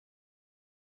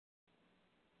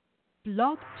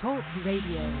Blog Talk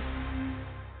Radio.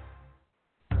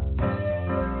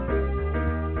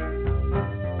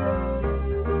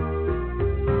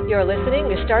 You're listening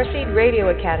to Starseed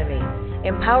Radio Academy,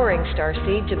 empowering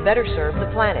Starseed to better serve the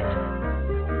planet.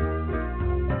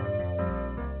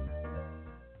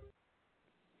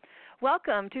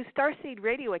 Welcome to Starseed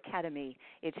Radio Academy.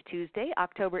 It's Tuesday,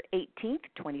 October 18th,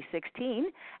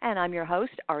 2016, and I'm your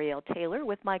host, Ariel Taylor,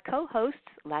 with my co-hosts,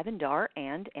 Lavendar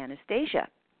and Anastasia.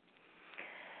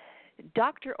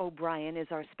 Dr. O'Brien is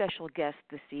our special guest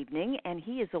this evening, and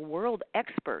he is a world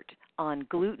expert on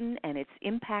gluten and its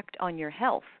impact on your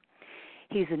health.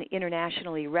 He's an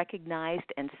internationally recognized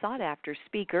and sought-after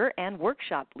speaker and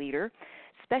workshop leader,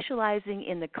 specializing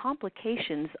in the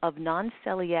complications of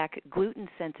non-celiac gluten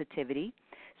sensitivity,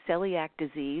 celiac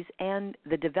disease, and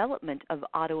the development of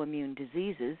autoimmune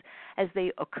diseases as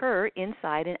they occur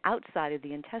inside and outside of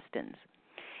the intestines.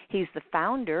 He's the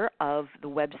founder of the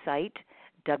website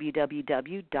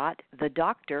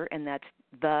www.thedoctor, and that's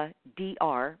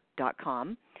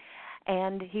thedr.com,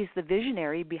 and he's the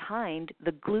visionary behind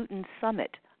the Gluten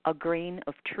Summit, A Grain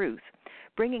of Truth,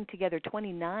 bringing together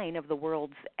 29 of the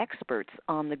world's experts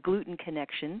on the gluten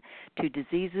connection to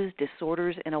diseases,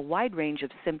 disorders, and a wide range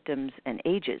of symptoms and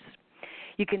ages.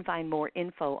 You can find more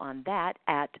info on that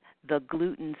at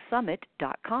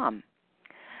theglutensummit.com.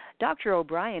 Dr.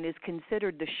 O'Brien is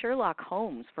considered the Sherlock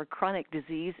Holmes for chronic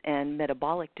disease and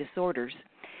metabolic disorders.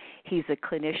 He's a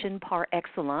clinician par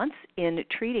excellence in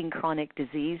treating chronic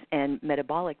disease and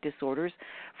metabolic disorders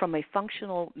from a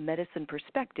functional medicine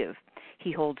perspective.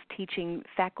 He holds teaching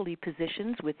faculty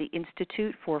positions with the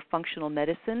Institute for Functional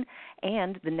Medicine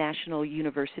and the National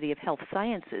University of Health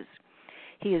Sciences.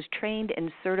 He has trained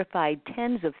and certified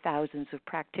tens of thousands of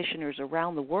practitioners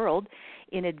around the world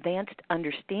in advanced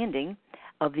understanding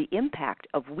of the impact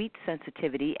of wheat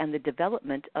sensitivity and the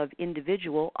development of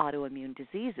individual autoimmune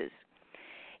diseases.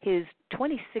 His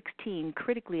 2016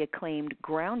 critically acclaimed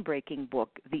groundbreaking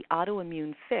book, The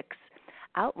Autoimmune Fix,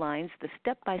 outlines the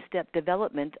step-by-step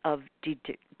development of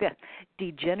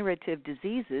degenerative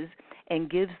diseases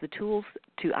and gives the tools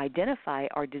to identify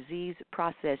our disease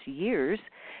process years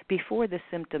before the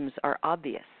symptoms are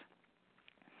obvious.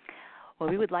 Well,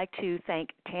 we would like to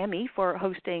thank Tammy for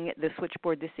hosting the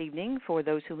switchboard this evening for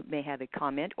those who may have a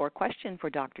comment or question for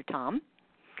Dr. Tom.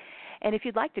 And if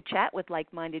you'd like to chat with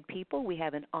like-minded people, we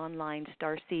have an online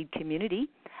Starseed community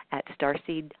at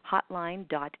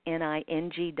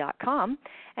starseedhotline.ning.com,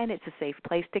 and it's a safe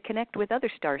place to connect with other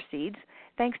Starseeds,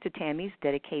 thanks to Tammy's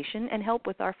dedication and help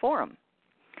with our forum.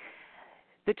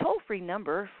 The toll-free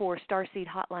number for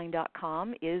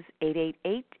starseedhotline.com is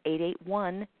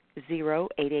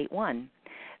 888-881-0881.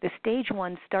 The Stage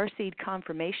 1 Starseed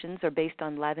confirmations are based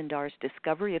on Lavendar's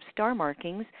discovery of star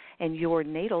markings and your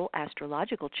natal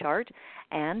astrological chart,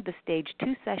 and the Stage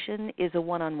 2 session is a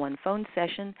one-on-one phone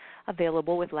session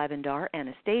available with Lavendar,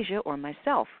 Anastasia, or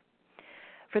myself.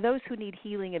 For those who need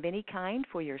healing of any kind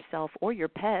for yourself or your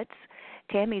pets,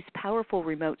 Tammy's powerful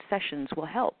remote sessions will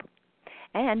help.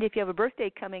 And if you have a birthday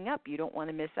coming up, you don't want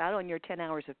to miss out on your 10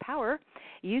 hours of power,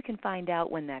 you can find out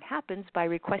when that happens by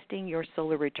requesting your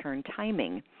solar return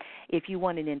timing. If you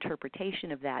want an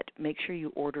interpretation of that, make sure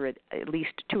you order it at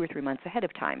least 2 or 3 months ahead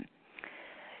of time.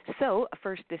 So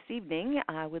first this evening,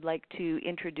 I would like to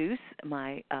introduce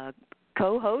my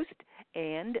co-host,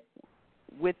 and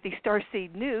with the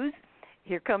Starseed News,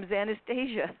 here comes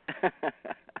Anastasia.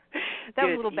 That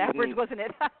was a little backwards, wasn't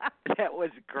it? That was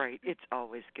great. It's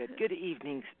always good. Good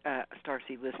evening,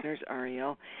 Starseed listeners,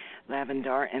 Ariel,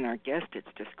 Lavendar, and our guest. It's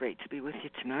just great to be with you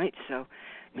tonight. So,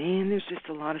 man, there's just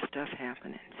a lot of stuff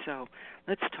happening. So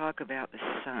let's talk about the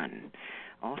sun.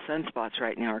 All sunspots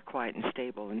right now are quiet and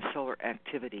stable, and solar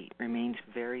activity remains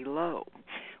very low.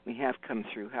 We have come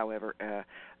through, however, a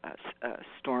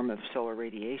storm of solar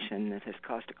radiation that has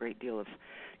caused a great deal of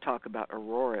talk about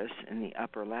auroras in the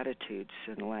upper latitudes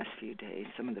in the last few days.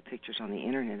 Some of the pictures on the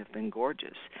internet have been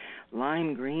gorgeous.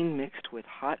 Lime green mixed with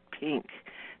hot pink.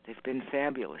 They've been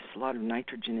fabulous. A lot of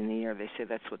nitrogen in the air. They say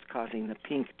that's what's causing the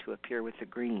pink to appear with the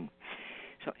green.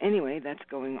 So anyway, that's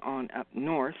going on up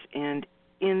north, and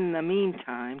in the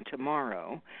meantime,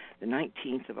 tomorrow, the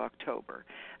 19th of October,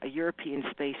 a European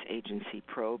Space Agency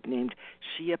probe named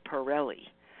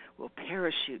Schiaparelli will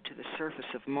parachute to the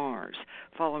surface of Mars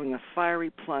following a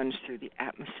fiery plunge through the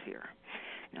atmosphere.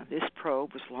 Now, this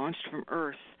probe was launched from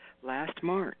Earth last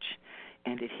March,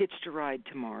 and it hitched a ride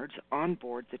to Mars on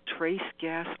board the Trace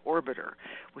Gas Orbiter,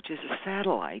 which is a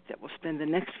satellite that will spend the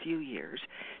next few years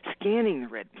scanning the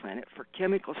red planet for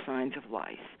chemical signs of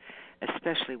life,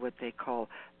 especially what they call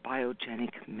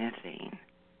biogenic methane.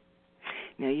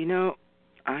 Now, you know,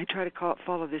 I try to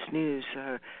follow this news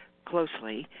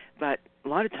closely, but a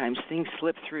lot of times things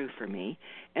slip through for me,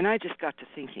 and I just got to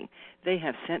thinking, they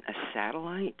have sent a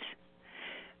satellite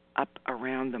up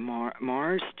around the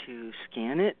Mars to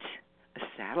scan it, a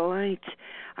satellite.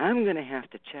 I'm going to have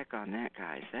to check on that,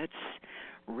 guys. That's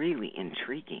really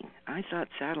intriguing. I thought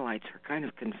satellites were kind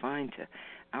of confined to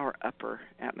our upper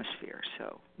atmosphere,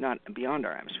 so not beyond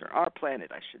our atmosphere, our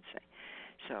planet, I should say.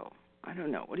 So I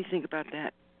don't know. What do you think about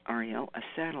that, Ariel? A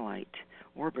satellite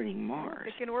orbiting Mars.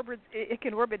 It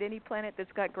can orbit any planet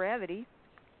that's got gravity.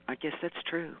 I guess that's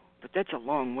true, but that's a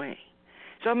long way.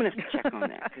 So I'm going to have to check on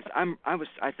that because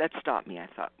that stopped me. I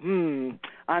thought,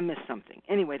 I missed something.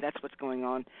 Anyway, that's what's going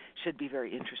on. Should be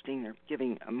very interesting. They're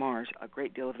giving Mars a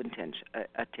great deal of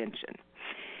attention.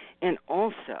 And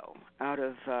also, out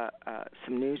of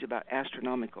some news about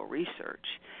astronomical research,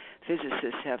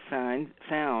 physicists have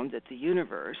found that the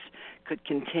universe could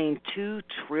contain 2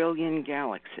 trillion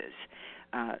galaxies.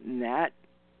 That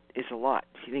is a lot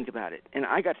if you think about it. And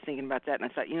I got to thinking about that, and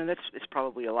I thought, it's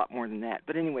probably a lot more than that.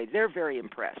 But anyway, they're very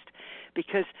impressed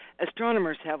because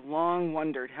astronomers have long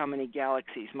wondered how many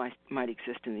galaxies might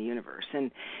exist in the universe,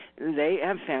 and they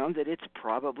have found that it's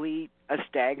probably a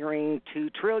staggering 2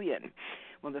 trillion.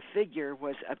 Well, the figure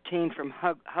was obtained from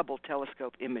Hubble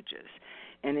telescope images,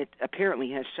 and it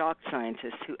apparently has shocked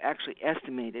scientists who actually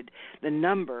estimated the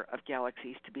number of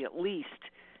galaxies to be at least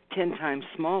 10 times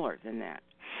smaller than that.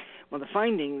 Well, the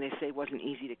finding, they say, wasn't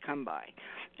easy to come by.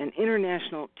 An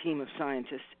international team of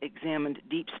scientists examined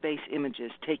deep space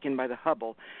images taken by the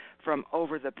Hubble from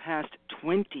over the past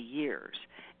 20 years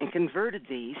and converted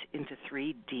these into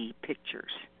 3D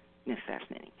pictures. Isn't that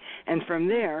fascinating? And from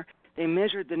there, they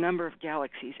measured the number of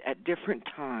galaxies at different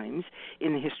times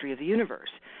in the history of the universe,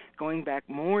 going back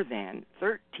more than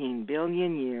 13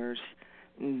 billion years,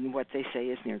 what they say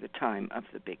is near the time of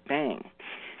the Big Bang.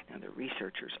 Now, the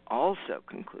researchers also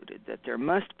concluded that there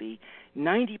must be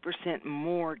 90%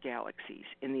 more galaxies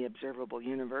in the observable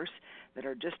universe that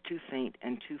are just too faint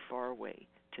and too far away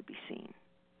to be seen.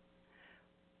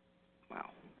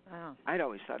 Wow. I'd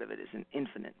always thought of it as an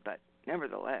infinite, but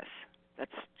nevertheless,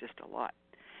 that's just a lot.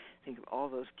 Think of all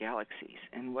those galaxies,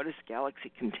 and what does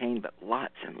galaxy contain but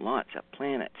lots and lots of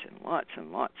planets and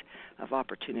lots of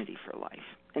opportunity for life.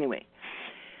 Anyway,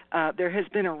 there has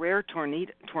been a rare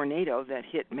tornado that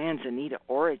hit Manzanita,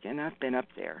 Oregon. I've been up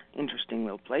there. Interesting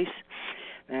little place.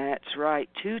 That's right.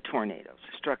 2 tornadoes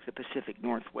struck the Pacific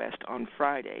Northwest on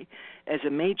Friday as a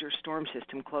major storm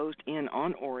system closed in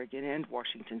on Oregon and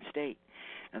Washington State.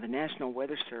 Now, the National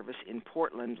Weather Service in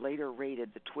Portland later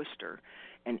rated the twister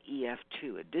an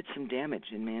EF2. It did some damage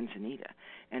in Manzanita.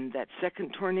 And that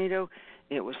second tornado,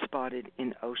 it was spotted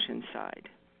in Oceanside.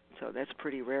 So that's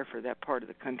pretty rare for that part of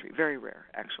the country. Very rare,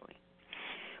 actually.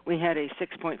 We had a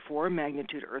 6.4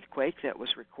 magnitude earthquake that was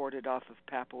recorded off of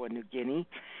Papua New Guinea,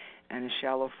 and a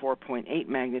shallow 4.8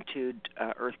 magnitude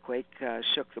earthquake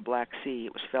shook the Black Sea.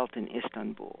 It was felt in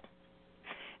Istanbul.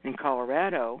 In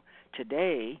Colorado,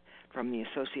 today, from the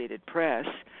Associated Press,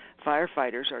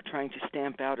 firefighters are trying to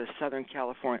stamp out a Southern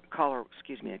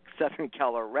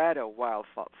Colorado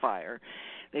wildfire.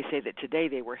 They say that today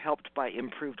they were helped by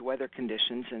improved weather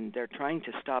conditions, and they're trying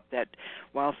to stop that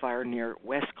wildfire near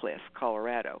Westcliff,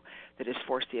 Colorado, that has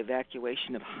forced the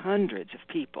evacuation of hundreds of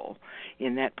people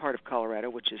in that part of Colorado,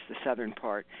 which is the southern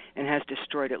part, and has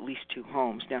destroyed at least 2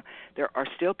 homes. Now, there are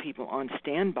still people on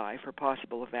standby for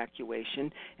possible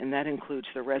evacuation, and that includes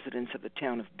the residents of the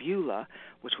town of Beulah,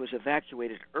 which was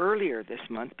evacuated earlier this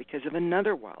month because of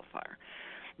another wildfire.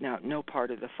 Now, no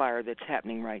part of the fire that's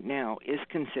happening right now is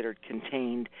considered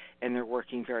contained, and they're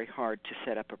working very hard to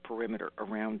set up a perimeter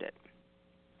around it.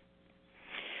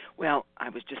 Well, I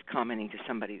was just commenting to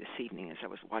somebody this evening as I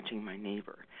was watching my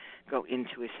neighbor go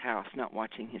into his house, not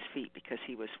watching his feet because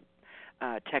he was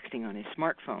texting on his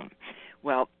smartphone.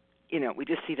 Well, we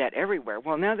just see that everywhere.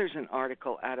 Well, now there's an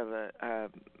article out of a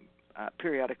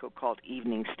periodical called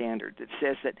Evening Standard that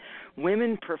says that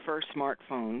women prefer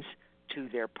smartphones to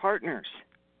their partners.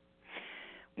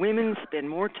 Women spend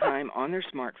more time on their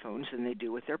smartphones than they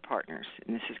do with their partners,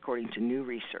 and this is according to new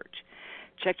research.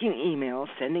 Checking emails,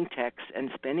 sending texts, and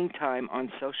spending time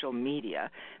on social media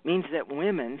means that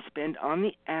women spend on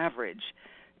the average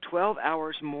 12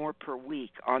 hours more per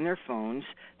week on their phones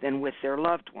than with their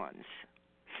loved ones.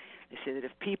 They say that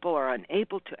if people are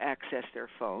unable to access their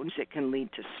phones, it can lead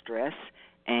to stress,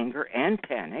 anger, and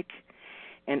panic.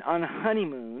 And on a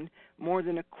honeymoon, more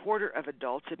than a quarter of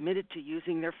adults admitted to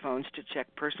using their phones to check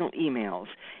personal emails,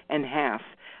 and half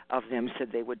of them said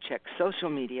they would check social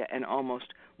media, and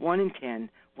almost 1 in 10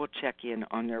 will check in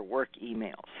on their work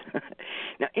emails.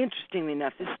 Now, interestingly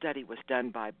enough, this study was done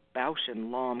by Bausch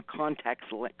and Lomb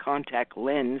contact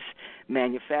lens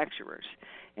manufacturers,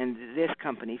 and this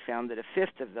company found that a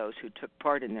fifth of those who took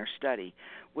part in their study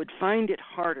would find it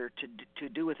harder to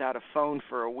do without a phone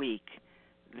for a week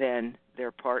than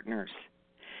their partners.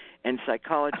 And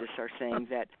psychologists are saying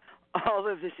that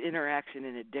all of this interaction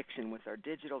and addiction with our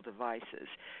digital devices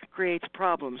creates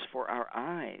problems for our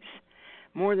eyes.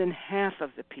 More than half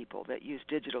of the people that use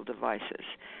digital devices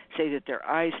say that their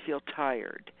eyes feel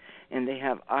tired and they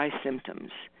have eye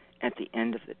symptoms at the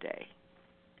end of the day.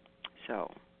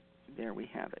 So there we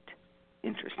have it.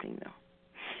 Interesting,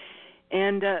 though.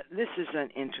 And this is an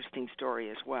interesting story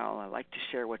as well. I like to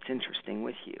share what's interesting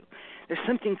with you. There's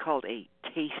something called a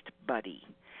taste buddy.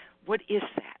 What is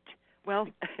that? Well,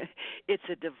 it's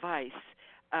a device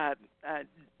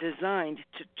designed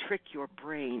to trick your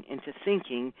brain into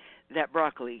thinking that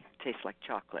broccoli tastes like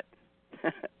chocolate.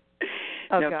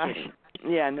 Oh, gosh. Kidding.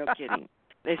 Yeah, no kidding.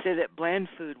 They say that bland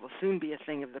food will soon be a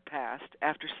thing of the past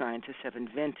after scientists have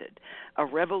invented a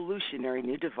revolutionary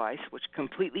new device which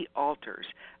completely alters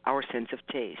our sense of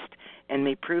taste and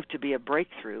may prove to be a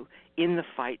breakthrough in the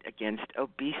fight against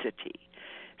obesity.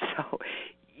 So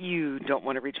you don't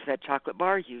want to reach for that chocolate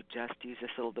bar, you just use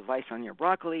this little device on your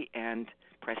broccoli and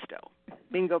presto,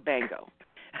 bingo bango.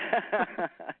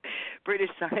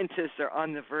 British scientists are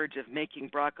on the verge of making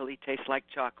broccoli taste like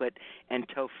chocolate and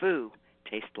tofu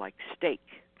taste like steak.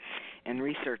 And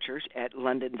researchers at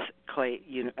London's City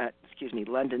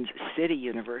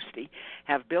University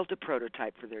have built a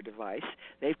prototype for their device.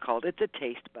 They've called it the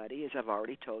Taste Buddy, as I've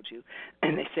already told you,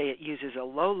 and they say it uses a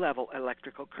low-level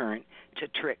electrical current to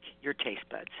trick your taste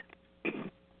buds.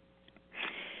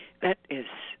 That is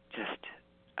just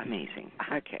amazing.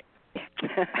 Okay.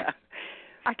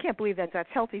 I can't believe that's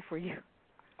healthy for you.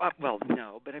 Well,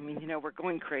 no, but I mean, we're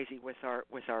going crazy with our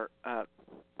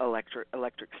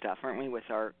electric stuff, aren't we? With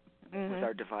our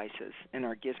devices and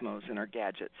our gizmos and our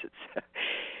gadgets.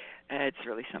 It's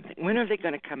really something. When are they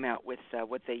going to come out with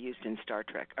what they used in Star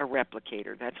Trek, a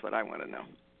replicator? That's what I want to know.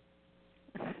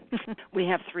 We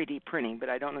have 3D printing, but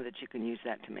I don't know that you can use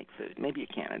that to make food. Maybe you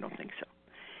can. I don't think so.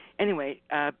 Anyway,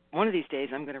 one of these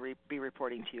days I'm going to be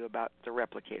reporting to you about the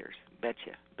replicators.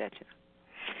 Betcha.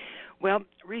 Well,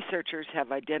 researchers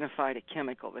have identified a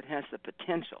chemical that has the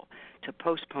potential to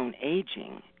postpone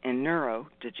aging and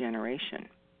neurodegeneration.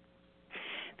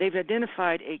 They've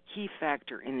identified a key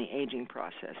factor in the aging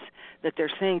process that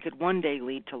they're saying could one day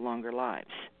lead to longer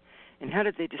lives. And how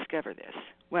did they discover this?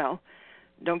 Well,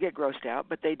 don't get grossed out,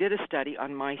 but they did a study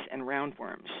on mice and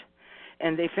roundworms.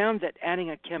 And they found that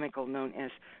adding a chemical known as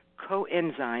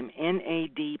coenzyme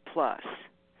NAD+,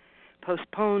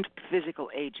 postponed physical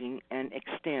aging and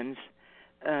extends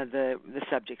the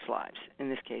subject's lives, in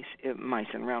this case,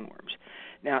 mice and roundworms.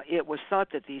 Now, it was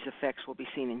thought that these effects will be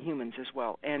seen in humans as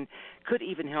well and could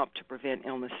even help to prevent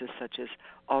illnesses such as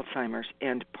Alzheimer's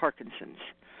and Parkinson's.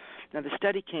 Now, the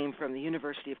study came from the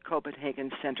University of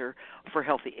Copenhagen Center for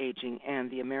Healthy Aging and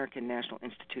the American National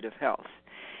Institute of Health.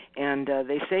 And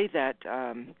they say that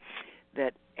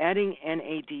adding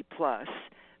NAD+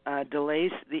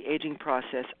 delays the aging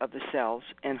process of the cells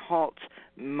and halts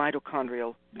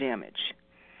mitochondrial damage.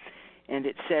 And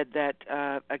it said that,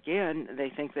 again, they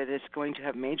think that it's going to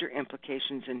have major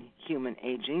implications in human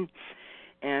aging,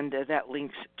 and that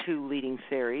links two leading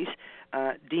theories,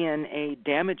 DNA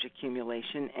damage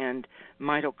accumulation and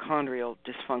mitochondrial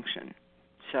dysfunction.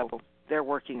 So they're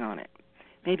working on it.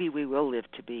 Maybe we will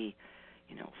live to be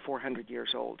 400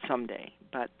 years old someday,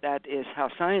 but that is how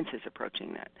science is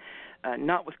approaching that.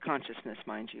 Not with consciousness,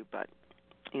 mind you, but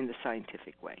in the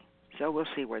scientific way. So we'll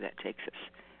see where that takes us.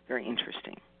 Very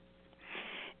interesting.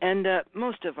 And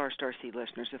most of our Starseed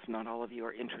listeners, if not all of you,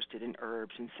 are interested in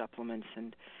herbs and supplements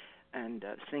and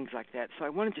things like that. So I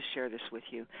wanted to share this with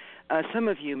you. Some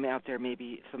of you out there may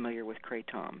be familiar with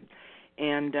Kratom.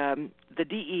 And the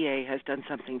DEA has done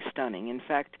something stunning. In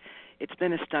fact, it's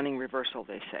been a stunning reversal,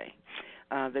 they say.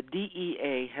 The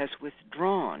DEA has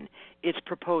withdrawn its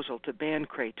proposal to ban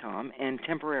Kratom and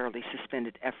temporarily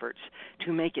suspended efforts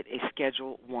to make it a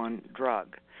Schedule I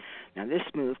drug. Now, this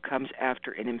move comes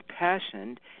after an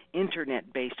impassioned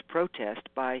Internet-based protest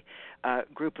by a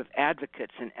group of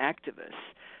advocates and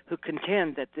activists who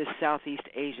contend that this Southeast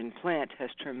Asian plant has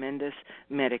tremendous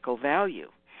medical value.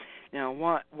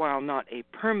 Now, while not a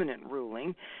permanent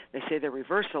ruling, they say the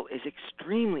reversal is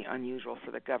extremely unusual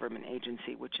for the government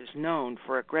agency, which is known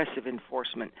for aggressive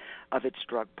enforcement of its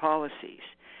drug policies.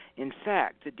 In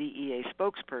fact, the DEA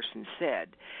spokesperson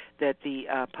said that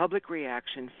the public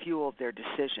reaction fueled their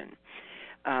decision.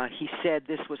 He said,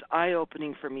 this was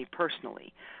eye-opening for me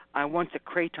personally. I want the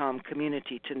Kratom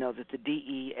community to know that the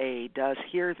DEA does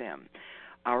hear them.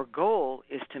 Our goal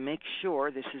is to make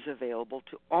sure this is available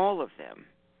to all of them.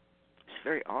 It's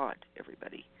very odd,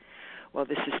 everybody. Well,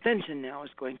 the suspension now is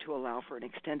going to allow for an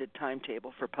extended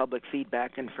timetable for public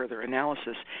feedback and further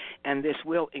analysis, and this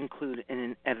will include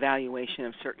an evaluation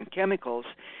of certain chemicals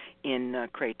in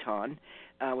Kratom,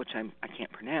 which I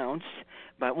can't pronounce.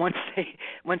 But once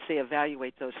they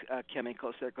evaluate those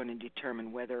chemicals, they're going to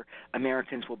determine whether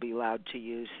Americans will be allowed to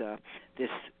use this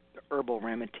herbal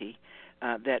remedy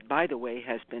that, by the way,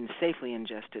 has been safely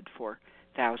ingested for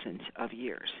thousands of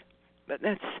years. But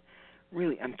that's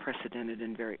really unprecedented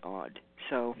and very odd.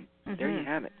 So there you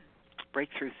have it.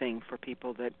 Breakthrough thing for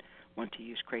people that want to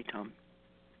use Kratom.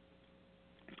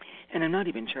 And I'm not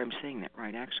even sure I'm saying that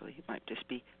right, actually. It might just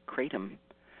be Kratom.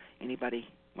 Anybody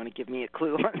want to give me a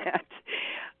clue on that?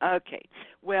 Okay.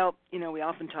 Well, we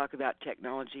often talk about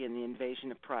technology and the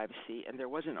invasion of privacy, and there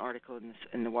was an article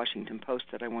in the Washington Post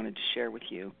that I wanted to share with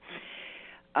you.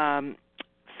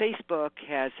 Facebook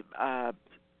has,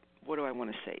 what do I want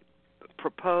to say,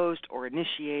 proposed or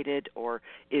initiated or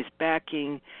is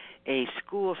backing a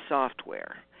school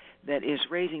software that is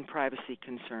raising privacy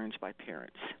concerns by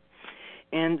parents.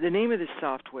 And the name of this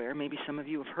software, maybe some of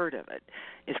you have heard of it,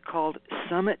 is called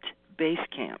Summit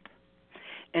Basecamp.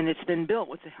 And it's been built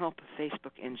with the help of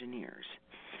Facebook engineers.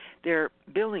 They're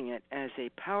billing it as a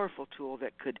powerful tool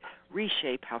that could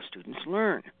reshape how students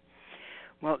learn.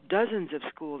 Well, dozens of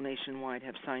schools nationwide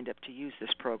have signed up to use this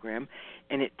program,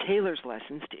 and it tailors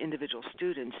lessons to individual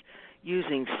students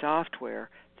using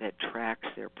software that tracks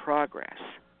their progress.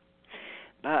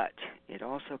 But it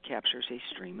also captures a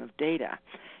stream of data,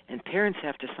 and parents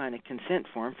have to sign a consent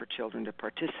form for children to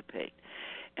participate.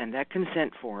 And that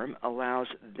consent form allows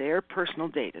their personal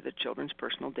data, the children's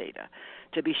personal data,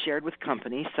 to be shared with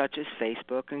companies such as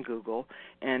Facebook and Google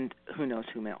and who knows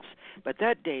whom else. But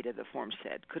that data, the form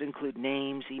said, could include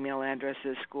names, email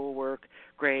addresses, schoolwork,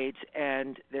 grades,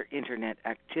 and their Internet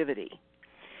activity.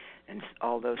 And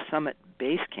although Summit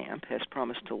Basecamp has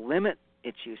promised to limit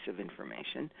its use of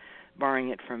information, barring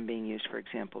it from being used, for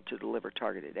example, to deliver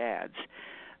targeted ads,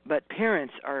 but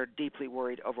parents are deeply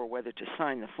worried over whether to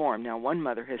sign the form. Now, one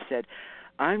mother has said,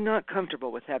 I'm not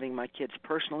comfortable with having my kids'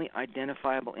 personally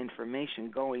identifiable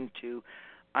information going to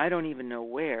I don't even know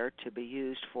where to be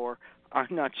used for I'm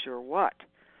not sure what.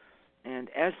 And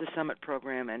as the Summit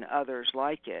program and others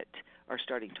like it are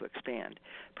starting to expand,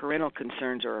 parental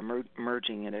concerns are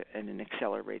emerging at an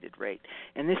accelerated rate.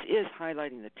 And this is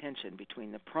highlighting the tension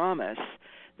between the promise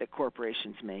that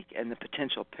corporations make and the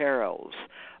potential perils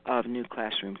of new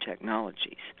classroom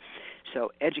technologies.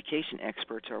 So education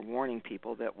experts are warning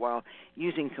people that while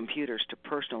using computers to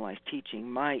personalize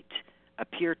teaching might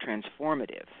appear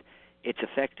transformative, its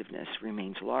effectiveness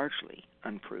remains largely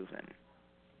unproven.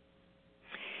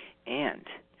 And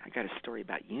I got a story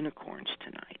about unicorns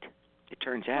tonight. It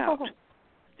turns out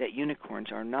that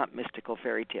unicorns are not mystical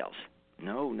fairy tales.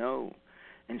 No.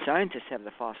 And scientists have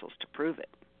the fossils to prove it.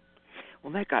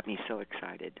 Well, that got me so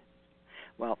excited.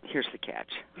 Well, here's the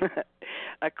catch.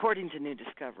 According to new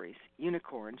discoveries,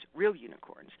 unicorns, real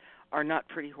unicorns, are not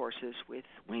pretty horses with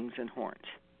wings and horns.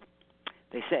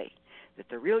 They say that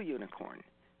the real unicorn,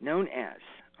 known as,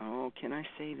 can I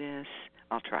say this?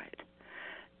 I'll try it.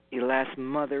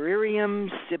 Elasmotherium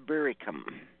sibiricum.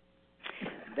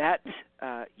 That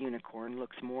unicorn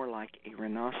looks more like a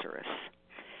rhinoceros.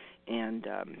 And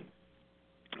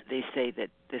they say that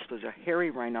this was a hairy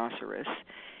rhinoceros.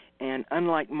 And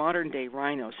unlike modern-day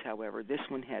rhinos, however, this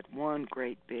one had one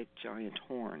great big giant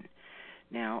horn.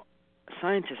 Now,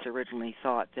 scientists originally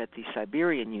thought that the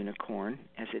Siberian unicorn,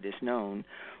 as it is known,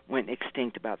 went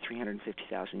extinct about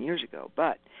 350,000 years ago.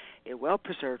 But a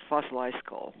well-preserved fossilized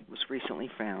skull was recently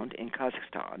found in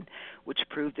Kazakhstan, which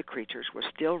proved the creatures were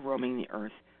still roaming the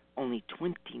Earth only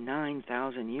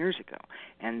 29,000 years ago.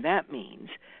 And that means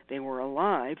they were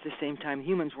alive the same time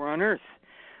humans were on Earth,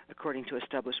 according to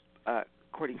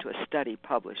a study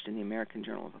published in the American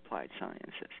Journal of Applied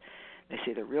Sciences. They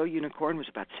say the real unicorn was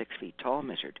about 6 feet tall,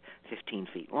 measured 15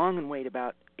 feet long, and weighed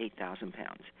about 8,000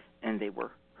 pounds, and they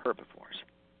were herbivores.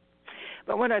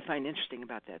 But what I find interesting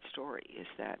about that story is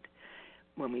that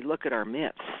when we look at our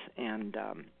myths, and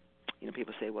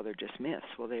people say, well, they're just myths.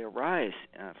 Well, they arise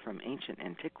from ancient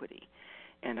antiquity,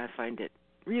 and I find it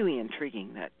really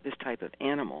intriguing that this type of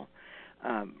animal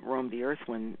roamed the earth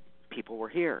when people were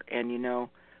here. And,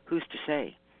 who's to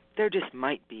say? There just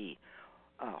might be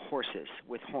horses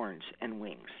with horns and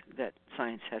wings that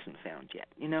science hasn't found yet.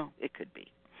 It could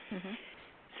be. Mm-hmm.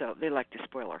 So they like to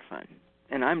spoil our fun.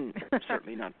 And I'm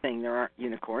certainly not saying there aren't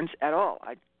unicorns at all.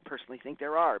 I personally think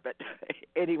there are, but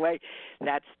anyway,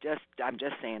 I'm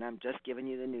just saying, I'm just giving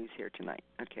you the news here tonight.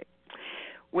 Okay.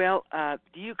 Well,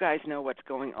 do you guys know what's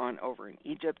going on over in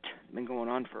Egypt? It's been going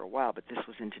on for a while, but this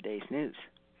was in today's news.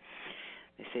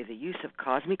 They say the use of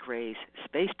cosmic rays,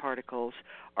 space particles,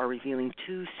 are revealing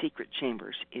 2 secret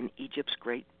chambers in Egypt's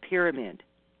Great Pyramid.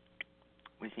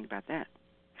 What do you think about that?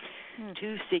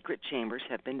 2 secret chambers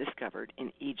have been discovered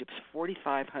in Egypt's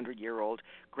 4,500-year-old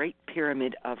Great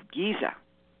Pyramid of Giza.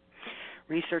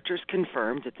 Researchers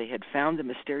confirmed that they had found the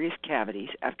mysterious cavities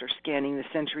after scanning the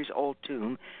centuries-old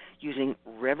tomb using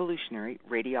revolutionary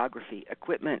radiography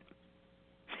equipment.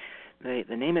 The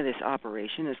name of this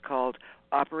operation is called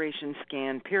Operation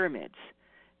Scan Pyramids,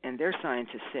 and their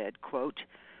scientists said, quote,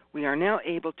 "We are now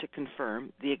able to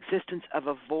confirm the existence of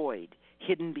a void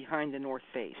hidden behind the north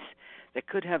face that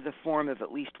could have the form of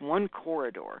at least one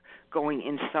corridor going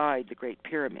inside the Great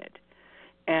Pyramid."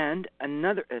 And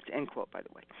another, end quote, by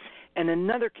the way. And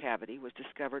another cavity was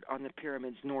discovered on the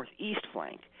pyramid's northeast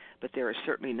flank, but there is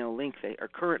certainly no link,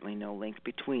 currently no link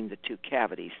between the 2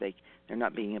 cavities. They're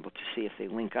not being able to see if they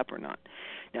link up or not.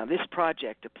 Now, this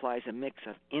project applies a mix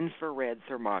of infrared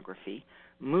thermography,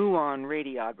 muon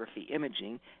radiography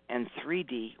imaging, and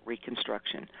 3D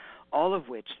reconstruction, all of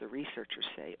which the researchers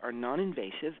say are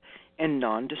non-invasive and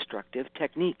non-destructive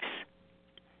techniques.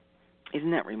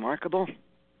 Isn't that remarkable?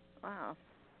 Wow.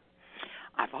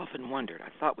 I've often wondered. I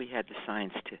thought we had the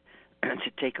science to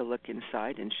take a look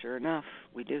inside, and sure enough,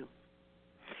 we do.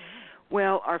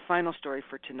 Well, our final story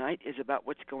for tonight is about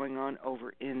what's going on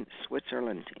over in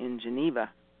Switzerland, in Geneva.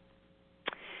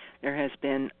 There has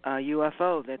been a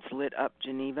UFO that's lit up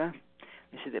Geneva.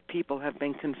 They say that people have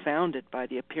been confounded by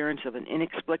the appearance of an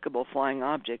inexplicable flying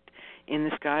object in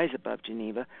the skies above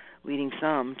Geneva, leading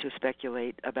some to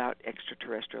speculate about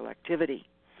extraterrestrial activity.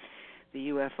 The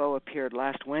UFO appeared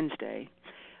last Wednesday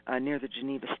near the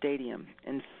Geneva Stadium,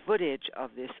 and footage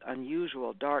of this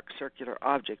unusual dark circular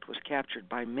object was captured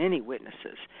by many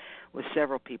witnesses, with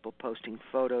several people posting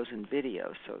photos and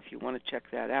videos. So if you want to check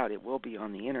that out, it will be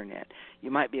on the Internet.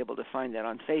 You might be able to find that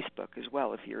on Facebook as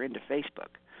well if you're into Facebook.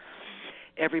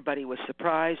 Everybody was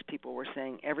surprised. People were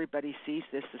saying, everybody sees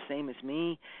this the same as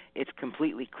me. It's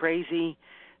completely crazy.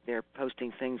 They're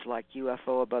posting things like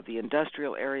UFO above the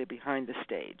industrial area behind the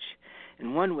stage.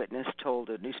 And one witness told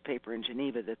a newspaper in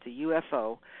Geneva that the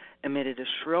UFO emitted a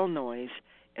shrill noise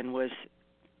and was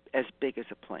as big as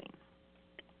a plane.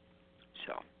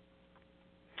 So,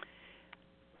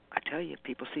 I tell you,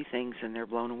 people see things and they're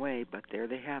blown away, but there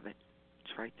they have it.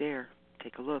 It's right there.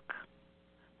 Take a look.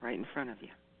 Right in front of you.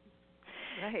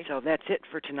 Right. So that's it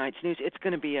for tonight's news. It's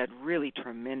going to be a really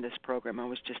tremendous program. I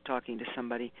was just talking to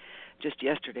somebody just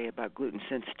yesterday about gluten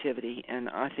sensitivity, and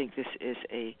I think this is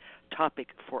a topic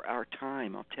for our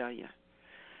time, I'll tell you,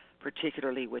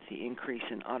 particularly with the increase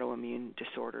in autoimmune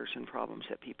disorders and problems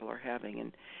that people are having.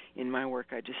 And in my work,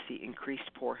 I just see increased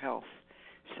poor health.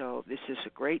 So this is a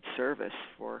great service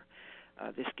for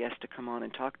this guest to come on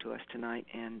and talk to us tonight,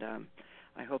 and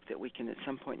I hope that we can at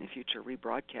some point in the future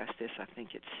rebroadcast this. I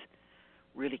think it's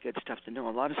really good stuff to know. A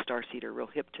lot of Starseed are real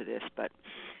hip to this, but,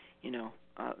 you know,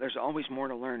 there's always more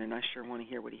to learn, and I sure want to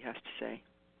hear what he has to say.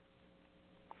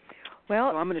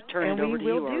 Well, so I'm going to turn it over to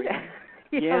you, Ari.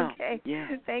 Okay. Yeah.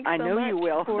 Thanks I so know much you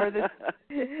will. for the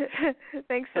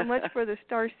Thanks so much for the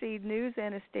Starseed news,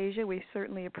 Anastasia. We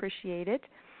certainly appreciate it.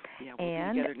 Yeah,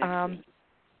 we'll be together next week.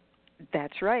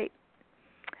 That's right.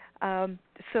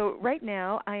 So right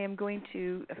now I am going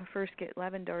to first get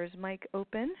Lavendar's mic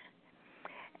open,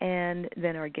 and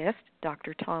then our guest,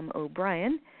 Dr. Tom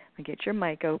O'Brien. Get your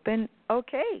mic open.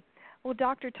 Okay. Well,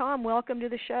 Dr. Tom, welcome to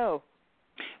the show.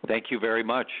 Thank you very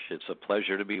much. It's a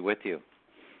pleasure to be with you.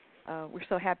 We're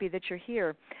so happy that you're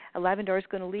here. Lavendar is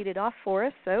going to lead it off for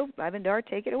us, so Lavendar,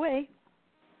 take it away.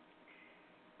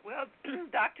 Well,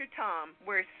 Dr. Tom,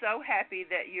 we're so happy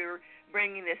that you're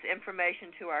bringing this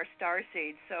information to our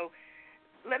Starseeds. So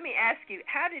let me ask you,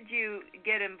 how did you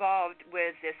get involved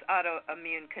with this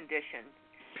autoimmune condition?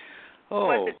 What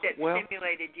was it that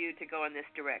stimulated you to go in this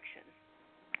direction?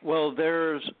 Well,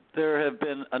 there have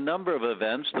been a number of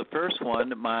events. The first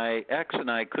one, my ex and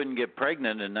I couldn't get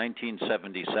pregnant in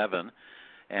 1977,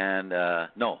 and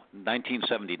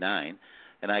 1979,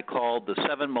 and I called the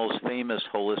 7 most famous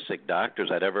holistic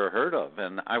doctors I'd ever heard of,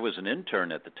 and I was an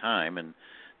intern at the time and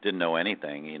didn't know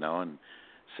anything, you know, and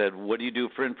said, what do you do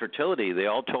for infertility? They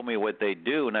all told me what they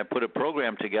do, and I put a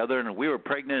program together, and we were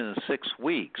pregnant in 6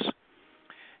 weeks.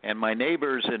 And my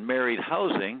neighbors in married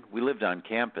housing, we lived on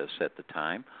campus at the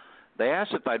time, they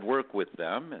asked if I'd work with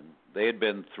them, and they had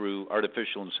been through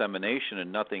artificial insemination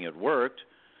and nothing had worked.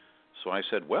 So I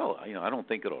said, well, you know, I don't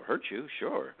think it'll hurt you,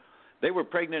 sure. They were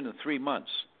pregnant in 3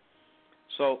 months.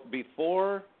 So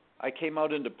before I came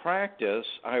out into practice,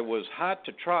 I was hot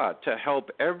to trot to help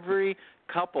every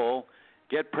couple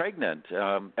get pregnant,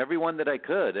 everyone that I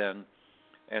could,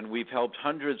 and we've helped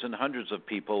hundreds and hundreds of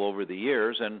people over the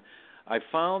years. And I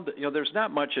found that, there's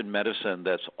not much in medicine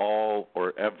that's all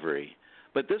or every,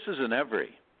 but this is an every.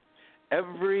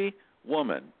 Every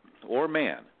woman or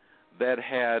man that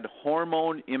had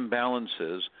hormone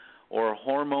imbalances or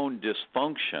hormone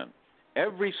dysfunction,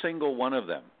 every single one of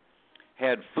them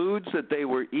had foods that they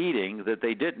were eating that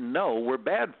they didn't know were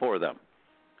bad for them.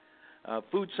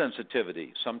 Food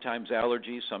sensitivity, sometimes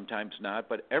allergies, sometimes not,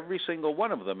 but every single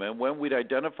one of them. And when we'd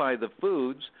identify the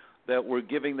foods that were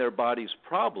giving their bodies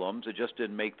problems, it just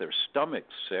didn't make their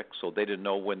stomachs sick, so they didn't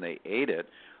know when they ate it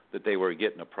that they were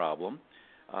getting a problem.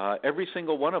 Every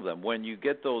single one of them, when you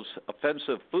get those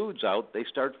offensive foods out, they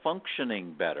start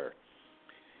functioning better.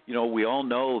 We all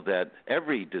know that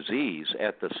every disease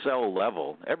at the cell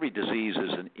level, every disease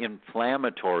is an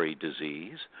inflammatory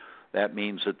disease. That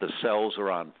means that the cells are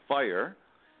on fire.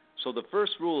 So the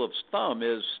first rule of thumb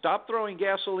is stop throwing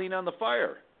gasoline on the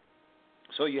fire.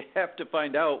 So you have to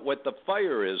find out what the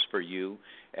fire is for you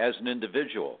as an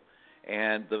individual.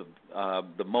 And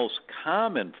the most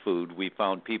common food we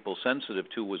found people sensitive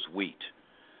to was wheat.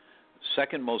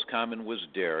 Second most common was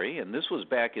dairy, and this was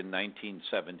back in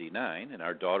 1979, and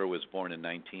our daughter was born in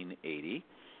 1980,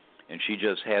 and she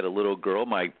just had a little girl.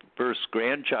 My first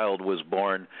grandchild was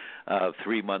born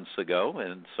 3 months ago,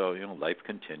 and so, life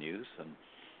continues.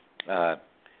 And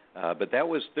but that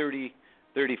was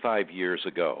 35 years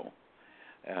ago.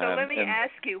 So let me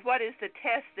ask you, what is the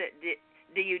test that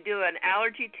do you do an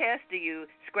allergy test? Do you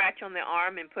scratch on the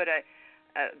arm and put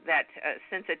that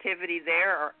sensitivity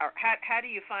there, or how do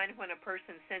you find when a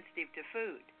person's sensitive to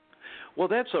food? Well,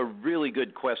 that's a really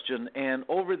good question, and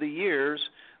over the years,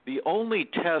 the only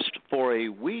test for a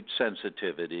wheat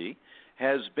sensitivity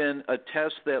has been a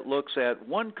test that looks at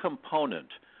one component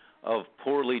of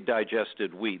poorly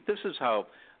digested wheat. This is how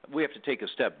we have to take a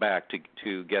step back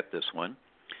to get this one.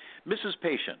 Mrs.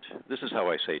 Patient, this is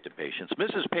how I say it to patients.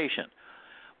 Mrs. Patient,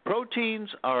 proteins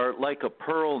are like a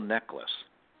pearl necklace.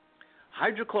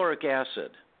 Hydrochloric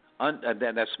acid,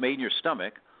 that's made in your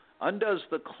stomach, undoes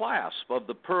the clasp of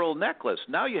the pearl necklace.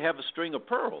 Now you have a string of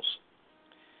pearls.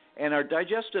 And our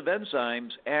digestive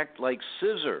enzymes act like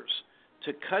scissors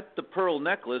to cut the pearl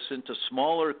necklace into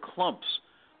smaller clumps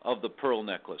of the pearl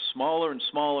necklace, smaller and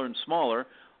smaller and smaller,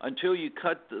 until you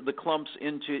cut the clumps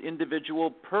into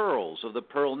individual pearls of the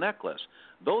pearl necklace.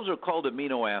 Those are called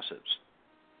amino acids.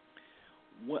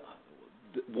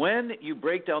 When you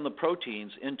break down the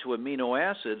proteins into amino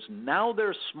acids, now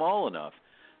they're small enough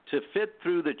to fit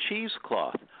through the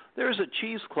cheesecloth. There's a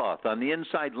cheesecloth on the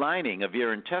inside lining of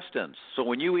your intestines. So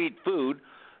when you eat food,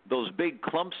 those big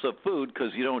clumps of food,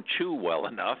 because you don't chew well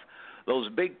enough, those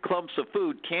big clumps of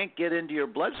food can't get into your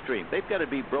bloodstream. They've got to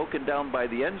be broken down by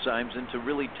the enzymes into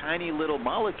really tiny little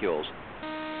molecules.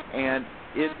 And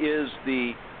it is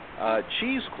the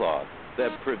cheesecloth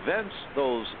that prevents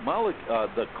those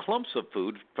the clumps of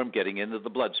food from getting into the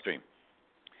bloodstream.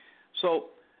 So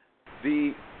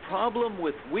the problem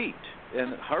with wheat,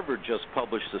 and Harvard just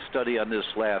published a study on this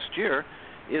last year,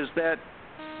 is that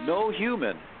no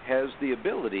human has the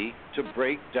ability to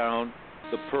break down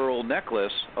the pearl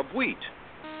necklace of wheat.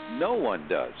 No one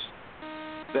does.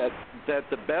 That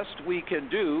the best we can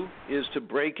do is to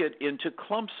break it into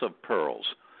clumps of pearls.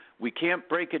 We can't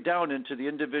break it down into the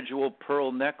individual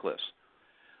pearl necklace.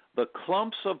 The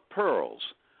clumps of pearls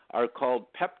are called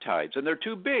peptides, and they're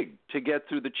too big to get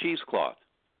through the cheesecloth.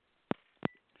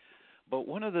 But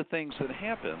one of the things that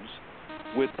happens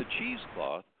with the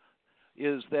cheesecloth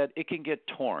is that it can get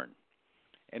torn.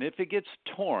 And if it gets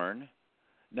torn,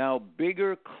 now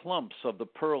bigger clumps of the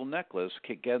pearl necklace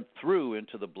can get through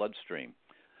into the bloodstream.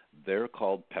 They're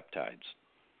called peptides.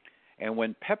 And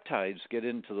when peptides get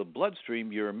into the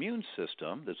bloodstream, your immune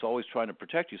system that's always trying to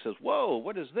protect you says, whoa,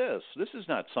 what is this? This is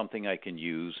not something I can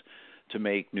use to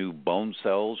make new bone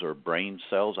cells or brain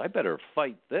cells. I better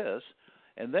fight this.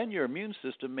 And then your immune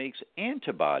system makes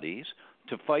antibodies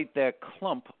to fight that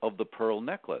clump of the pearl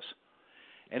necklace.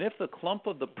 And if the clump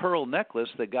of the pearl necklace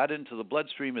that got into the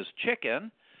bloodstream is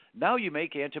chicken, now you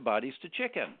make antibodies to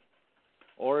chicken.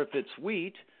 Or if it's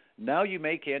wheat, now you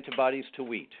make antibodies to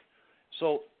wheat.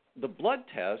 So the blood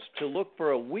test to look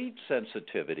for a wheat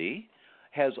sensitivity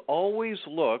has always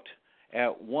looked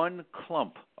at one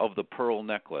clump of the pearl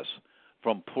necklace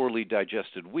from poorly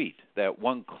digested wheat. That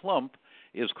one clump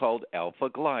is called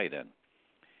alpha-gliadin.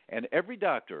 And every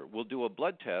doctor will do a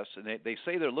blood test, and they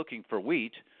say they're looking for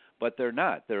wheat, but they're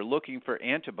not. They're looking for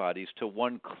antibodies to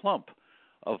one clump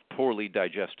of poorly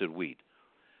digested wheat.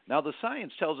 Now, the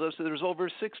science tells us that there's over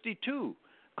 62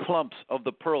 clumps of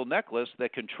the pearl necklace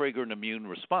that can trigger an immune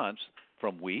response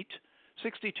from wheat.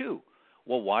 62.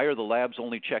 Well, why are the labs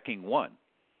only checking one?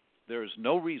 There is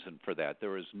no reason for that.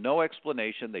 There is no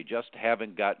explanation. They just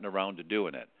haven't gotten around to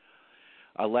doing it.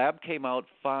 A lab came out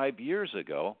 5 years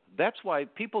ago. That's why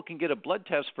people can get a blood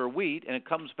test for wheat, and it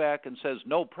comes back and says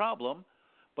no problem,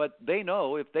 but they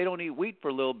know if they don't eat wheat for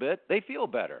a little bit, they feel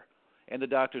better. And the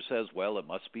doctor says, well, it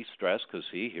must be stress because,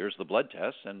 see, here's the blood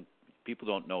test, and people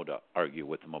don't know to argue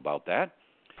with them about that.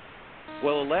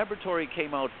 Well, a laboratory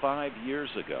came out 5 years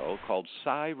ago called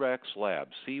Cyrex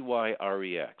Labs,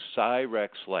 C-Y-R-E-X, Cyrex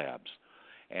Labs,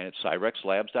 and it's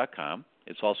cyrexlabs.com.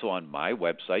 It's also on my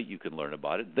website. You can learn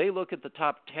about it. They look at the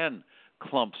top 10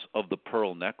 clumps of the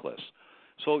pearl necklace.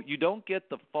 So you don't get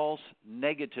the false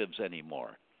negatives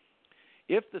anymore.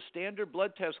 If the standard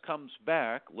blood test comes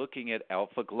back looking at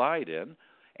alpha-gliadin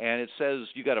and it says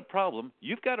you got a problem,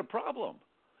 you've got a problem.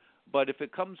 But if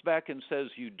it comes back and says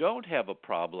you don't have a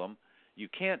problem, you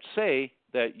can't say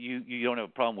that you don't have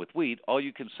a problem with wheat. All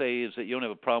you can say is that you don't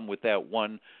have a problem with that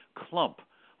one clump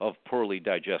of poorly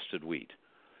digested wheat.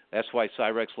 That's why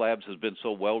Cyrex Labs has been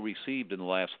so well received in the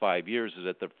last 5 years, is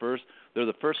that they're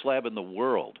the first lab in the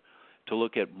world to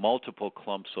look at multiple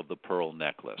clumps of the pearl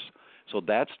necklace. So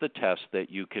that's the test that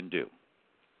you can do.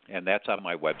 And that's on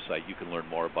my website. You can learn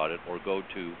more about it, or go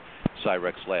to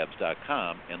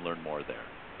cyrexlabs.com and learn more there.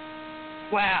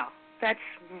 Wow, that's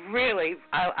really,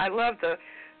 I love the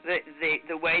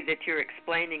way that you're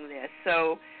explaining this.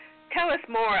 So tell us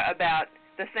more about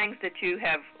the things that you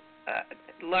have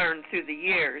learned through the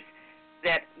years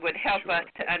that would help us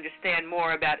to understand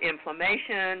more about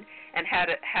inflammation and how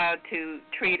to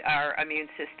treat our immune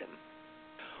system.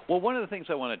 Well, one of the things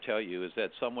I want to tell you is that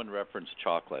someone referenced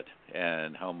chocolate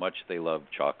and how much they love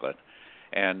chocolate.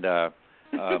 And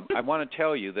I want to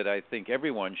tell you that I think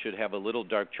everyone should have a little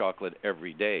dark chocolate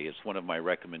every day. It's one of my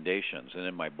recommendations. And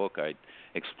in my book, I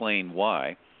explain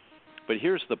why. But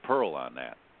here's the pearl on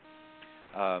that.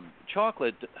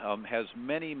 Chocolate has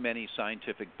many, many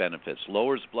scientific benefits.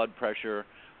 Lowers blood pressure,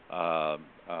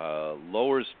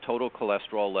 lowers total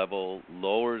cholesterol level,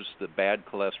 lowers the bad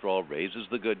cholesterol, raises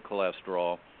the good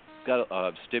cholesterol.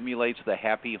 Stimulates the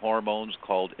happy hormones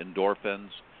called endorphins.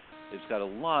 It's got a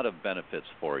lot of benefits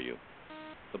for you.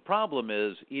 The problem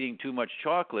is eating too much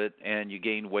chocolate and you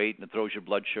gain weight and it throws your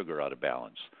blood sugar out of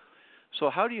balance. So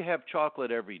how do you have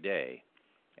chocolate every day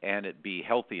and it be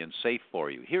healthy and safe for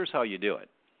you? Here's how you do it.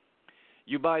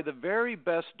 You buy the very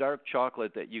best dark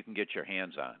chocolate that you can get your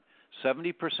hands on,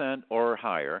 70% or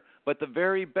higher, but the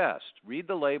very best. Read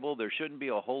the label. There shouldn't be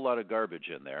a whole lot of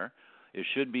garbage in there. It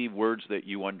should be words that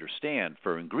you understand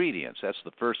for ingredients. That's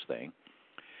the first thing.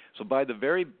 So buy the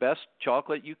very best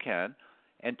chocolate you can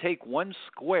and take 1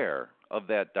 square of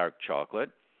that dark chocolate,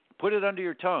 put it under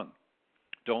your tongue.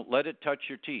 Don't let it touch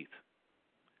your teeth.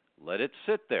 Let it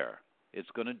sit there. It's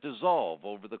going to dissolve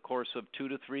over the course of 2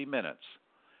 to 3 minutes.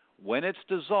 When it's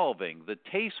dissolving, the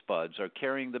taste buds are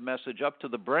carrying the message up to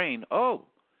the brain, oh,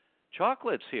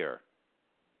 chocolate's here.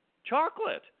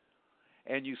 Chocolate.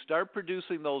 And you start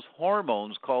producing those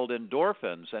hormones called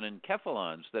endorphins and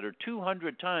enkephalins that are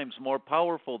 200 times more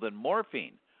powerful than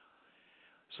morphine.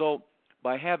 So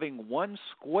by having 1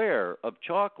 square of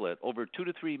chocolate over 2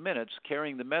 to 3 minutes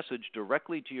carrying the message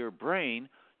directly to your brain,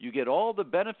 you get all the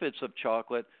benefits of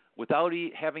chocolate without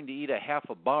having to eat a half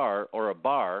a bar or a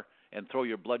bar and throw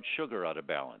your blood sugar out of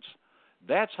balance.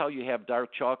 That's how you have dark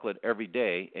chocolate every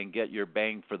day and get your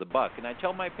bang for the buck. And I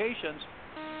tell my patients,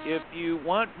 if you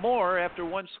want more after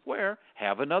 1 square,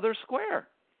 have another square.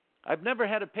 I've never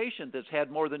had a patient that's had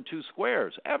more than 2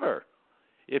 squares, ever,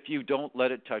 if you don't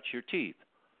let it touch your teeth.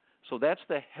 So that's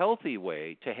the healthy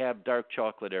way to have dark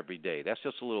chocolate every day. That's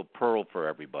just a little pearl for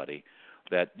everybody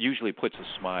that usually puts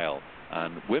a smile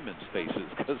on women's faces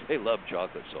because they love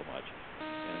chocolate so much.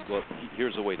 And well,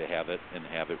 here's a way to have it and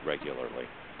have it regularly.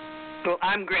 Well,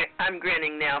 I'm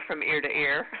grinning now from ear to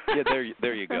ear. Yeah,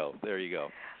 there you go. There you go.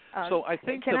 So I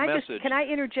think the message... Can I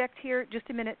interject here just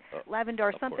a minute?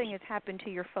 Lavendar, something course. has happened to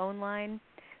your phone line,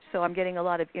 so I'm getting a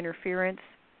lot of interference.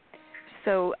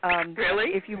 So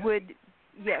really? If you would,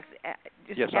 yes.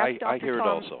 Just yes, ask I hear Tom,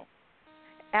 it also.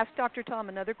 Ask Dr. Tom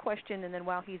another question, and then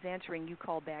while he's answering, you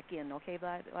call back in, okay,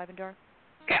 Lavendar?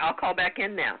 Okay, I'll call back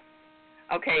in now.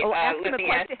 Okay, let me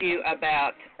ask you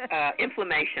about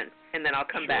inflammation, and then I'll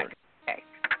come back. Okay.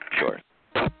 Sure.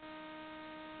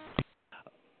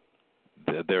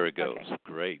 There it goes. Okay.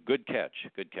 Great. Good catch.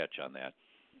 Good catch on that.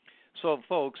 So,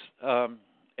 folks,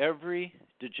 every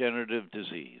degenerative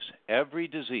disease,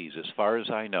 as far as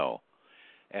I know,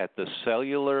 at the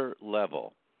cellular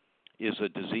level, is a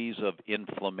disease of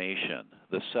inflammation.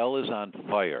 The cell is on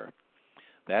fire.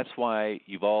 That's why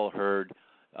you've all heard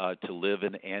to live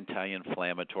an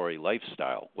anti-inflammatory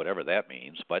lifestyle, whatever that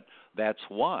means, but that's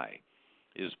why,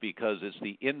 is because it's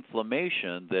the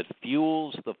inflammation that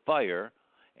fuels the fire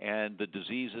and the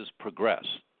diseases progress.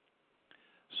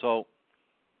 So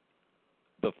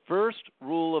the first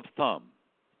rule of thumb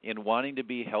in wanting to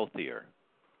be healthier,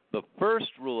 the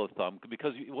first rule of thumb,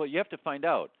 because what you have to find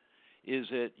out, is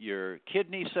it your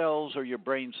kidney cells or your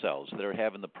brain cells that are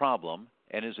having the problem,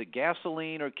 and is it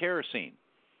gasoline or kerosene?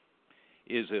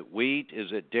 Is it wheat?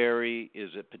 Is it dairy? Is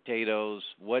it potatoes?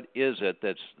 What is it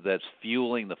that's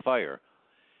fueling the fire?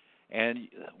 And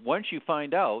once you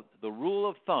find out, the rule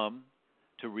of thumb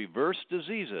to reverse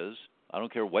diseases, I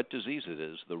don't care what disease it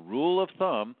is, the rule of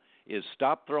thumb is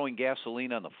stop throwing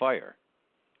gasoline on the fire.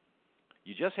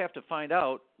 You just have to find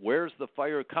out where's the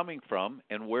fire coming from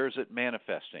and where's it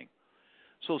manifesting.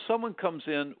 So someone comes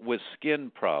in with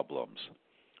skin problems.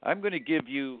 I'm going to give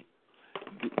you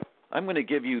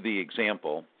the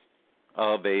example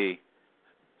of a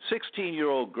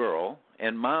 16-year-old girl,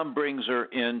 and mom brings her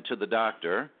in to the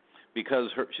doctor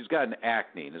because she's gotten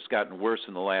acne, and it's gotten worse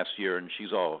in the last year, and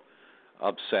she's all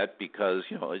upset because,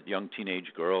 a young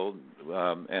teenage girl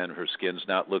and her skin's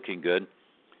not looking good.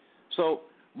 So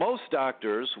most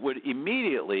doctors would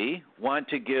immediately want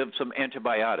to give some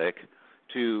antibiotic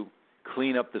to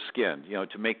clean up the skin,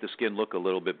 to make the skin look a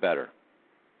little bit better.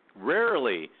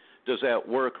 Rarely does that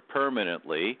work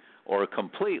permanently or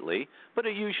completely, but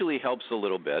it usually helps a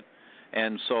little bit.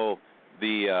 And so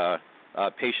the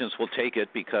patients will take it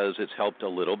because it's helped a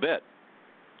little bit.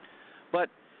 But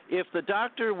if the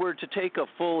doctor were to take a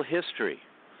full history,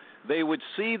 they would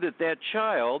see that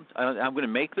child, I'm going to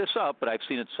make this up, but I've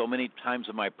seen it so many times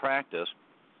in my practice,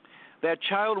 that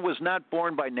child was not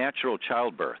born by natural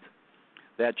childbirth.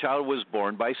 That child was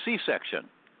born by C-section.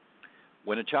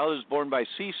 When a child is born by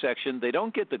C-section, they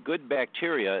don't get the good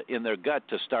bacteria in their gut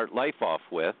to start life off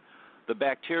with. The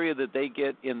bacteria that they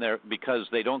get in there, because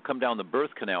they don't come down the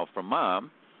birth canal from mom,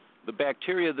 the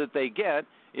bacteria that they get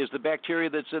is the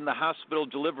bacteria that's in the hospital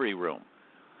delivery room.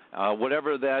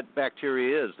 Whatever that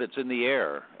bacteria is that's in the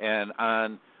air and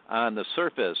on the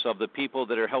surface of the people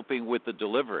that are helping with the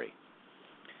delivery.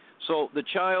 So the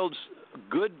child's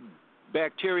good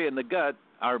bacteria in the gut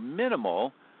are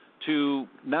minimal to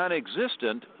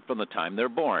non-existent from the time they're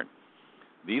born.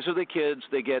 These are the kids,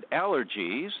 they get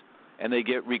allergies and they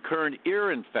get recurrent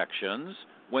ear infections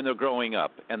when they're growing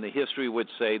up. And the history would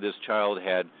say this child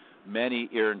had many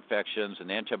ear infections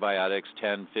and antibiotics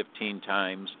 10, 15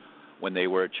 times when they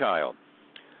were a child.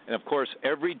 And of course,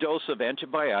 every dose of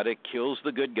antibiotic kills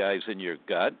the good guys in your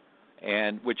gut,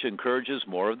 and which encourages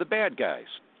more of the bad guys.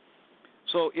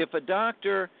 So if a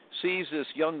doctor sees this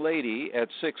young lady at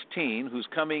 16 who's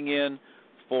coming in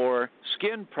for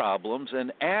skin problems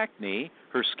and acne,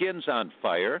 her skin's on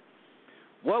fire,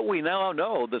 what we now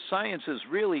know, the science is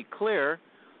really clear,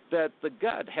 that the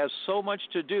gut has so much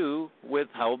to do with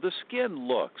how the skin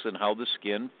looks and how the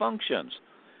skin functions.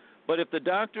 But if the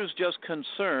doctor's just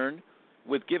concerned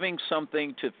with giving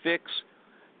something to fix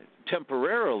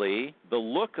temporarily the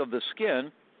look of the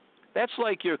skin, that's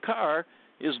like your car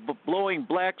is blowing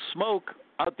black smoke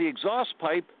out the exhaust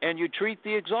pipe and you treat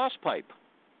the exhaust pipe.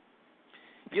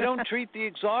 You don't treat the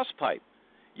exhaust pipe.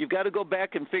 You've got to go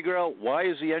back and figure out why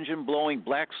is the engine blowing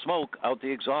black smoke out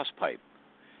the exhaust pipe.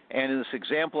 And in this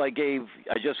example I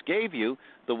just gave you,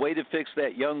 the way to fix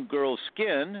that young girl's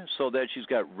skin so that she's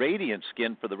got radiant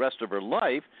skin for the rest of her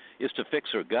life is to fix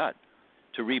her gut,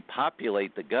 to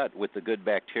repopulate the gut with the good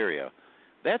bacteria.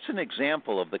 That's an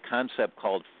example of the concept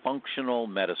called functional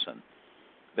medicine,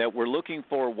 that we're looking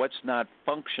for what's not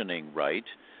functioning right,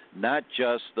 not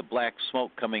just the black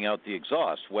smoke coming out the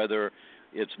exhaust, whether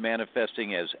it's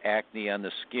manifesting as acne on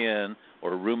the skin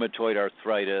or rheumatoid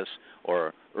arthritis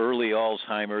or early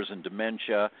Alzheimer's and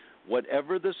dementia,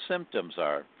 whatever the symptoms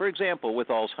are. For example, with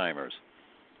Alzheimer's,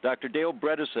 Dr. Dale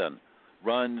Bredesen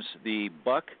runs the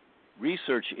Buck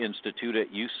Research Institute at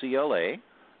UCLA.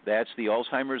 That's the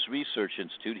Alzheimer's Research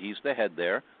Institute. He's the head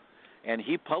there. And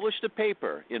he published a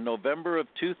paper in November of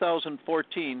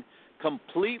 2014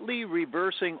 completely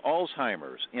reversing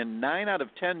Alzheimer's in 9 out of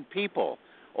 10 people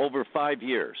over 5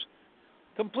 years.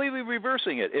 Completely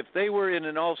reversing it. If they were in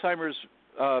an Alzheimer's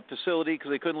facility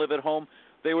because they couldn't live at home,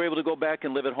 they were able to go back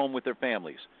and live at home with their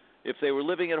families. If they were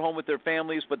living at home with their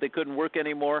families but they couldn't work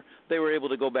anymore, they were able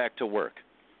to go back to work.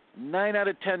 9 out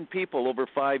of 10 people over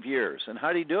 5 years. And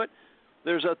how do you do it?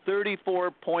 There's a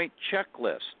 34-point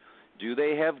checklist. Do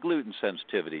they have gluten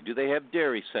sensitivity? Do they have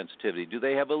dairy sensitivity? Do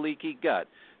they have a leaky gut?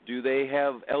 Do they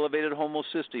have elevated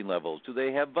homocysteine levels? Do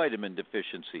they have vitamin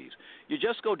deficiencies? You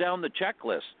just go down the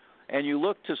checklist and you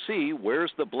look to see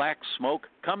where's the black smoke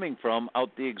coming from out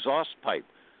the exhaust pipe.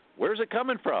 Where's it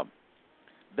coming from?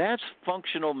 That's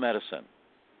functional medicine.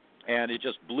 And it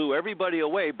just blew everybody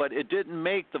away, but it didn't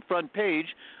make the front page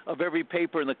of every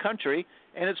paper in the country,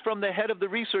 and it's from the head of the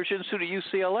Research Institute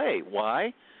at UCLA.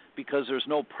 Why? Because there's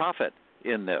no profit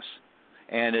in this.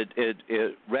 And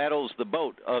it rattles the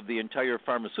boat of the entire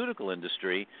pharmaceutical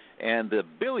industry and the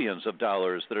billions of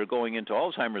dollars that are going into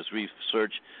Alzheimer's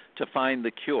research to find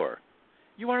the cure.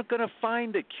 You aren't going to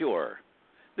find a cure.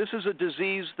 This is a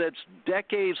disease that's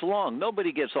decades long.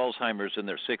 Nobody gets Alzheimer's in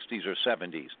their 60s or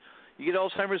 70s. You get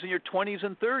Alzheimer's in your 20s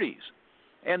and 30s.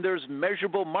 And there's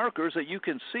measurable markers that you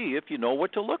can see if you know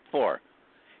what to look for.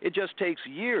 It just takes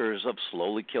years of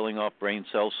slowly killing off brain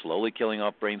cells, slowly killing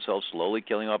off brain cells, slowly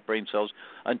killing off brain cells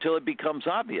until it becomes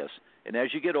obvious. And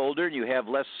as you get older and you have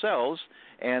less cells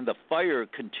and the fire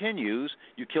continues,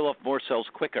 you kill off more cells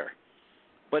quicker.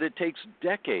 But it takes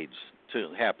decades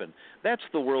to happen. That's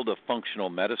the world of functional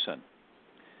medicine.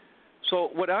 So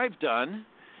what I've done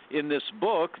in this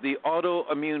book, The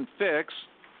Autoimmune Fix,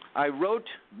 I wrote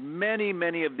many,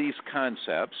 many of these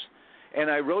concepts, and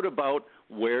I wrote about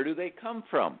where do they come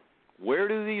from? Where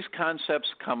do these concepts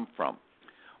come from?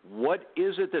 What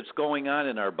is it that's going on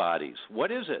in our bodies?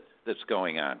 What is it that's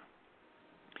going on?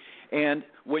 And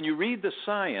when you read the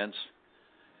science,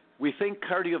 we think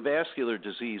cardiovascular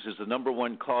disease is the number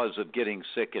one cause of getting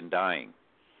sick and dying.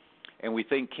 And we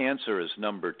think cancer is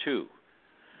number two.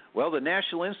 Well, the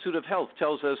National Institute of Health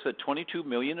tells us that 22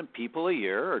 million people a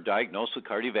year are diagnosed with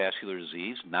cardiovascular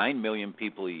disease, 9 million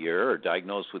people a year are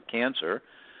diagnosed with cancer,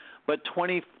 but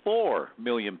 24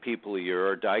 million people a year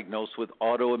are diagnosed with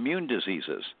autoimmune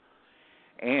diseases.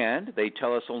 And they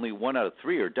tell us only 1 out of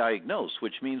 3 are diagnosed,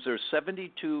 which means there's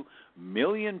 72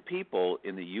 million people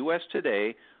in the U.S.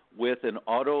 today with an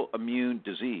autoimmune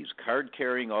disease,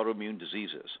 card-carrying autoimmune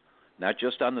diseases. Not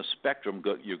just on the spectrum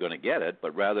you're going to get it,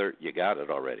 but rather you got it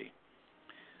already.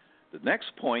 The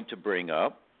next point to bring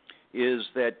up is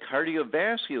that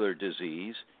cardiovascular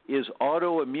disease is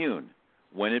autoimmune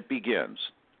when it begins.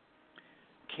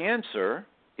 Cancer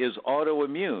is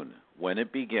autoimmune when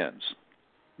it begins.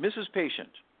 Mrs. Patient,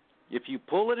 if you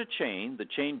pull at a chain, the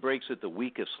chain breaks at the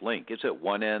weakest link. It's at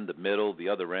one end, the middle, the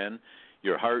other end.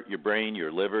 Your heart, your brain,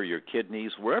 your liver, your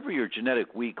kidneys, wherever your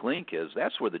genetic weak link is,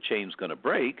 that's where the chain's going to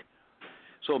break.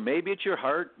 So maybe it's your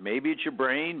heart, maybe it's your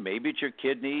brain, maybe it's your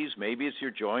kidneys, maybe it's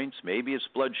your joints, maybe it's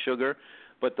blood sugar.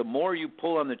 But the more you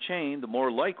pull on the chain, the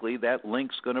more likely that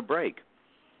link's going to break.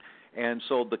 And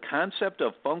so the concept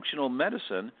of functional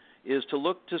medicine is to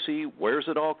look to see where's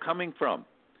it all coming from.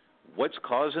 What's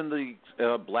causing the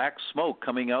black smoke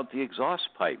coming out the exhaust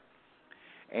pipe?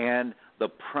 And the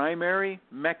primary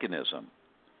mechanism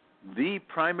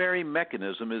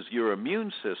is your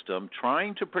immune system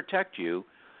trying to protect you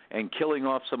and killing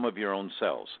off some of your own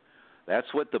cells.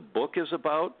 That's what the book is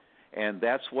about, and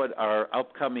that's what our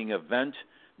upcoming event,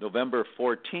 November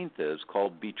 14th, is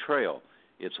called Betrayal.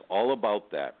 It's all about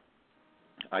that.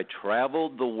 I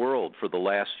traveled the world for the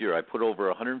last year. I put over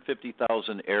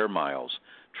 150,000 air miles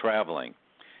traveling,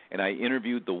 and I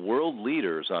interviewed the world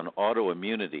leaders on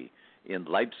autoimmunity in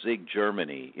Leipzig,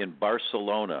 Germany, in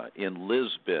Barcelona, in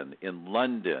Lisbon, in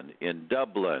London, in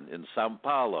Dublin, in Sao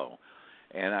Paulo.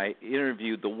 And I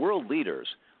interviewed the world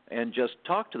leaders and just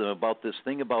talked to them about this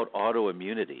thing about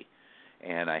autoimmunity.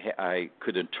 And I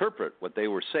could interpret what they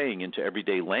were saying into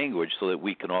everyday language so that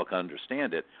we can all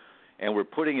understand it. And we're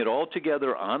putting it all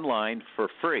together online for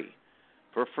free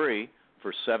for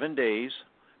 7 days,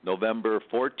 November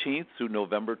 14th through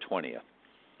November 20th.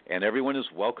 And everyone is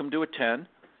welcome to attend.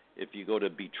 If you go to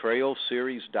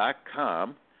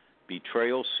betrayalseries.com,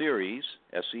 Betrayal Series,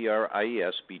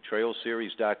 S-E-R-I-E-S,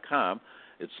 betrayalseries.com,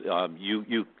 it's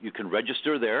you can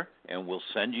register there, and we'll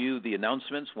send you the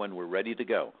announcements when we're ready to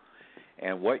go.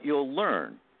 And what you'll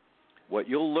learn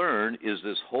is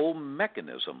this whole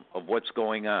mechanism of what's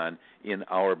going on in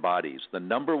our bodies. The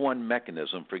number one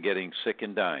mechanism for getting sick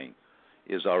and dying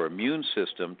is our immune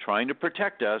system trying to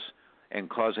protect us and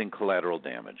causing collateral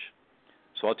damage.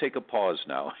 So I'll take a pause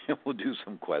now, and we'll do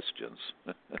some questions.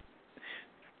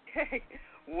 Okay.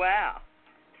 Wow.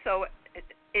 So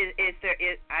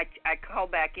I call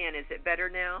back in. Is it better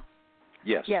now?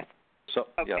 Yes. Yes. So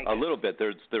Okay, yeah, a little bit.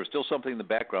 There's still something in the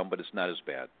background, but it's not as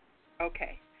bad.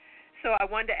 Okay. So I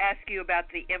wanted to ask you about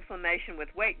the inflammation with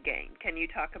weight gain. Can you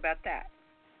talk about that?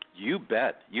 You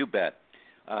bet.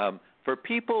 For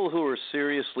people who are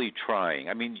seriously trying,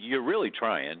 I mean, you're really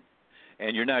trying,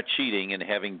 and you're not cheating and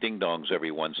having ding-dongs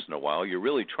every once in a while. You're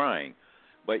really trying.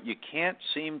 but you can't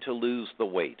seem to lose the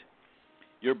weight.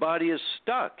 Your body is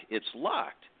stuck. It's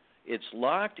locked. It's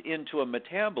locked into a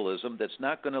metabolism that's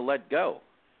not going to let go.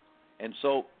 And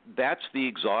so that's the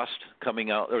exhaust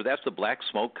coming out, or that's the black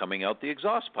smoke coming out the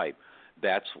exhaust pipe.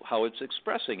 That's how it's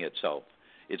expressing itself.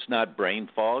 It's not brain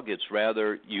fog. It's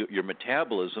rather your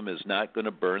metabolism is not going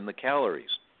to burn the calories.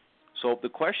 So the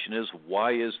question is,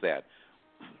 why is that?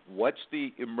 What's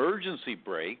the emergency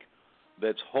brake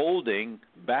that's holding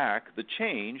back the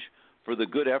change for the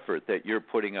good effort that you're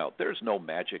putting out? There's no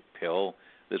magic pill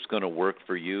that's going to work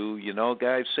for you. You know,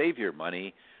 guys, save your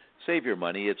money. Save your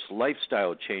money. It's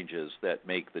lifestyle changes that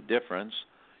make the difference.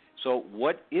 So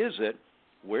what is it?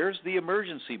 Where's the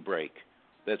emergency brake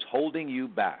that's holding you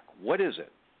back? What is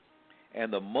it?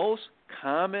 And the most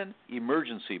common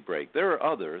emergency brake, there are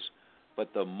others,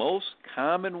 but the most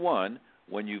common one,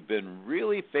 when you've been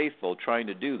really faithful trying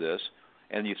to do this,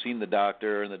 and you've seen the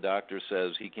doctor, and the doctor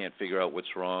says he can't figure out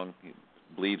what's wrong, he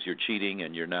believes you're cheating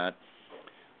and you're not,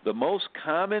 the most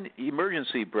common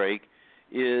emergency brake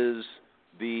is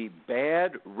the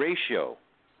bad ratio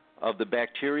of the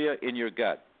bacteria in your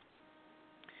gut.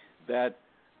 That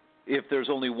if there's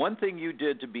only one thing you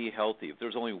did to be healthy, if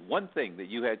there's only one thing that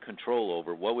you had control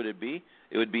over, what would it be?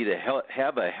 It would be to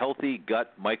have a healthy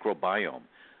gut microbiome.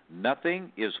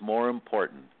 Nothing is more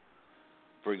important.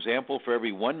 For example, for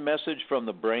every one message from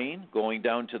the brain going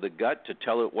down to the gut to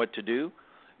tell it what to do,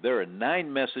 there are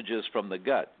 9 messages from the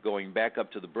gut going back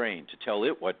up to the brain to tell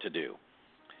it what to do.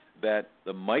 That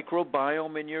the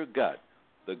microbiome in your gut,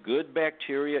 the good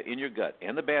bacteria in your gut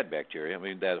and the bad bacteria, I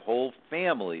mean that whole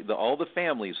family, all the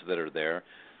families that are there,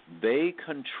 they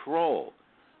control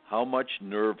how much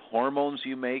nerve hormones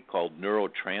you make called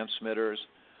neurotransmitters,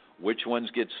 which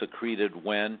ones get secreted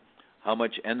when, how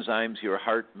much enzymes your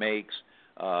heart makes,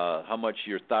 how much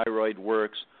your thyroid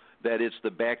works, that it's the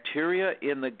bacteria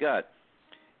in the gut.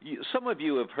 Some of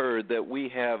you have heard that we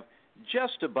have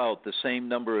just about the same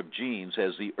number of genes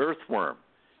as the earthworm.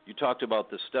 You talked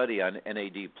about the study on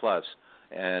NAD+,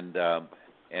 and that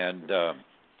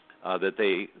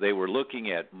they were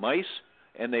looking at mice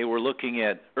and they were looking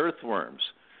at earthworms.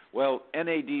 Well,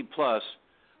 NAD+,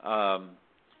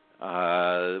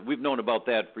 we've known about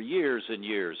that for years and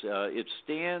years. It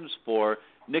stands for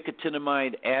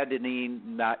nicotinamide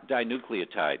adenine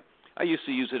dinucleotide. I used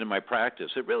to use it in my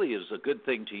practice. It really is a good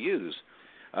thing to use.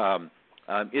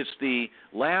 It's the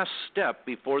last step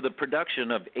before the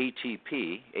production of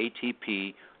ATP.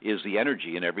 ATP is the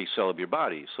energy in every cell of your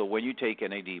body. So when you take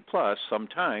NAD+,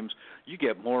 sometimes you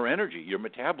get more energy. Your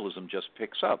metabolism just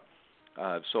picks up.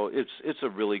 So it's a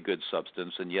really good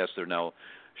substance. And yes, they're now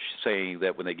saying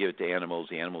that when they give it to animals,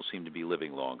 the animals seem to be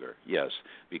living longer. Yes,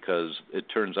 because it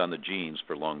turns on the genes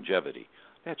for longevity.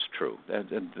 That's true.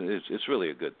 It's really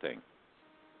a good thing.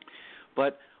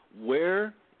 But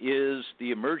where is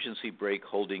the emergency brake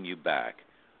holding you back?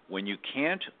 When you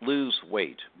can't lose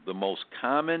weight, the most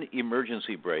common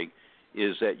emergency brake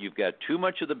is that you've got too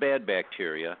much of the bad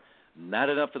bacteria, not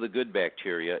enough of the good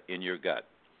bacteria in your gut.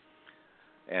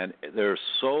 And there are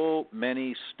so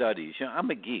many studies. You know,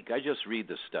 I'm a geek. I just read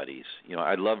the studies. You know,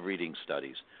 I love reading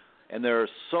studies. And there are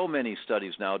so many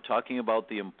studies now talking about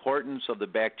the importance of the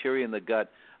bacteria in the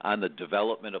gut on the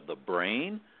development of the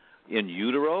brain in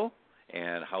utero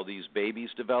and how these babies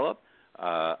develop,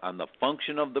 on the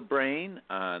function of the brain,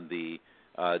 on the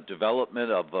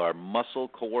development of our muscle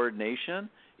coordination.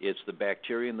 It's the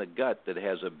bacteria in the gut that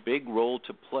has a big role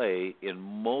to play in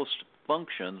most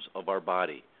functions of our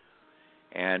body.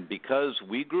 And because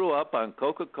we grew up on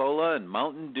Coca-Cola and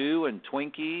Mountain Dew and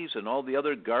Twinkies and all the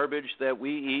other garbage that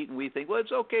we eat, and we think, well,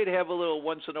 it's okay to have a little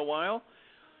once in a while,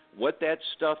 what that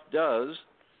stuff does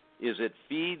is it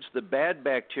feeds the bad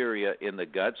bacteria in the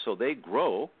gut so they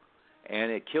grow,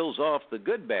 and it kills off the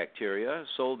good bacteria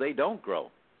so they don't grow.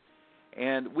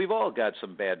 And we've all got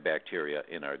some bad bacteria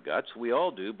in our guts. We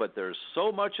all do, but there's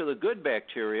so much of the good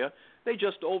bacteria, they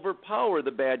just overpower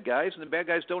the bad guys, and the bad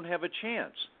guys don't have a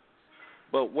chance.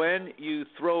 But when you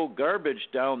throw garbage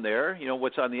down there, you know,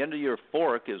 what's on the end of your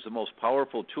fork is the most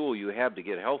powerful tool you have to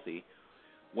get healthy.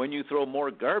 When you throw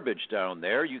more garbage down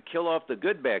there, you kill off the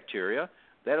good bacteria.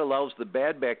 That allows the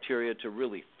bad bacteria to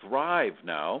really thrive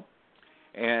now.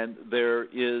 And there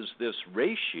is this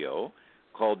ratio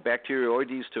called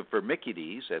Bacteroides to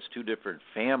Firmicutes. That's 2 different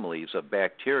families of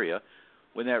bacteria.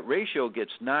 When that ratio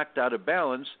gets knocked out of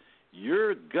balance,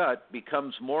 your gut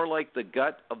becomes more like the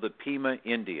gut of the Pima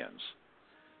Indians.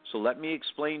 So let me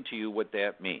explain to you what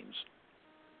that means.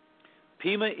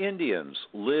 Pima Indians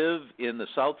live in the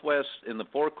Southwest, in the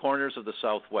 4 corners of the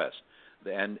Southwest,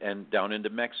 and down into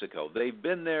Mexico. They've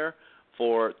been there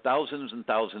for thousands and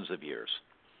thousands of years.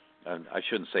 And I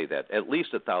shouldn't say that. At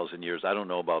least 1,000 years. I don't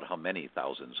know about how many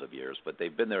thousands of years, but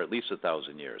they've been there at least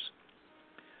 1,000 years.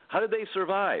 How did they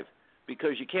survive?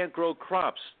 Because you can't grow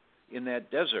crops in that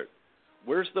desert.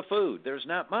 Where's the food? There's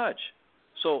not much.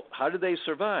 So how did they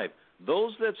survive?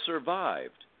 Those that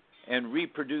survived and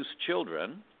reproduced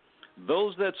children,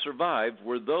 those that survived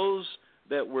were those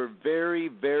that were very,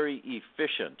 very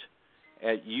efficient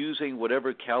at using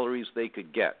whatever calories they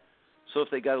could get. So if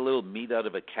they got a little meat out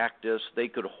of a cactus, they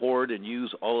could hoard and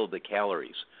use all of the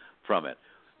calories from it.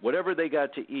 Whatever they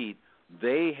got to eat,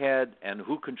 they had, and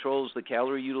who controls the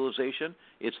calorie utilization?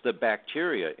 It's the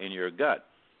bacteria in your gut.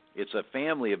 It's a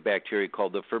family of bacteria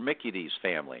called the Firmicutes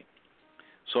family.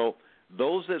 So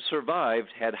those that survived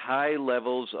had high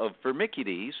levels of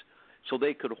Firmicutes, so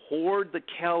they could hoard the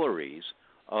calories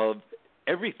of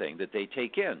everything that they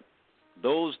take in.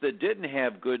 Those that didn't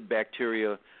have good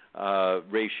bacteria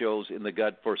ratios in the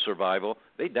gut for survival,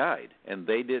 they died and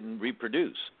they didn't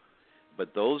reproduce.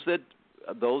 But those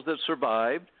that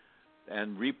survived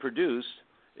and reproduced,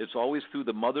 it's always through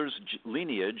the mother's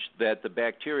lineage that the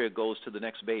bacteria goes to the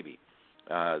next baby.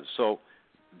 So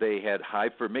they had high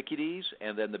Firmicutes,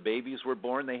 and then the babies were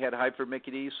born, they had high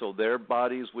Firmicutes, so their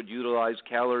bodies would utilize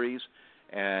calories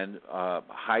and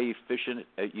high efficient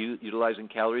at utilizing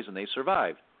calories, and they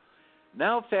survived.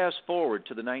 Now fast forward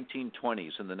to the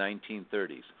 1920s and the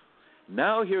 1930s.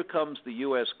 Now here comes the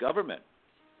U.S. government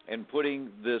and putting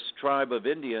this tribe of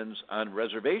Indians on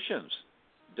reservations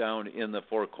down in the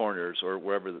Four Corners or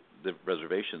wherever the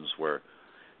reservations were.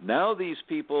 Now these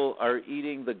people are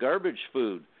eating the garbage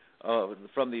food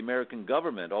from the American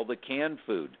government, all the canned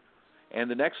food.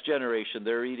 And the next generation,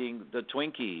 they're eating the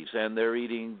Twinkies and they're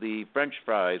eating the French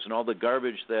fries and all the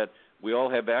garbage that we all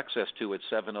have access to at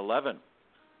 7-Eleven.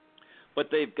 But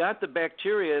they've got the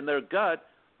bacteria in their gut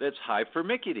that's high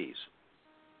Firmicutes.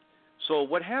 So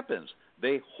what happens?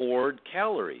 They hoard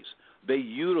calories. They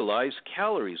utilize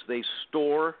calories. They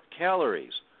store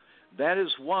calories. That is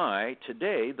why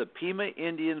today, the Pima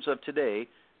Indians of today,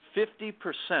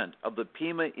 50% of the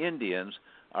Pima Indians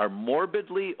are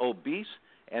morbidly obese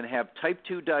and have type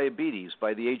 2 diabetes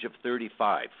by the age of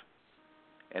 35.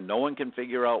 And no one can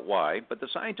figure out why, but the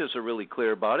scientists are really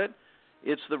clear about it.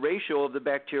 It's the ratio of the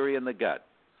bacteria in the gut.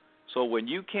 So when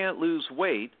you can't lose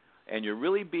weight and you're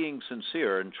really being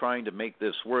sincere and trying to make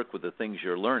this work with the things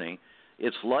you're learning,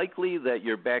 it's likely that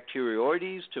your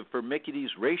bacteroides to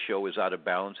Firmicutes ratio is out of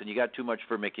balance and you got too much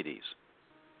Firmicutes.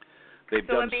 They've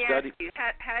so done let me ask you,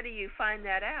 how do you find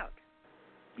that out?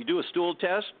 You do a stool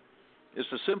test.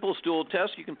 It's a simple stool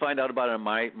test. You can find out about it on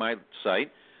my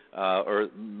site. Or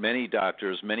many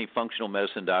doctors, many functional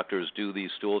medicine doctors do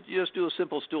these stools. You just do a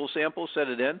simple stool sample, set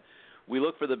it in. We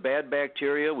look for the bad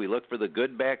bacteria. We look for the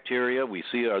good bacteria. We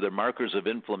see are there markers of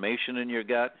inflammation in your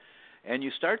gut. And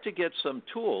you start to get some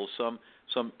tools,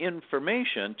 some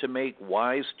information to make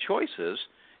wise choices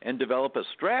and develop a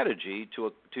strategy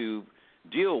to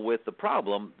deal with the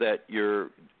problem that you're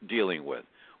dealing with,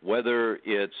 whether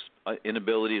it's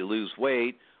inability to lose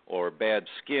weight or bad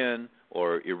skin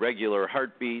or irregular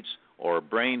heartbeats or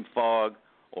brain fog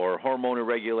or hormone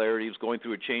irregularities, going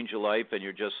through a change of life and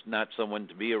you're just not someone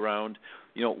to be around.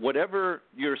 You know, whatever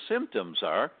your symptoms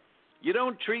are, you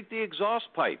don't treat the exhaust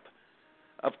pipe.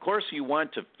 Of course, you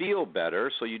want to feel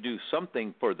better, so you do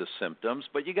something for the symptoms,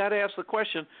 but you got to ask the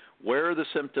question, where are the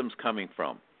symptoms coming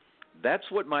from?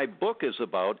 That's what my book is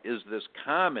about, is this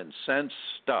common sense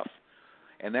stuff.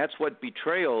 And that's what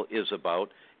betrayal is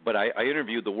about. But I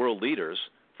interviewed the world leaders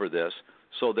for this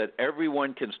so that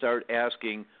everyone can start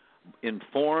asking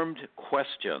informed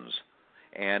questions.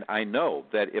 And I know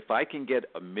that if I can get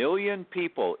 1 million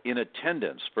people in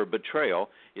attendance for betrayal,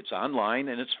 it's online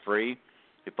and it's free.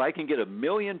 If I can get 1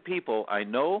 million people, I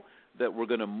know that we're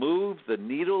going to move the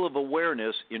needle of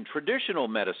awareness in traditional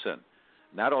medicine,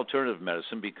 not alternative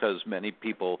medicine, because many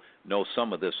people know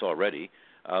some of this already.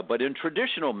 But in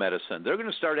traditional medicine, they're going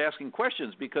to start asking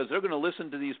questions because they're going to listen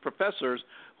to these professors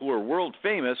who are world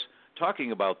famous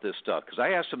talking about this stuff. Because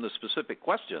I asked them the specific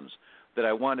questions that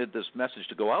I wanted this message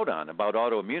to go out on about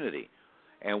autoimmunity.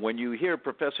 And when you hear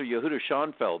Professor Yehuda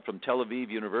Schoenfeld from Tel Aviv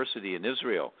University in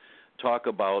Israel talk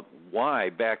about why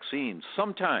vaccines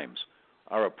sometimes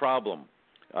are a problem,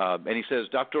 and he says,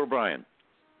 Dr. O'Brien,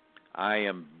 I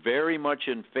am very much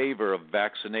in favor of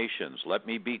vaccinations. Let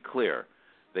me be clear.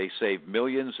 They save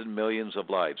millions and millions of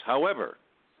lives. However,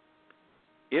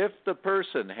 if the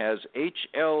person has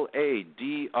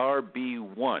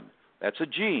HLA-DRB1, that's a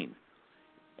gene,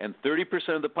 and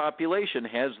 30% of the population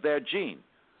has that gene.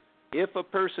 If a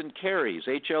person carries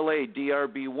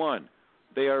HLA-DRB1,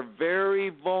 they are very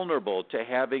vulnerable to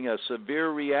having a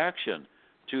severe reaction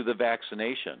to the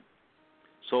vaccination.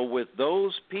 So with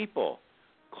those people,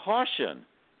 caution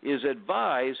is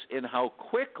advised in how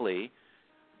quickly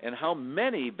and how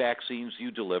many vaccines you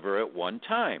deliver at one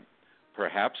time.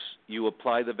 Perhaps you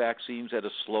apply the vaccines at a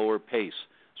slower pace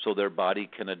so their body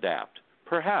can adapt.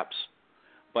 Perhaps.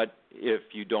 But if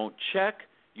you don't check,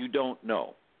 you don't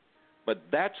know. But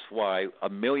that's why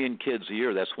 1 million kids a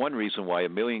year, that's one reason why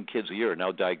 1 million kids a year are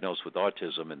now diagnosed with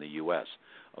autism in the U.S.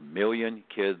 1 million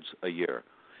kids a year.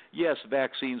 Yes,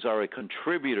 vaccines are a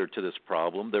contributor to this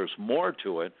problem. There's more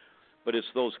to it, but it's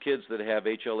those kids that have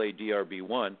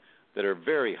HLA-DRB1 that are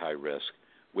very high risk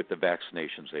with the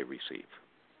vaccinations they receive.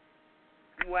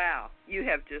 Wow, you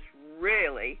have just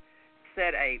really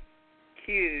set a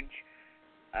huge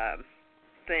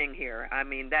thing here. I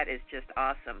mean, that is just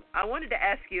awesome. I wanted to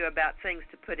ask you about things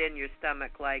to put in your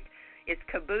stomach, like, is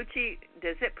kombucha,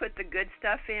 does it put the good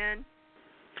stuff in?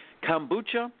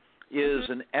 Kombucha is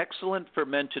an excellent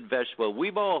fermented vegetable.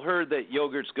 We've all heard that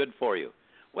yogurt's good for you.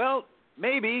 Well,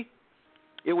 maybe.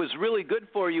 It was really good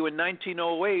for you in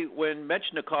 1908 when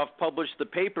Metchnikoff published the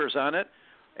papers on it,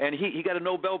 and he got a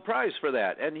Nobel Prize for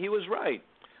that, and he was right.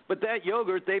 But that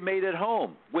yogurt they made at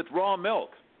home with raw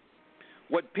milk.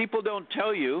 What people don't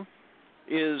tell you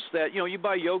is that, you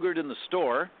buy yogurt in the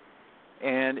store,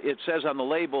 and it says on the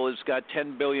label it's got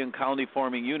 10 billion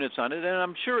colony-forming units on it, and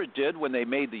I'm sure it did when they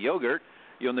made the yogurt,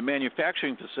 in the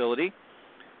manufacturing facility.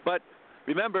 But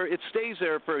remember, it stays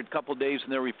there for a couple of days in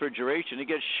their refrigeration. It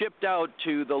gets shipped out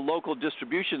to the local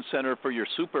distribution center for your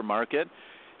supermarket,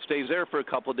 stays there for a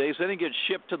couple of days, then it gets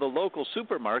shipped to the local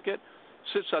supermarket,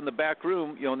 sits on the back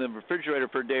room, in the refrigerator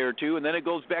for a day or two, and then it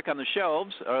goes back on the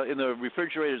shelves, in the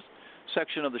refrigerator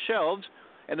section of the shelves,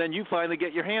 and then you finally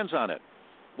get your hands on it.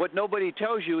 What nobody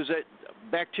tells you is that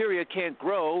bacteria can't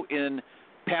grow in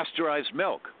pasteurized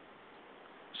milk.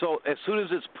 So as soon as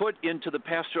it's put into the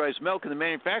pasteurized milk in the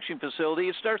manufacturing facility,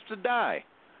 it starts to die.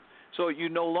 So you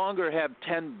no longer have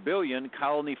 10 billion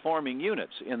colony-forming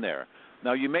units in there.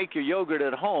 Now, you make your yogurt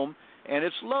at home, and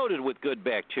it's loaded with good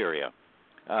bacteria.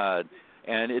 And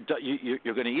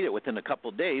you're going to eat it within a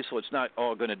couple of days, so it's not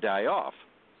all going to die off.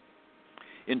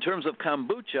 In terms of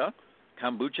kombucha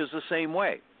is the same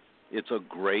way. It's a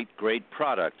great, great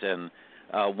product, and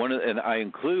I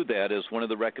include that as one of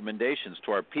the recommendations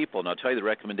to our people, and I'll tell you the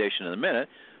recommendation in a minute,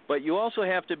 but you also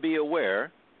have to be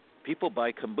aware, people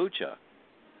buy kombucha.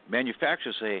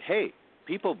 Manufacturers say, hey,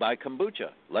 people buy kombucha.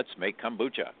 Let's make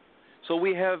kombucha. So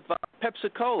we have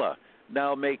Pepsi-Cola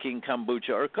now making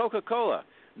kombucha, or Coca-Cola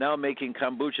now making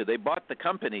kombucha. They bought the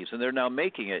companies, and they're now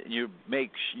making it, and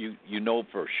you know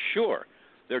for sure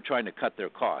they're trying to cut their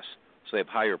costs, so they have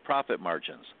higher profit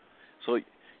margins. So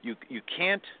you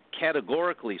can't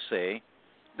categorically say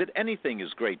that anything is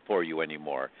great for you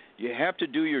anymore. You have to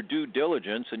do your due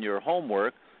diligence and your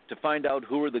homework to find out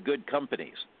who are the good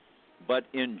companies. But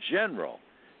in general,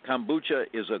 kombucha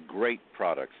is a great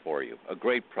product for you, a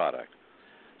great product.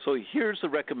 So here's the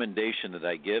recommendation that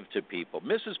I give to people.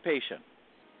 Mrs. Patient,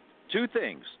 3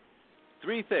 things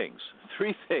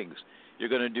you're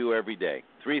going to do every day.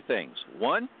 3 things.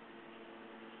 1,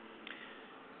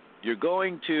 you're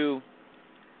going to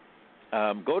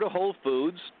go to Whole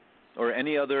Foods or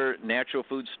any other natural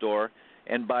food store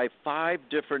and buy 5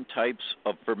 different types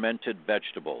of fermented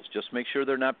vegetables. Just make sure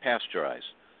they're not pasteurized.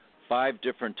 5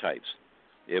 different types.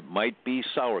 It might be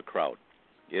sauerkraut.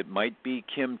 It might be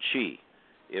kimchi.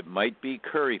 It might be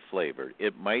curry flavored.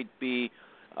 It might be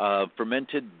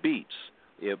fermented beets.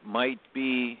 It might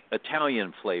be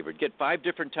Italian flavored. Get 5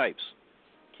 different types.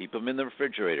 Keep them in the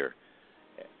refrigerator.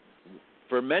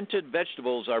 Fermented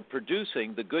vegetables are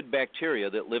producing the good bacteria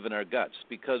that live in our guts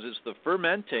because it's the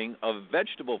fermenting of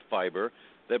vegetable fiber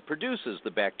that produces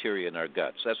the bacteria in our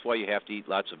guts. That's why you have to eat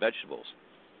lots of vegetables.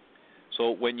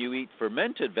 So when you eat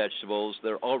fermented vegetables,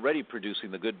 they're already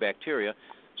producing the good bacteria,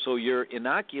 so you're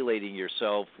inoculating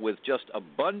yourself with just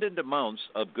abundant amounts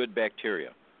of good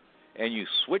bacteria. And you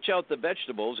switch out the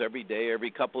vegetables every day,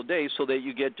 every couple of days, so that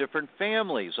you get different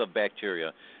families of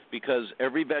bacteria, because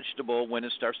every vegetable, when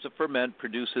it starts to ferment,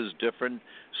 produces different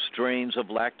strains of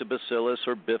lactobacillus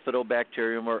or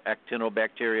bifidobacterium or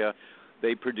actinobacteria.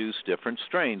 They produce different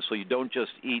strains, so you don't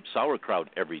just eat sauerkraut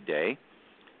every day.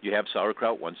 You have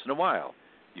sauerkraut once in a while.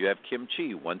 You have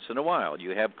kimchi once in a while.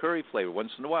 You have curry flavor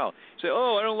once in a while. You say,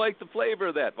 oh, I don't like the flavor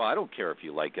of that. Well, I don't care if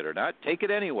you like it or not. Take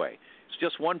it anyway. It's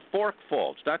just 1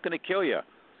 forkful. It's not going to kill you,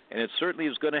 and it certainly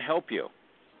is going to help you.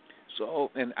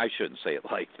 So, and I shouldn't say it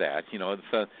like that,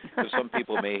 because some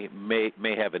people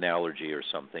may have an allergy or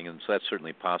something, and so that's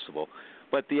certainly possible.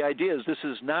 But the idea is this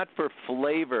is not for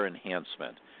flavor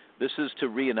enhancement. This is to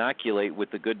re-inoculate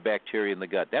with the good bacteria in the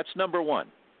gut. That's number 1.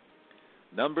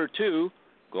 Number 2,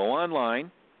 go online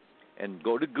and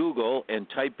go to Google and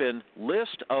type in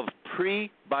list of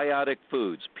prebiotic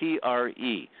foods,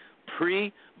 P-R-E,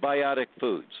 prebiotic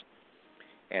foods.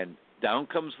 And down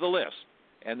comes the list.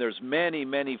 And there's many,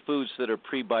 many foods that are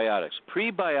prebiotics.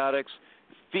 Prebiotics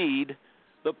feed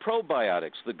the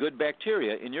probiotics, the good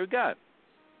bacteria in your gut.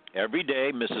 Every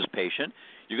day, Mrs. Patient,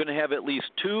 you're going to have at least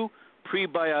 2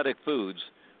 prebiotic foods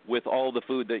with all the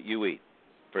food that you eat.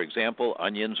 For example,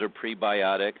 onions are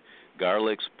prebiotic,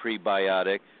 garlic's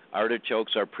prebiotic,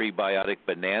 artichokes are prebiotic,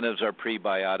 bananas are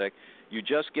prebiotic. You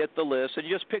just get the list, and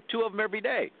you just pick 2 of them every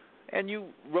day, and you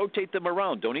rotate them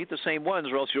around. Don't eat the same ones,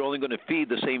 or else you're only going to feed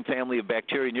the same family of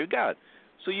bacteria in your gut.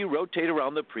 So you rotate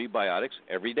around the prebiotics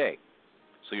every day.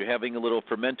 So you're having a little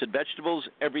fermented vegetables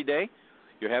every day.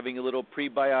 You're having a little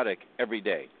prebiotic every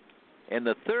day. And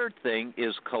the third thing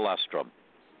is colostrum.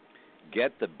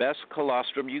 Get the best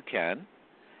colostrum you can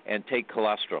and take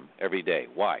colostrum every day.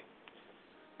 Why?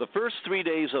 The first 3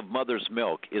 days of mother's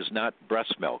milk is not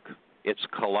breast milk. It's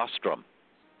colostrum.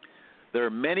 There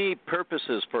are many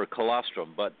purposes for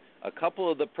colostrum, but a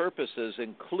couple of the purposes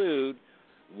include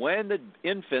when the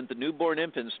infant, the newborn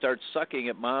infant, starts sucking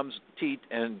at mom's teat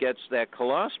and gets that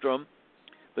colostrum,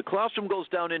 the colostrum goes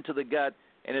down into the gut,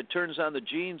 and it turns on the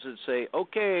genes that say,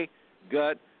 okay,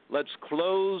 gut, let's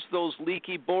close those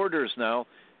leaky borders now,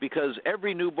 because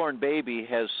every newborn baby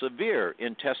has severe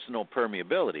intestinal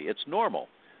permeability. It's normal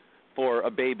for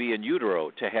a baby in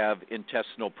utero to have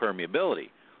intestinal permeability.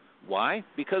 Why?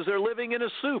 Because they're living in a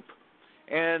soup,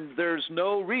 and there's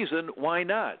no reason why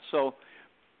not. So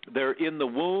they're in the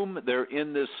womb, they're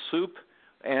in this soup,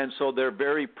 and so they're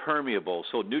very permeable.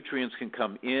 So nutrients can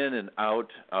come in and out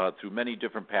through many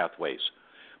different pathways.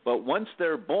 But once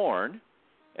they're born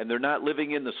and they're not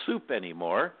living in the soup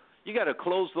anymore, you got to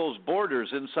close those borders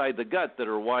inside the gut that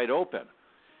are wide open.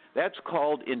 That's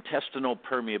called intestinal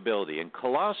permeability, and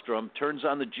colostrum turns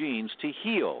on the genes to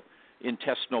heal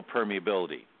intestinal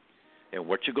permeability. And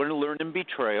what you're going to learn in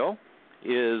Betrayal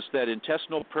is that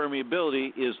intestinal permeability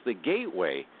is the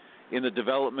gateway in the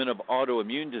development of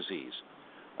autoimmune disease.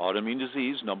 Autoimmune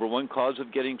disease, number one cause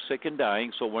of getting sick and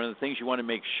dying, so one of the things you want to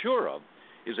make sure of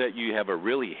is that you have a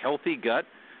really healthy gut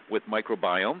with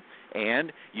microbiome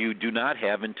and you do not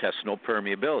have intestinal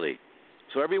permeability.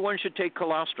 So everyone should take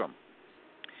colostrum.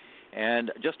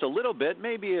 And just a little bit,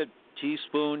 maybe a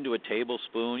teaspoon to a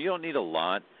tablespoon. You don't need a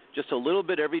lot. Just a little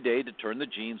bit every day to turn the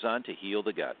genes on to heal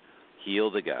the gut.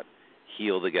 Heal the gut.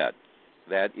 Heal the gut.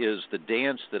 That is the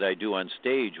dance that I do on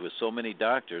stage with so many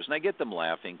doctors. And I get them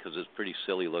laughing because it's pretty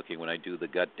silly looking when I do the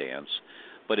gut dance.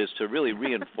 But it's to really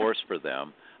reinforce for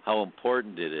them how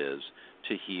important it is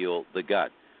to heal the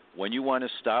gut. When you want to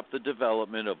stop the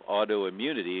development of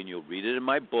autoimmunity, and you'll read it in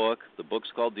my book, the book's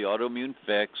called The Autoimmune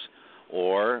Fix,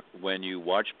 or when you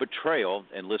watch Betrayal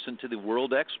and listen to the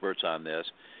world experts on this,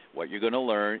 what you're going to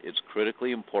learn, it's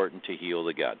critically important to heal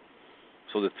the gut.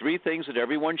 So the 3 things that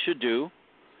everyone should do: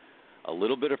 a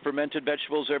little bit of fermented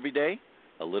vegetables every day,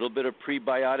 a little bit of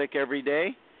prebiotic every day,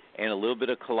 and a little bit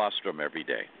of colostrum every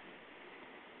day.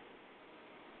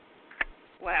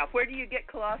 Wow. Where do you get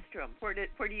colostrum? Where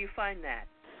do you find that?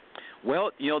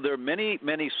 Well, there are many,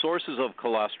 many sources of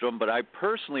colostrum, but I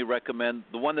personally recommend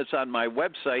the one that's on my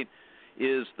website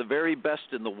is the very best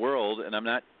in the world, and I'm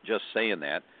not just saying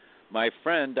that. My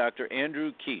friend, Dr.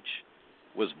 Andrew Keach,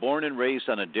 was born and raised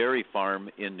on a dairy farm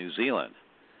in New Zealand,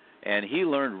 and he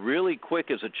learned really quick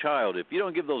as a child, if you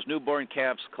don't give those newborn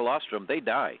calves colostrum, they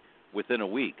die within a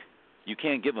week. You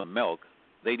can't give them milk.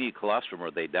 They need colostrum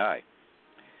or they die.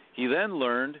 He then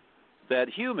learned that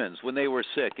humans, when they were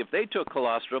sick, if they took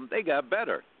colostrum, they got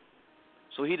better.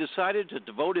 So he decided to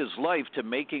devote his life to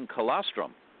making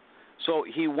colostrum. So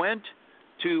he went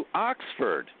to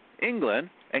Oxford, England,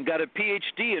 and got a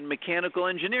PhD in mechanical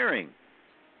engineering.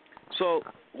 So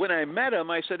when I met him,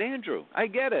 I said, Andrew, I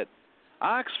get it.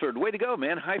 Oxford, way to go,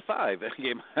 man, high five. I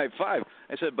gave him a high five.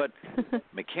 I said, but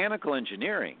mechanical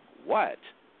engineering, what?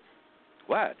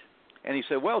 And he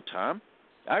said, well, Tom,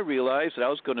 I realized that I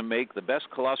was going to make the best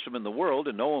colostrum in the world,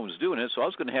 and no one was doing it, so I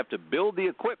was going to have to build the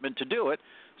equipment to do it,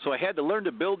 so I had to learn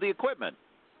to build the equipment.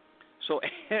 So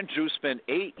Andrew spent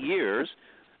 8 years,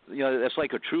 that's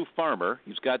like a true farmer.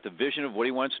 He's got the vision of what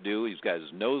he wants to do. He's got his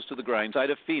nose to the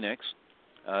grindstone of Phoenix,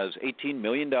 his $18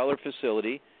 million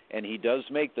facility, and he does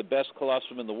make the best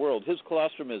colostrum in the world. His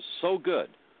colostrum is so good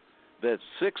that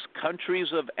 6 countries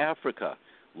of Africa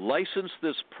licensed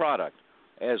this product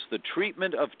as the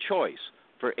treatment of choice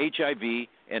for HIV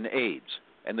and AIDS,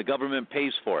 and the government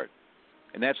pays for it.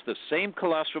 And that's the same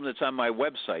colostrum that's on my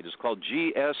website. It's called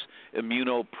GS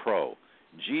ImmunoPro.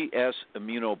 GS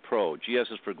ImmunoPro.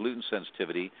 GS is for gluten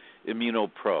sensitivity,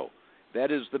 ImmunoPro.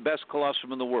 That is the best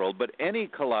colostrum in the world, but any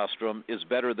colostrum is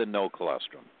better than no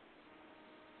colostrum.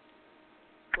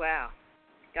 Wow.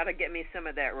 Got to get me some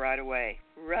of that right away.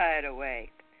 Right away.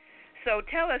 So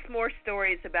tell us more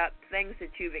stories about things that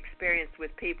you've experienced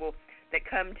with people that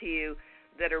come to you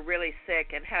that are really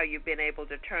sick and how you've been able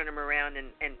to turn them around and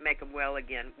make them well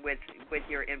again with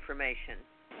your information.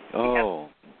 Oh,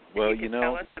 well, you know.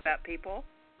 Tell us about people?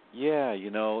 Yeah,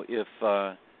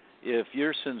 if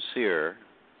you're sincere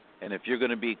and if you're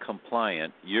going to be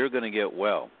compliant, you're going to get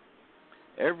well.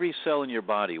 Every cell in your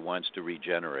body wants to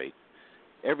regenerate.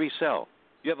 Every cell.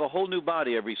 You have a whole new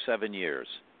body every 7 years.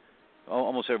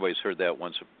 Almost everybody's heard that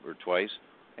once or twice.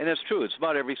 And that's true. It's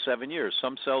about every 7 years.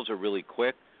 Some cells are really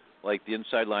quick, like the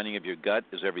inside lining of your gut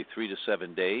is every 3 to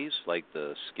 7 days, like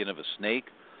the skin of a snake.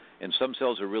 And some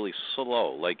cells are really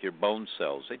slow, like your bone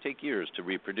cells. They take years to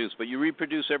reproduce, but you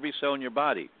reproduce every cell in your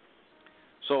body.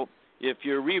 So if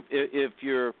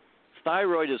your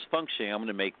thyroid is functioning, I'm going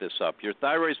to make this up. Your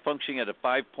thyroid is functioning at a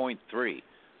 5.3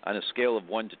 on a scale of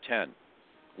 1 to 10.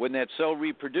 When that cell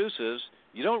reproduces,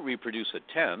 you don't reproduce at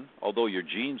 10, although your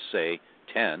genes say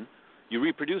 10. You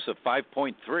reproduce at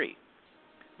 5.3.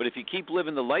 But if you keep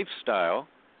living the lifestyle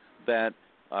that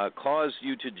caused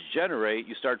you to degenerate,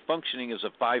 you start functioning as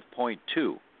a 5.2.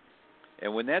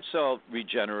 And when that cell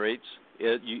regenerates,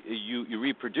 you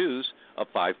reproduce a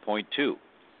 5.2.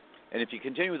 And if you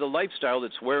continue with a lifestyle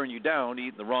that's wearing you down,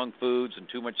 eating the wrong foods and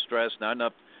too much stress, not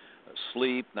enough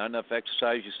sleep, not enough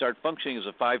exercise, you start functioning as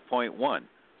a 5.1.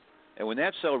 And when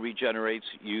that cell regenerates,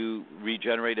 you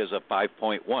regenerate as a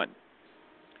 5.1.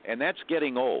 And that's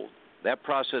getting old. That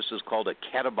process is called a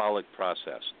catabolic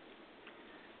process.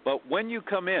 But when you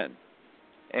come in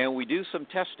and we do some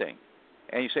testing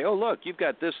and you say, oh, look, you've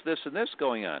got this, this, and this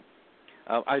going on.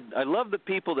 I love the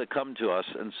people that come to us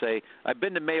and say, I've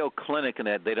been to Mayo Clinic and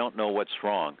they don't know what's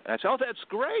wrong. And I say, oh, that's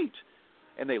great.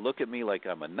 And they look at me like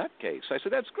I'm a nutcase. I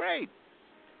said, that's great.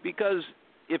 Because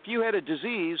if you had a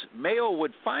disease, Mayo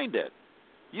would find it.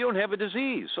 You don't have a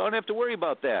disease, so I don't have to worry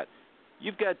about that.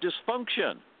 You've got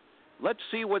dysfunction. Let's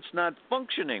see what's not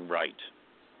functioning right.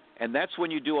 And that's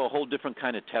when you do a whole different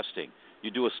kind of testing.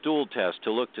 You do a stool test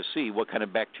to look to see what kind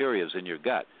of bacteria is in your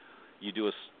gut. You do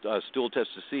a stool test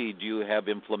to see, do you have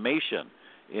inflammation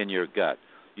in your gut?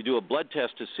 You do a blood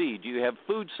test to see, do you have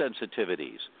food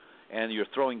sensitivities? And you're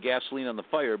throwing gasoline on the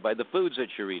fire by the foods that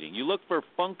you're eating. You look for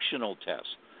functional tests,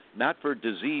 not for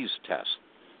disease tests.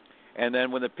 And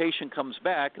then when the patient comes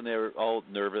back and they're all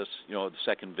nervous, the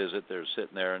second visit, they're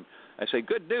sitting there, and I say,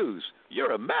 good news,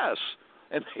 you're a mess.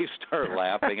 And they start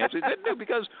laughing. I say, good news,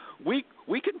 because we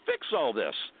can fix all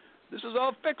this. This is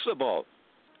all fixable.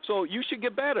 So you should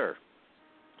get better.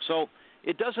 So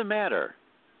it doesn't matter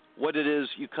what it is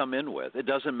you come in with. It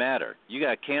doesn't matter. You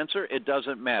got cancer, it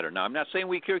doesn't matter. Now, I'm not saying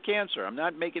we cure cancer. I'm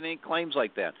not making any claims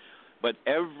like that. But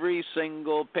every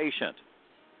single patient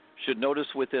should notice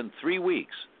within 3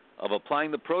 weeks of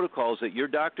applying the protocols that your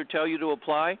doctor tell you to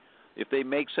apply, if they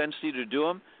make sense to you to do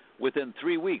them, within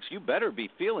 3 weeks, you better be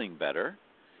feeling better.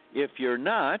 If you're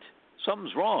not,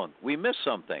 something's wrong. We missed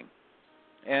something.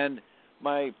 And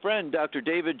my friend, Dr.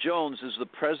 David Jones, is the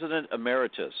president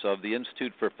emeritus of the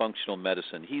Institute for Functional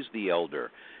Medicine. He's the elder,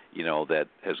 that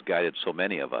has guided so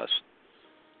many of us.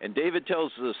 And David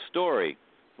tells the story.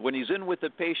 When he's in with the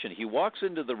patient, he walks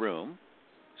into the room,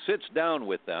 sits down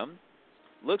with them,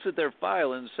 looks at their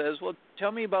file and says, well,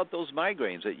 tell me about those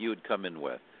migraines that you had come in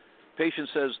with. Patient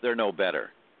says they're no better.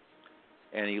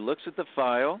 And he looks at the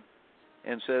file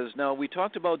and says, now, we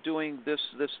talked about doing this,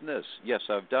 this, and this. Yes,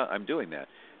 I'm doing that.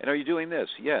 And are you doing this?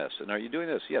 Yes. And are you doing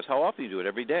this? Yes. How often do you do it?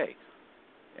 Every day.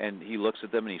 And he looks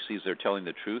at them and he sees they're telling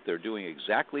the truth. They're doing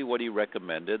exactly what he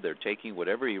recommended. They're taking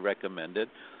whatever he recommended,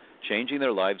 changing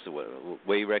their lives the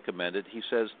way he recommended. He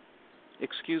says,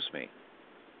 excuse me,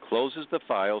 closes the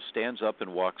file, stands up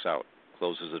and walks out,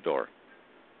 closes the door,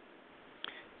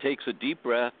 takes a deep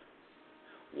breath,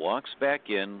 walks back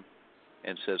in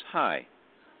and says, hi,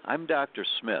 I'm Dr.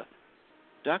 Smith.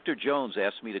 Dr. Jones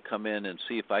asked me to come in and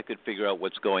see if I could figure out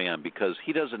what's going on because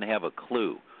he doesn't have a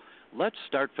clue. Let's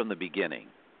start from the beginning.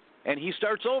 And he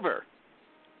starts over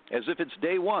as if it's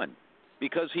day one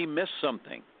because he missed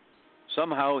something.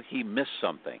 Somehow he missed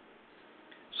something.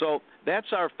 So that's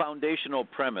our foundational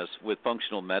premise with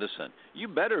functional medicine. You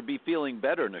better be feeling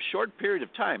better in a short period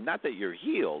of time. Not that you're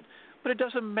healed, but it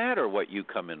doesn't matter what you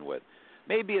come in with.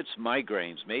 Maybe it's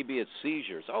migraines. Maybe it's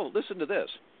seizures. Oh, listen to this.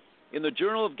 In the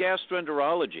Journal of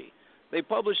Gastroenterology, they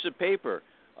published a paper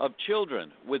of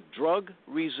children with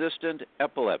drug-resistant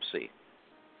epilepsy.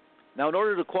 Now, in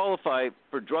order to qualify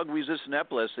for drug-resistant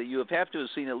epilepsy, you have to have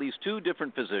seen at least 2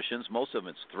 different physicians, most of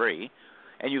them it's 3,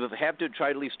 and you have to have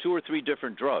tried at least 2 or 3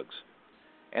 different drugs.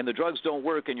 and the drugs don't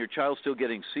work and your child's still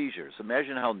getting seizures.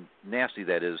 Imagine how nasty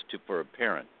that is for a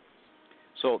parent.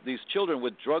 So these children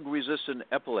with drug-resistant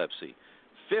epilepsy,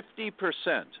 50%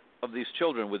 of these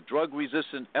children with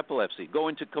drug-resistant epilepsy go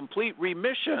into complete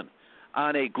remission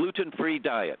on a gluten-free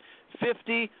diet.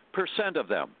 50% of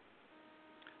them.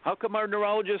 How come our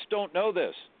neurologists don't know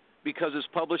this? Because it's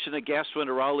published in a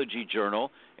gastroenterology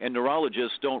journal, and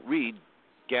neurologists don't read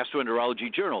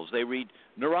gastroenterology journals. They read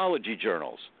neurology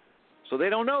journals. So they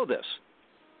don't know this.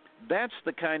 That's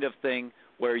the kind of thing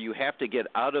where you have to get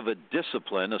out of a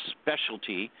discipline, a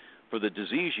specialty for the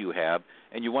disease you have,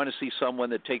 and you want to see someone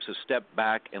that takes a step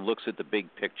back and looks at the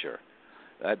big picture.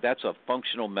 That's a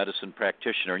functional medicine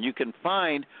practitioner. And you can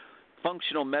find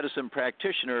functional medicine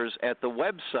practitioners at the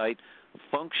website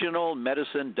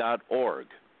functionalmedicine.org.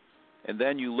 And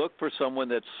then you look for someone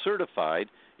that's certified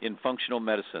in functional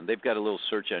medicine. They've got a little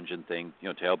search engine thing,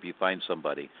 to help you find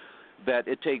somebody. That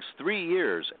it takes 3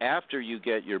 years after you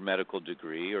get your medical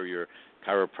degree or your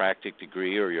chiropractic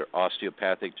degree or your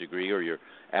osteopathic degree or your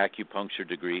acupuncture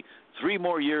degree, 3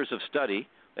 more years of study,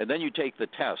 and then you take the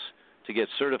test to get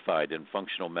certified in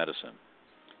functional medicine.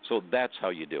 So that's how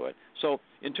you do it. So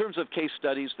in terms of case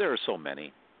studies, there are so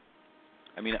many.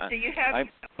 I mean, do you have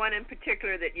one in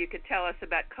particular that you could tell us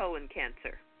about colon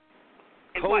cancer?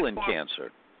 And colon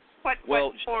cancer? What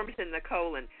forms in the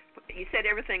colon? You said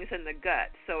everything's in the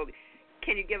gut, so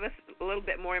can you give us a little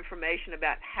bit more information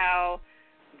about how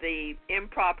the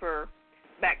improper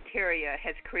bacteria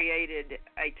has created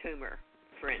a tumor,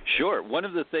 for instance? Sure. One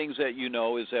of the things that you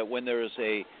know is that when there is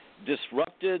a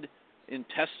disrupted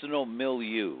intestinal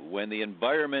milieu, when the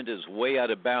environment is way out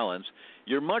of balance,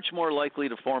 you're much more likely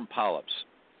to form polyps.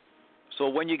 So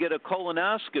when you get a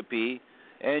colonoscopy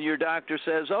and your doctor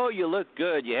says, oh, you look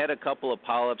good, you had a couple of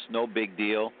polyps, no big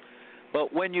deal.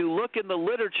 But when you look in the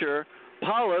literature,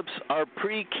 polyps are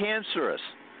precancerous.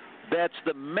 That's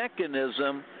the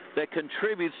mechanism that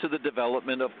contributes to the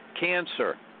development of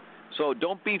cancer. So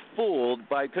don't be fooled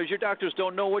because your doctors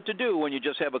don't know what to do when you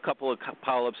just have a couple of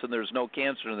polyps and there's no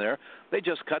cancer in there. They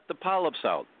just cut the polyps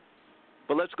out.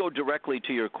 But let's go directly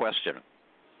to your question.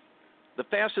 The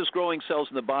fastest growing cells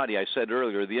in the body, I said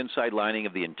earlier, the inside lining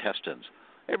of the intestines.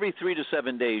 Every 3 to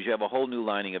 7 days, you have a whole new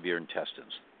lining of your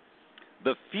intestines.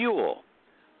 The fuel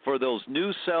for those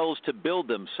new cells to build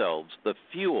themselves, the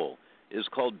fuel is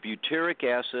called butyric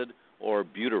acid or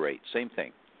butyrate. Same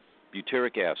thing,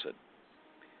 butyric acid.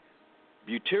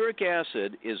 Butyric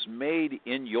acid is made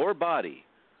in your body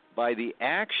by the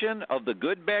action of the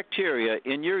good bacteria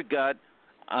in your gut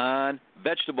on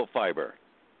vegetable fiber.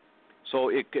 So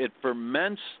it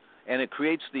ferments and it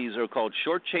creates these are called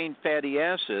short-chain fatty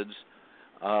acids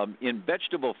in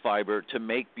vegetable fiber to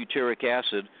make butyric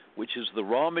acid, which is the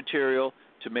raw material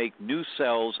to make new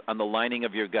cells on the lining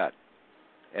of your gut,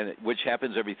 and which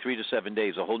happens every 3 to 7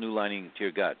 days, a whole new lining to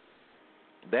your gut.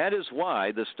 That is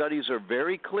why the studies are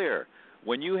very clear.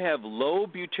 When you have low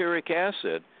butyric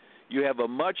acid, you have a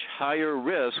much higher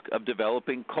risk of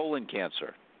developing colon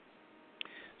cancer.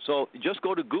 So just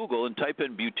go to Google and type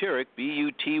in butyric,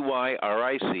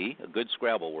 B-U-T-Y-R-I-C, a good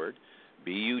Scrabble word,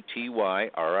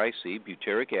 B-U-T-Y-R-I-C,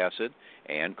 butyric acid,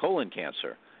 and colon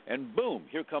cancer. And boom,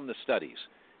 here come the studies.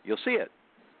 You'll see it.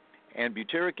 And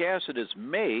butyric acid is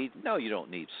made, no, you don't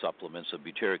need supplements of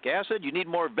butyric acid. You need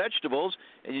more vegetables,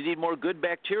 and you need more good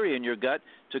bacteria in your gut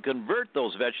to convert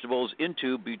those vegetables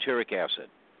into butyric acid.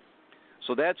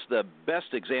 So that's the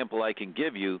best example I can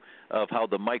give you of how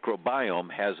the microbiome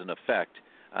has an effect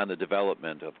on the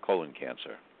development of colon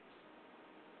cancer.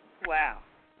 Wow.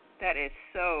 That is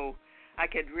so, I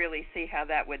could really see how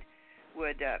that would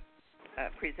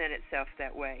present itself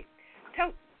that way.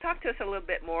 Talk to us a little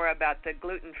bit more about the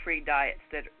gluten-free diets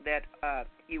that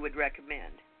you would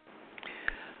recommend.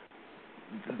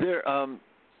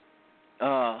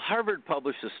 Harvard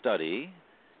published a study,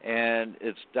 and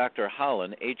it's Dr.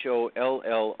 Holland,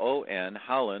 Hollon,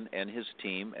 Holland, and his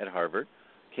team at Harvard,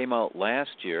 came out last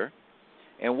year.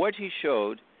 And what he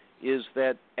showed is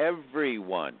that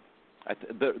everyone,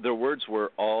 their words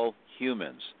were all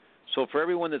humans. So for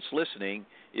everyone that's listening,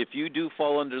 if you do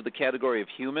fall under the category of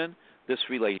human, this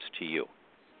relates to you.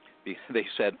 They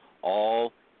said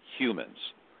all humans.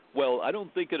 Well, I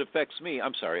don't think it affects me.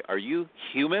 I'm sorry, are you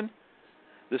human?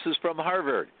 This is from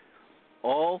Harvard.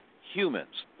 All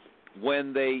humans,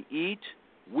 when they eat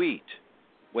wheat,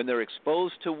 when they're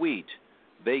exposed to wheat,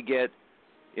 they get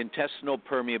intestinal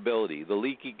permeability, the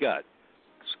leaky gut.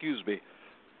 Excuse me.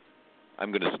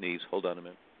 I'm going to sneeze. Hold on a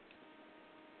minute.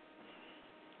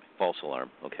 False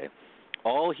alarm. Okay.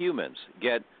 All humans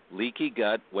get leaky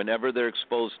gut whenever they're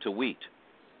exposed to wheat.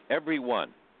 Everyone,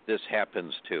 this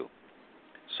happens to.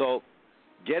 So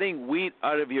getting wheat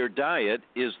out of your diet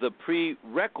is the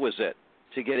prerequisite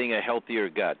to getting a healthier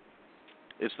gut.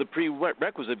 It's the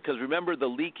prerequisite because, remember, the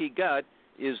leaky gut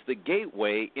is the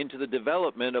gateway into the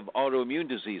development of autoimmune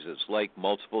diseases like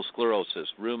multiple sclerosis,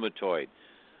 rheumatoid,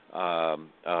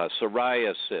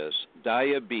 psoriasis,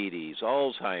 diabetes,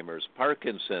 Alzheimer's,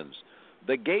 Parkinson's.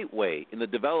 The gateway in the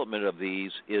development of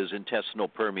these is intestinal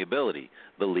permeability,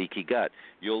 the leaky gut.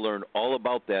 You'll learn all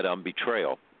about that on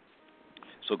Betrayal.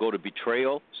 So go to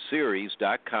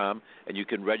betrayalseries.com and you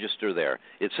can register there.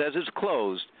 It says it's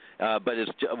closed, but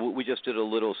we just did a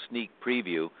little sneak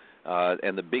preview,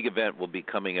 and the big event will be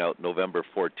coming out November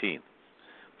 14th.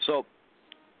 So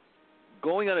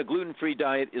going on a gluten-free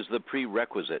diet is the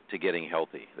prerequisite to getting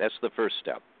healthy. That's the first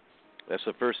step. That's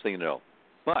the first thing to know.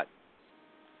 But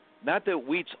not that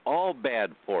wheat's all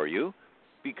bad for you,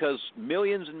 because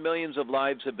millions and millions of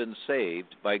lives have been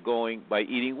saved by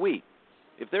eating wheat.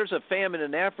 If there's a famine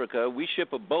in Africa, we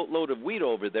ship a boatload of wheat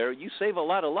over there, you save a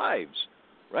lot of lives,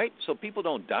 right? So people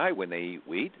don't die when they eat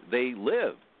wheat. They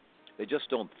live. They just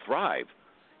don't thrive.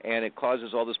 And it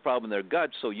causes all this problem in their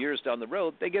gut, so years down the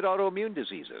road, they get autoimmune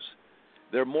diseases.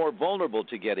 They're more vulnerable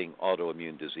to getting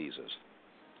autoimmune diseases.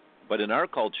 But in our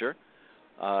culture,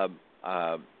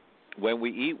 when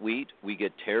we eat wheat, we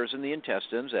get tears in the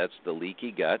intestines. That's the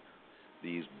leaky gut.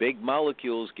 These big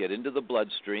molecules get into the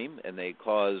bloodstream, and they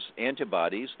cause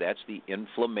antibodies. That's the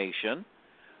inflammation.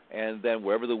 And then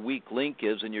wherever the weak link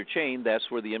is in your chain,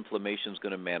 that's where the inflammation is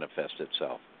going to manifest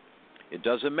itself. It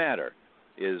doesn't matter.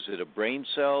 Is it a brain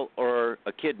cell or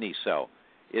a kidney cell?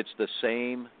 It's the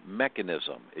same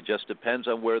mechanism. It just depends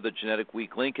on where the genetic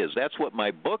weak link is. That's what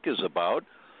my book is about,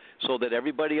 so that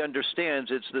everybody understands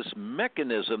it's this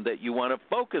mechanism that you want to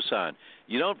focus on.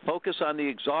 You don't focus on the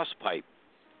exhaust pipe.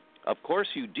 Of course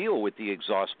you deal with the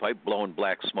exhaust pipe blowing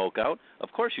black smoke out.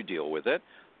 Of course you deal with it.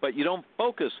 But you don't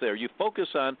focus there. You focus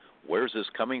on, where's this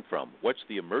coming from? What's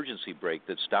the emergency brake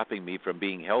that's stopping me from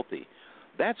being healthy?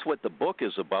 That's what the book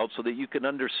is about, so that you can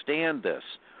understand this.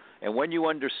 And when you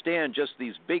understand just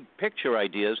these big picture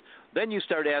ideas, then you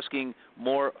start asking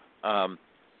more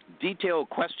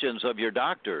detailed questions of your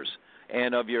doctors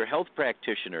and of your health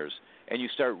practitioners, and you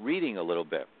start reading a little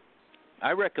bit.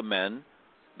 I recommend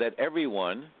that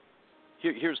everyone,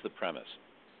 here's the premise.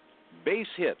 Base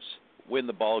hits win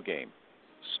the ball game.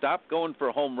 Stop going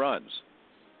for home runs.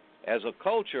 As a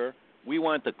culture, we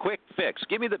want the quick fix.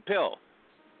 Give me the pill.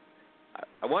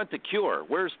 I want the cure.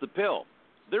 Where's the pill?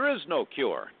 There is no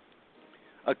cure.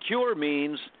 A cure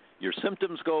means your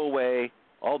symptoms go away,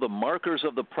 all the markers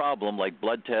of the problem, like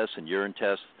blood tests and urine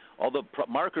tests, all the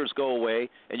markers go away,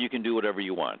 and you can do whatever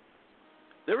you want.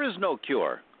 There is no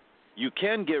cure. You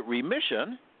can get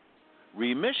remission.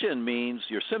 Remission means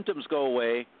your symptoms go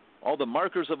away, all the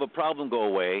markers of a problem go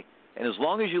away, and as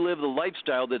long as you live the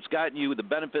lifestyle that's gotten you the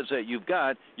benefits that you've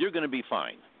got, you're going to be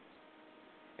fine.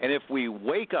 And if we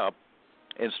wake up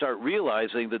and start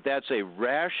realizing that that's a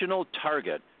rational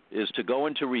target, is to go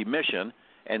into remission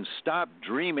and stop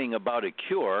dreaming about a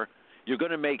cure, you're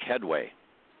going to make headway.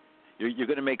 You're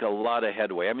going to make a lot of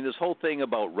headway. I mean, this whole thing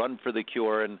about run for the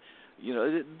cure, and,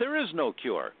 there is no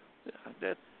cure.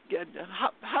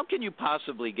 How can you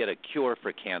possibly get a cure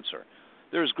for cancer?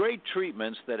 There's great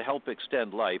treatments that help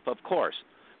extend life, of course,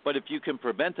 but if you can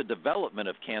prevent the development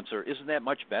of cancer, isn't that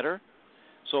much better?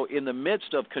 So in the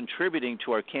midst of contributing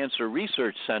to our cancer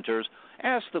research centers,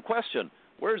 ask the question,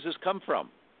 where does this come from?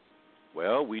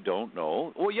 Well, we don't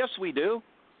know. Well, yes, we do.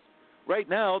 Right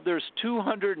now, there's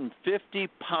 250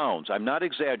 pounds. I'm not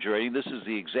exaggerating. This is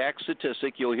the exact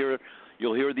statistic. You'll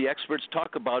hear the experts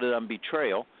talk about it on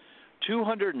Betrayal.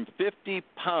 250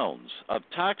 pounds of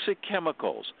toxic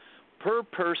chemicals per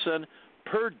person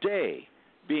per day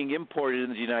being imported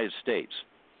into the United States.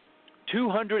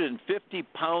 250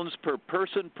 pounds per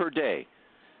person per day.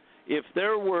 If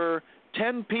there were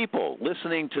 10 people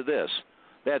listening to this,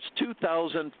 that's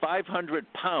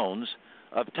 2,500 pounds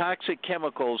of toxic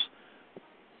chemicals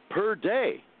per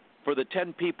day for the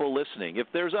 10 people listening. If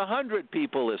there's 100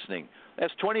 people listening,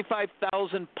 that's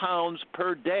 25,000 pounds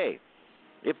per day.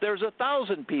 If there's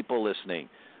 1,000 people listening,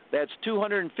 that's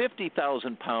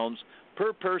 250,000 pounds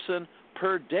per person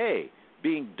per day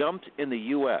being dumped in the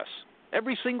U.S.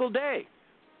 every single day.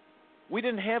 We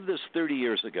didn't have this 30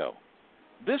 years ago.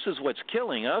 This is what's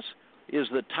killing us, is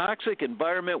the toxic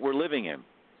environment we're living in.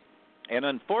 And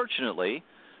unfortunately,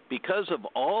 because of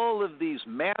all of these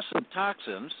massive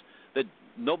toxins that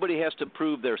nobody has to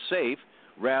prove they're safe,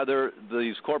 rather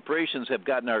these corporations have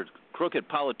gotten our crooked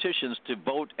politicians to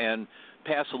vote and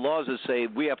pass laws that say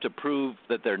we have to prove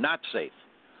that they're not safe.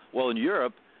 Well, in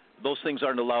Europe, those things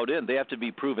aren't allowed in. They have to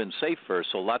be proven safe first,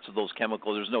 so lots of those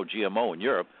chemicals, there's no GMO in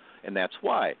Europe, and that's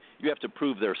why. You have to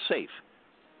prove they're safe.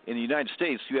 In the United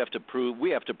States, we have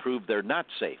to prove they're not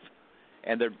safe.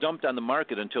 And they're dumped on the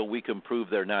market until we can prove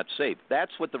they're not safe.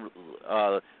 That's what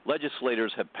the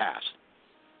legislators have passed.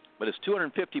 But it's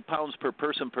 250 pounds per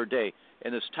person per day,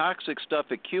 and this toxic stuff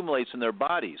accumulates in their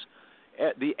bodies.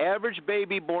 The average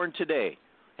baby born today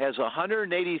has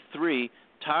 183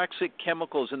 toxic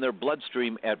chemicals in their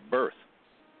bloodstream at birth.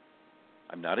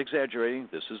 I'm not exaggerating.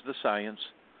 This is the science.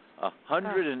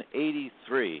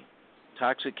 183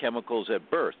 toxic chemicals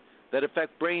at birth that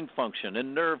affect brain function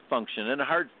and nerve function and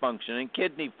heart function and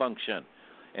kidney function.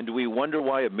 And do we wonder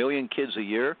why 1 million kids a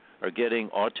year are getting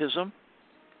autism?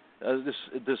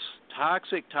 This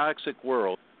toxic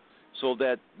world, so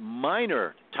that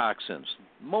minor toxins,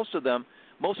 most of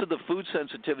the food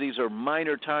sensitivities are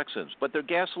minor toxins, but they're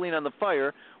gasoline on the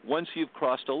fire once you've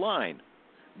crossed a line.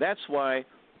 That's why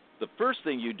the first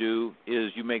thing you do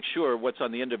is you make sure what's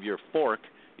on the end of your fork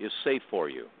is safe for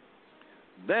you.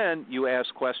 Then you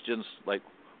ask questions like,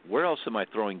 where else am I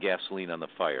throwing gasoline on the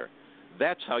fire?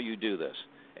 That's how you do this.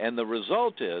 And the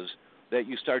result is that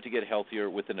you start to get healthier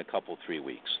within a couple, 3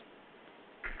 weeks.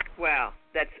 Wow,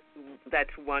 that's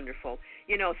wonderful.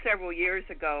 You know, several years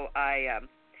ago, I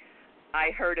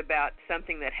heard about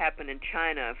something that happened in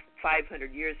China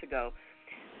 500 years ago.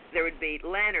 There would be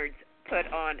lanterns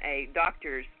put on a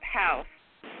doctor's house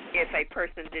if a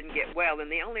person didn't get well,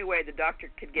 and the only way the doctor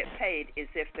could get paid is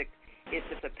if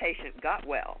the patient got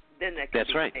well. Then they could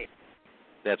be paid.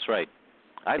 That's right.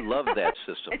 I love that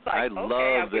system. Like, I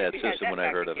love that system when I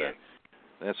heard of it.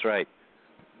 That's right.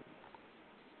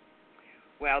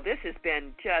 Well, this has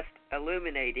been just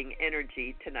illuminating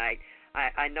energy tonight.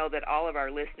 I know that all of our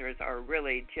listeners are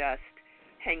really just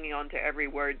hanging on to every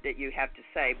word that you have to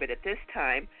say. But at this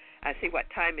time, I see what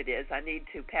time it is. I need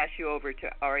to pass you over to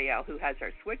Ariel, who has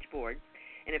our switchboard.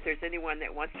 And if there's anyone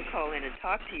that wants to call in and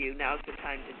talk to you, now's the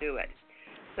time to do it.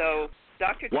 So,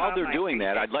 Dr. Tom, while they're doing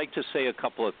that, I'd like to say a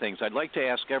couple of things. I'd like to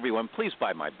ask everyone, please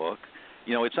buy my book.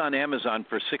 You know, it's on Amazon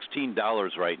for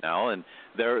 $16 right now, and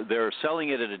they're selling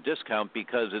it at a discount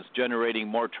because it's generating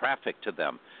more traffic to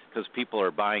them because people are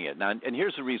buying it. Now, and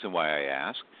here's the reason why I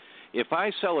ask. If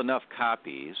I sell enough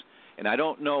copies, and I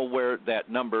don't know where that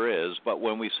number is, but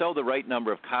when we sell the right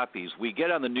number of copies, we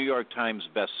get on the New York Times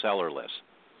bestseller list.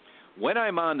 When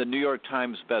I'm on the New York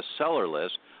Times bestseller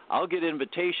list, I'll get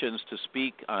invitations to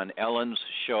speak on Ellen's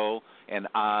show and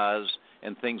Oz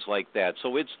and things like that.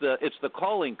 So it's the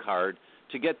calling card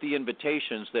to get the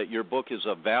invitations that your book is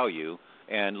of value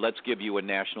and let's give you a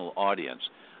national audience.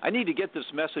 I need to get this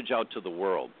message out to the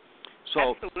world.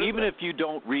 So Absolutely. Even if you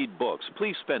don't read books,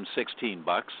 please spend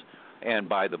 $16 and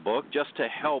buy the book just to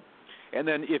help. And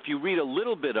then if you read a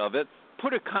little bit of it,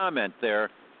 put a comment there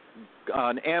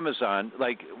on Amazon.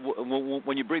 Like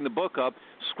when you bring the book up,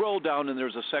 scroll down and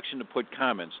there's a section to put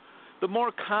comments. The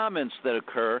more comments that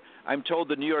occur, I'm told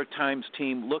the New York Times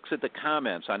team looks at the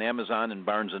comments on Amazon and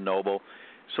Barnes & Noble,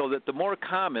 so that the more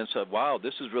comments of, wow,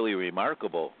 this is really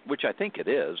remarkable, which I think it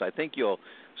is. I think you'll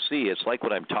see it's like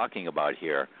what I'm talking about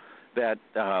here, that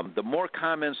the more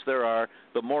comments there are,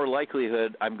 the more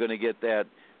likelihood I'm going to get that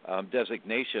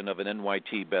designation of an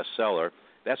NYT bestseller.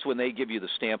 That's when they give you the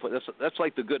stamp. That's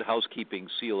like the Good Housekeeping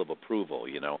seal of approval,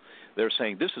 you know. They're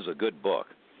saying this is a good book.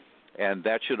 And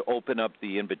that should open up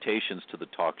the invitations to the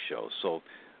talk show. So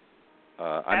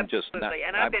I'm just not.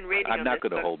 And I've been reading I'm on not this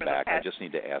going to hold book for back. the past... I just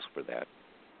need to ask for that.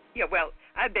 Yeah, well,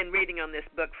 I've been reading on this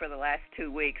book for the last 2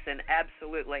 weeks, and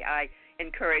absolutely, I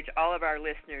encourage all of our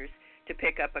listeners to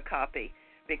pick up a copy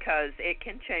because it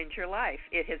can change your life.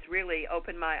 It has really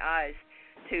opened my eyes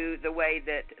to the way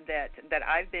that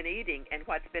I've been eating and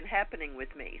what's been happening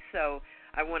with me. So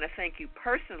I want to thank you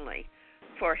personally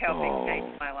for helping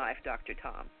change my life, Dr.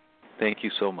 Tom. Thank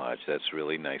you so much. That's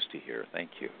really nice to hear.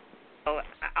 Thank you. Well,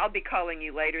 I'll be calling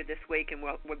you later this week, and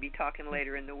we'll be talking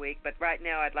later in the week. But right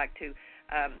now, I'd like to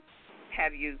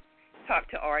have you talk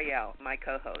to Ariel, my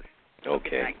co-host. Okay.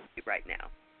 Good night to you right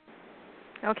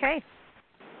now. Okay.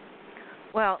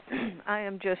 Well, I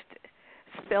am just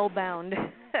spellbound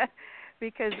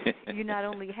because you not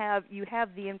only have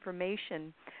the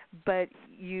information, but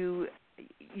you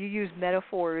use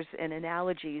metaphors and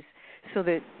analogies so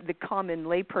that the common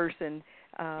layperson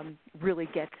really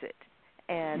gets it.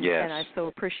 And, yes. And I so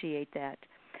appreciate that.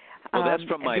 Well, that's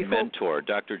from my mentor,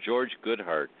 Dr. George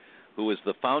Goodhart, who is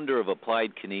the founder of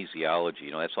Applied Kinesiology.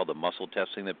 You know, that's all the muscle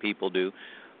testing that people do.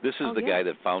 This is the guy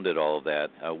that founded all of that.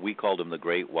 We called him the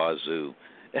Great Wazoo.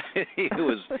 he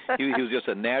was just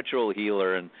a natural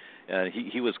healer, and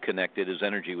he was connected. His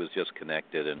energy was just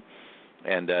connected,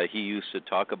 and he used to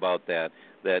talk about that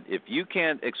if you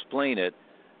can't explain it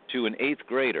to an 8th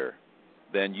grader,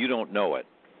 then you don't know it.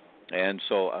 And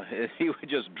so he would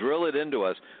just drill it into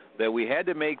us that we had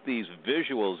to make these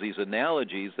visuals, these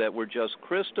analogies that were just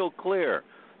crystal clear,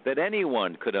 that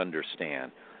anyone could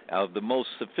understand, of the most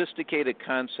sophisticated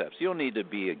concepts. You don't need to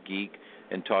be a geek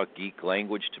and talk geek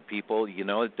language to people. You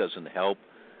know, it doesn't help.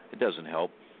 It doesn't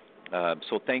help.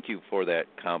 So thank you for that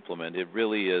compliment. It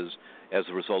really is as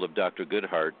a result of Dr.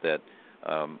 Goodhart that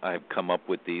I've come up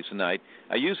with these. And I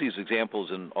use these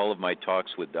examples in all of my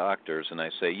talks with doctors, and I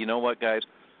say, you know what, guys?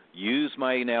 Use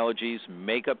my analogies,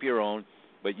 make up your own,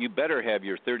 but you better have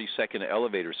your 30-second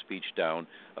elevator speech down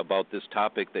about this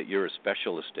topic that you're a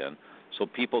specialist in so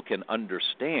people can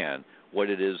understand what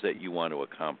it is that you want to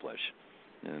accomplish.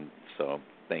 And so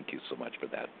thank you so much for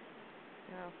that.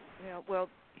 Well,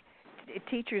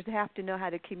 teachers have to know how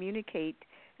to communicate.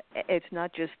 It's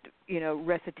not just,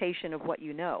 recitation of what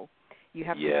you know. You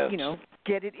have to,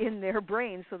 get it in their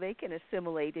brain so they can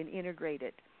assimilate and integrate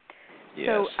it. Yes.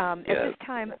 So at this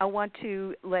time, I want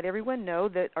to let everyone know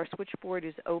that our switchboard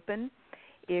is open.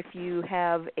 If you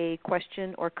have a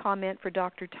question or comment for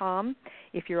Dr. Tom,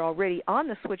 if you're already on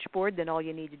the switchboard, then all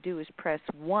you need to do is press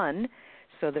 1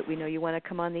 so that we know you want to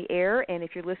come on the air. And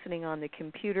if you're listening on the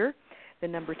computer, the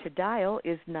number to dial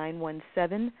is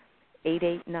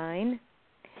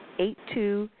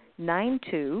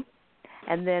 917-889-8292.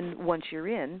 And then once you're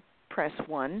in, press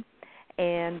 1.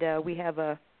 And we have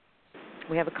a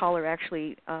caller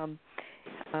actually.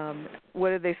 What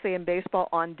do they say in baseball?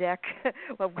 On deck.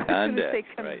 Well, as soon as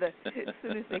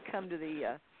they come to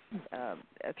the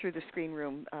through the screen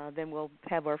room, then we'll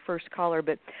have our first caller.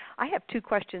 But I have 2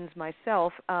 questions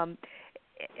myself,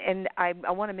 and I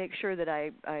want to make sure that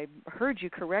I heard you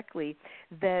correctly.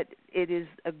 That it is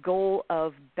a goal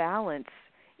of balance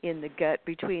in the gut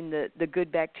between the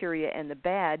good bacteria and the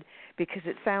bad, because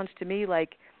it sounds to me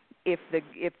like if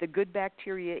the good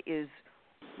bacteria is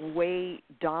way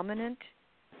dominant,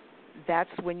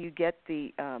 that's when you get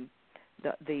the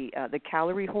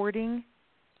calorie hoarding.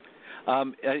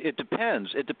 It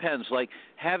depends. It depends. Like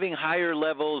having higher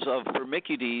levels of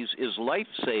Firmicutes is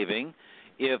life-saving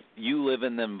if you live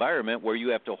in an environment where you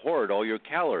have to hoard all your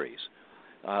calories.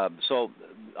 So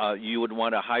you would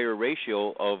want a higher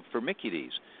ratio of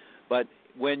Firmicutes. But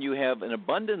when you have an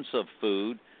abundance of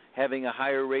food, having a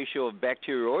higher ratio of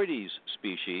Bacteroides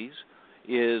species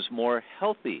is more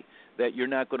healthy, that you're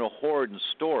not going to hoard and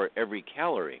store every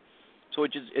calorie. So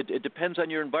it depends on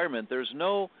your environment. There's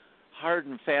no hard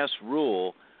and fast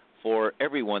rule for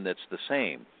everyone that's the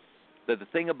same. The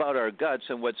thing about our guts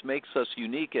and what makes us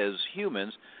unique as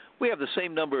humans, we have the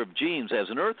same number of genes as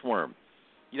an earthworm.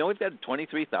 We've got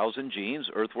 23,000 genes.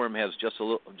 Earthworm has just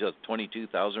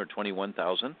 22,000 or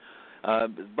 21,000.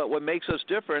 But what makes us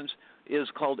different is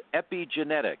called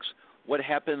epigenetics, what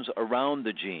happens around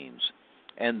the genes.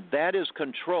 And that is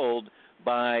controlled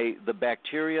by the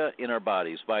bacteria in our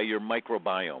bodies, by your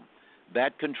microbiome.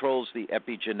 That controls the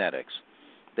epigenetics.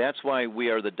 That's why we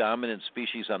are the dominant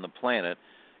species on the planet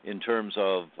in terms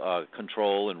of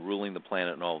control and ruling the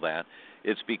planet and all that.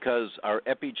 It's because our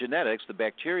epigenetics, the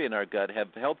bacteria in our gut,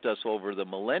 have helped us over the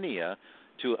millennia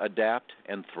to adapt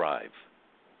and thrive.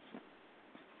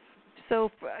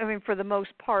 So, for the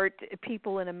most part,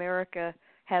 people in America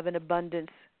have an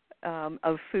abundance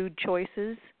of food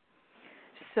choices.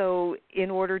 So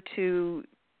in order to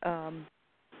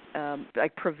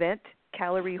prevent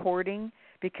calorie hoarding,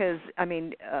 because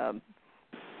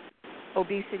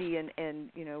obesity and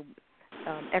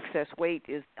excess weight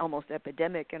is almost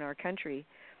epidemic in our country.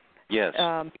 Yes.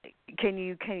 Can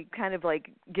you kind of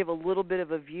like give a little bit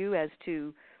of a view as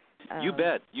to? You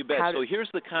bet. So here's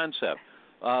the concept.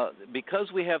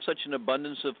 Because we have such an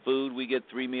abundance of food, we get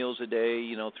 3 meals a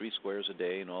day, 3 squares a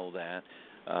day and all of that.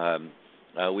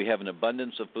 We have an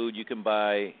abundance of food. You can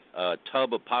buy a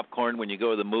tub of popcorn when you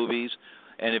go to the movies.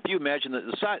 And if you imagine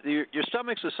that your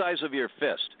stomach's the size of your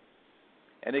fist,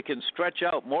 and it can stretch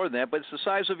out more than that, but it's the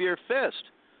size of your fist.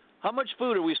 How much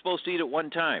food are we supposed to eat at one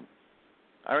time?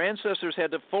 Our ancestors had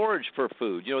to forage for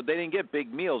food. They didn't get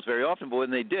big meals very often, but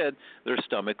when they did, their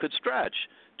stomach could stretch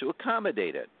to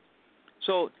accommodate it.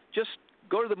 So just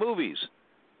go to the movies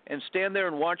and stand there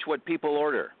and watch what people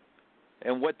order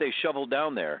and what they shovel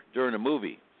down there during a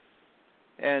movie.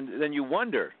 And then you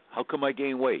wonder, how come I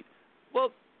gain weight?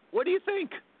 Well, what do you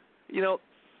think?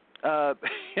 I'm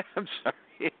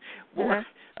sorry.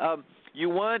 You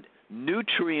want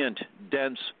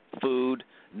nutrient-dense food,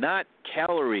 not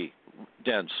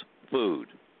calorie-dense food.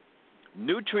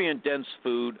 Nutrient-dense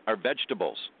food are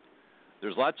vegetables.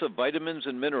 There's lots of vitamins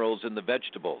and minerals in the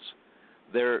vegetables.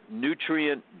 They're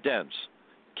nutrient-dense.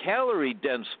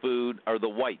 Calorie-dense food are the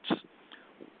whites.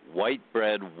 White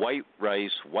bread, white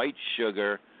rice, white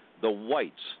sugar, the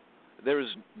whites. there's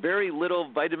very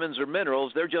little vitamins or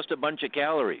minerals. They're just a bunch of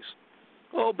calories.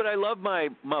 Oh, but I love my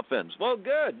muffins. Well,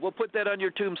 good. We'll put that on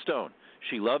your tombstone.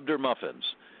 She loved her muffins.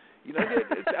 You know,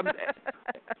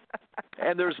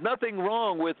 and there's nothing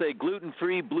wrong with a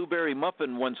gluten-free blueberry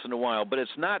muffin once in a while, but it's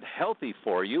not healthy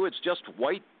for you. It's just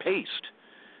white paste.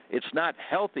 It's not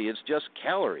healthy. It's just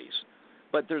calories.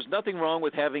 But there's nothing wrong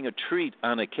with having a treat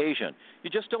on occasion. You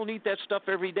just don't eat that stuff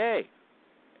every day.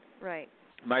 Right.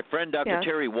 My friend Dr.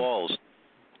 Terry Walls,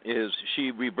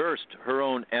 she reversed her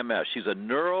own MS. She's a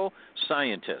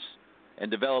neuroscientist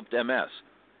and developed MS.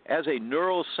 As a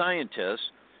neuroscientist,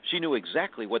 she knew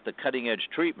exactly what the cutting-edge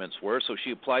treatments were, so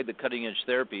she applied the cutting-edge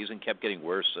therapies and kept getting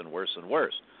worse and worse and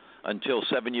worse. Until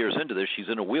 7 years into this, she's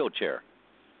in a wheelchair.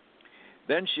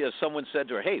 Then someone said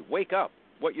to her, hey, wake up.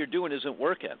 What you're doing isn't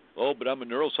working. Oh, but I'm a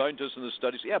neuroscientist in the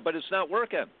studies. Yeah, but it's not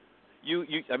working. You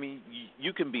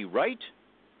can be right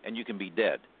and you can be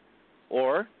dead.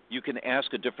 Or you can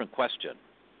ask a different question.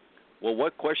 Well,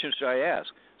 what question should I ask?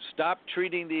 Stop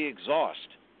treating the exhaust.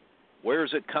 Where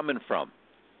is it coming from?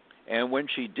 And when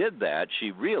she did that,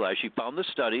 she realized, she found the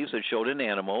studies that showed in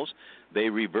animals they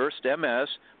reversed MS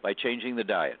by changing the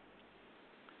diet.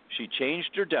 She changed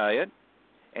her diet,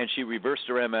 and she reversed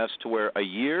her MS to where a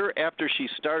year after she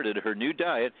started her new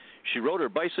diet, she rode her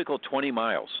bicycle 20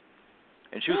 miles.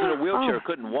 And she was in a wheelchair,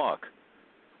 couldn't walk.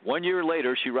 1 year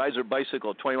later, she rides her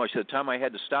bicycle 20 miles. She said, Tom, I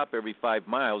had to stop every 5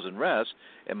 miles and rest,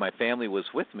 and my family was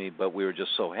with me, but we were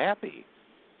just so happy.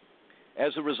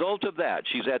 As a result of that,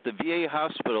 she's at the VA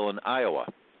hospital in Iowa,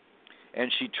 and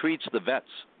she treats the vets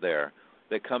there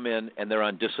that come in and they're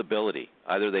on disability.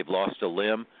 Either they've lost a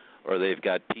limb or they've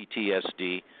got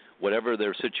PTSD, whatever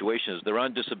their situation is. They're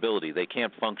on disability. They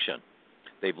can't function.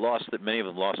 Many of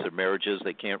them lost their marriages.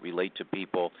 They can't relate to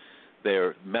people.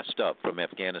 They're messed up from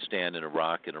Afghanistan and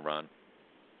Iraq and Iran.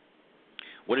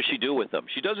 What does she do with them?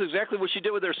 She does exactly what she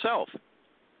did with herself.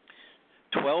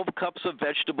 12 cups of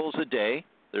vegetables a day.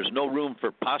 There's no room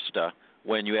for pasta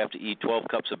when you have to eat 12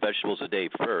 cups of vegetables a day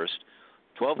first.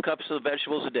 12 cups of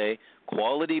vegetables a day,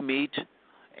 quality meat,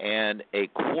 and a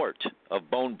quart of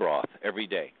bone broth every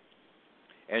day.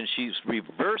 And she's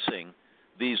reversing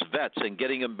these vets and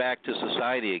getting them back to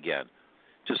society again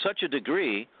to such a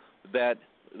degree that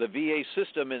the VA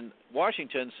system in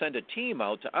Washington sent a team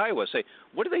out to Iowa, say,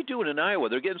 what are they doing in Iowa?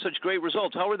 They're getting such great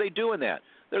results. How are they doing that?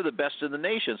 They're the best in the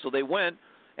nation. So they went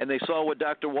and they saw what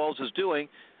Dr. Walls is doing.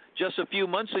 Just a few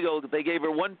months ago, they gave her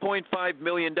 $1.5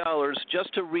 million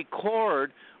just to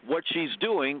record what she's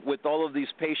doing with all of these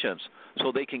patients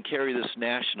so they can carry this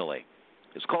nationally.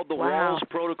 It's called the Walls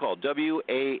Protocol, WAHLS,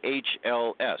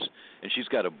 and she's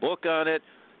got a book on it.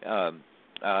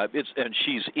 And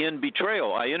she's in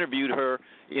Betrayal. I interviewed her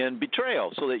in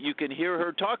Betrayal so that you can hear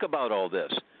her talk about all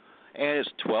this. And it's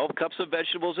 12 cups of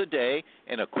vegetables a day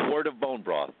and a quart of bone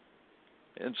broth.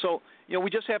 And so, we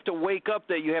just have to wake up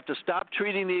that you have to stop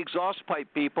treating the exhaust pipe,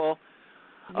 people.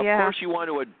 Of course, you want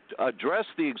to address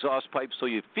the exhaust pipe so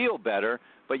you feel better,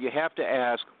 but you have to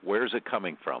ask, where's it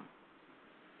coming from?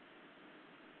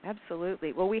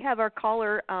 Absolutely. Well, we have our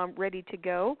caller ready to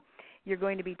go. You're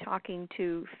going to be talking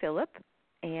to Philip,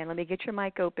 and let me get your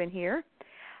mic open here.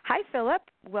 Hi, Philip.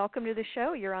 Welcome to the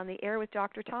show. You're on the air with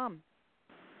Dr. Tom.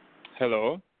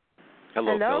 Hello.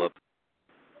 Hello, Philip.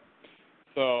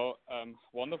 So,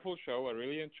 wonderful show. I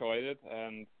really enjoyed it,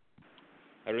 and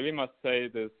I really must say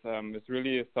this is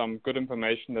really some good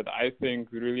information that I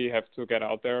think we really have to get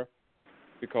out there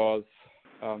because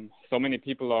so many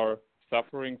people are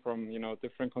suffering from,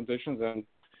 different conditions, and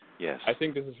yes, I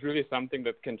think this is really something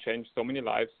that can change so many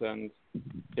lives, and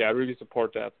I really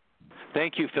support that.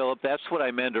 Thank you, Philip. That's what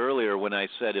I meant earlier when I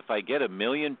said if I get 1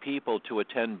 million people to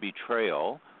attend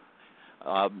Betrayal,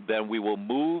 then we will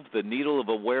move the needle of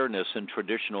awareness in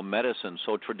traditional medicine.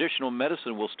 So traditional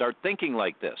medicine will start thinking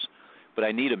like this. But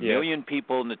I need 1 million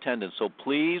people in attendance. So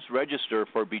please register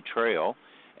for Betrayal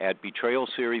at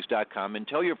betrayalseries.com and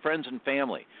tell your friends and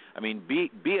family. I mean,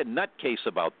 be a nutcase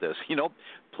about this.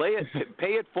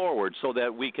 Pay it forward so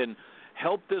that we can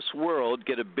help this world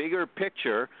get a bigger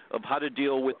picture of how to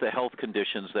deal with the health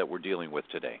conditions that we're dealing with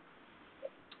today.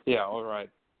 Yeah, all right.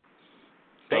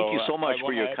 Thank you so much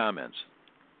for your comments.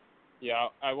 Yeah,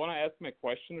 I want to ask my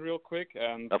question real quick.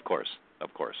 And Of course.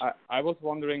 I was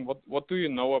wondering, what do you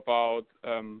know about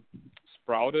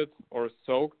sprouted or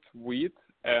soaked wheat,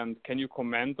 and can you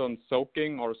comment on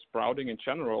soaking or sprouting in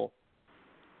general?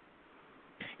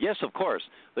 Yes, of course.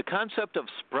 The concept of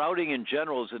sprouting in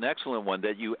general is an excellent one,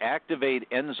 that you activate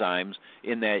enzymes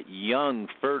in that young,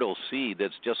 fertile seed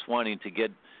that's just wanting to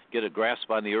get a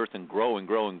grasp on the earth and grow and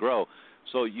grow and grow.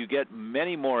 So you get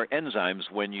many more enzymes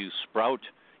when you sprout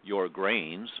your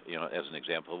grains, as an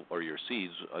example, or your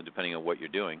seeds, depending on what you're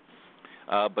doing.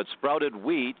 But sprouted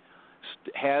wheat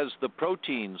has the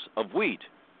proteins of wheat.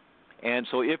 And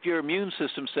so if your immune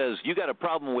system says you got a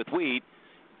problem with wheat,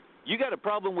 you got a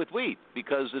problem with wheat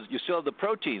because you still have the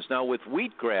proteins. Now, with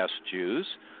wheatgrass juice,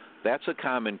 that's a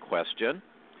common question.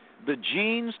 The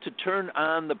genes to turn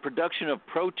on the production of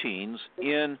proteins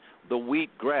in the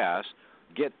wheatgrass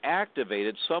get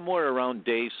activated somewhere around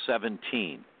day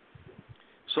 17.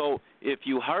 So if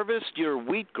you harvest your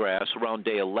wheatgrass around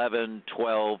day 11,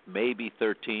 12, maybe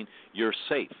 13, you're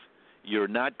safe. You're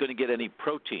not going to get any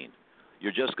protein.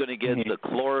 You're just going to get the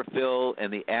chlorophyll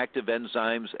and the active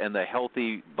enzymes and the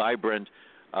healthy, vibrant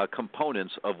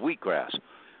components of wheatgrass.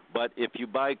 But if you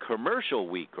buy commercial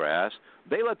wheatgrass,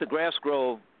 they let the grass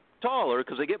grow taller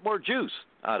because they get more juice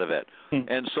out of it.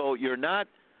 And so you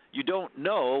don't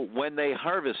know when they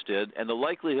harvested, and the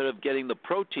likelihood of getting the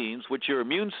proteins, which your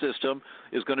immune system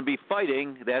is going to be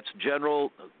fighting, that's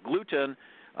general gluten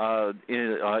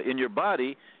in your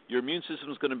body, your immune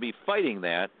system is going to be fighting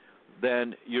that,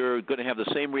 then you're going to have the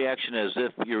same reaction as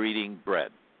if you're eating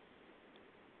bread.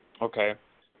 Okay.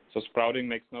 So sprouting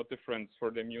makes no difference for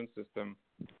the immune system.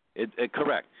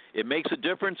 Correct. It makes a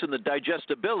difference in the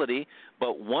digestibility,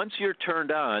 but once you're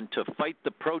turned on to fight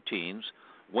the proteins,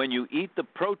 when you eat the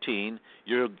protein,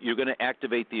 you're going to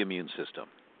activate the immune system.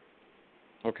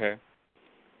 Okay.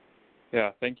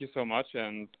 Yeah, thank you so much.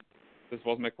 And this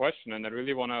was my question, and I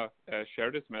really want to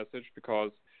share this message because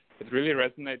it really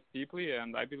resonates deeply,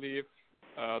 and I believe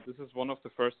this is one of the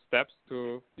first steps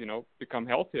to, become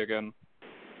healthy again.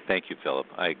 Thank you, Philip.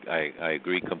 I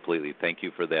agree completely. Thank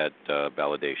you for that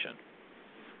validation.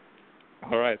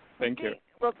 All right. Thank you.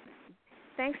 Well,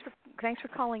 thanks for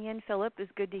calling in, Philip.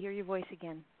 It's good to hear your voice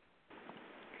again.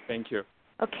 Thank you.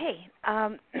 Okay.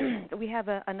 We have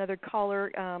another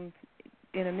caller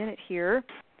in a minute here.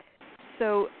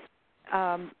 So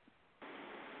I'm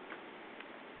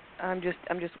just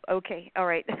okay. All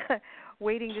right.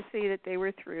 Waiting to see that they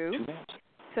were through.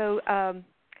 So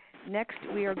next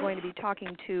we are going to be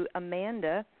talking to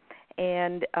Amanda,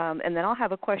 and then I'll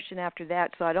have a question after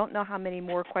that. So I don't know how many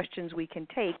more questions we can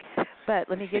take, but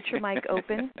let me get your mic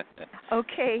open.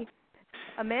 Okay.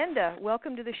 Amanda,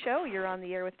 welcome to the show. You're on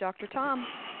the air with Dr. Tom.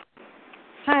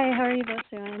 Hi, how are you both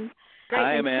doing? Great.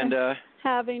 Hi, Amanda.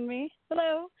 Having me.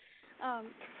 Hello.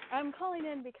 I'm calling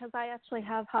in because I actually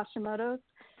have Hashimoto's,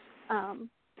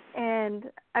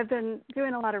 and I've been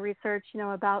doing a lot of research,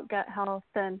 about gut health,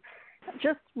 and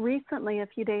just recently, a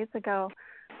few days ago,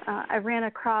 I ran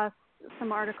across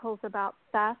some articles about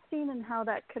fasting and how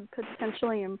that could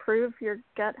potentially improve your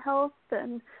gut health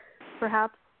and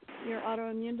perhaps your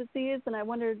autoimmune disease, and I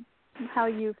wondered how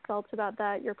you felt about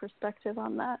that, your perspective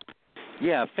on that.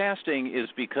 Yeah, fasting is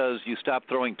because you stop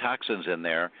throwing toxins in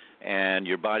there, and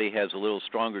your body has a little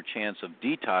stronger chance of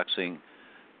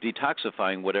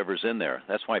detoxifying whatever's in there.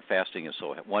 That's why fasting is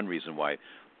one reason why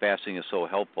fasting is so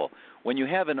helpful. When you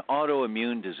have an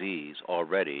autoimmune disease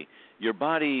already, your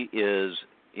body is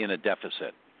in a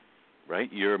deficit,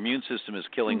 right? Your immune system is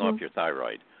killing off your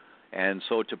thyroid. And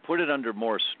so to put it under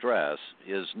more stress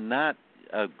is not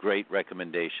a great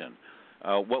recommendation.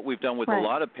 What we've done with a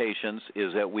lot of patients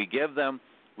is that we give them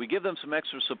some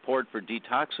extra support for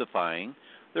detoxifying.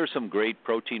 There's some great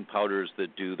protein powders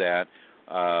that do that.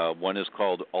 One is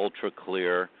called Ultra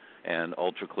Clear and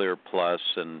Ultra Clear Plus,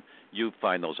 and you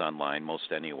find those online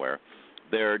most anywhere.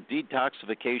 They're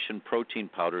detoxification protein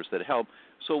powders that help.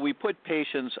 So we put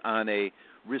patients on a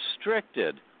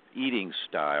restricted eating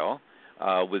style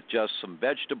with just some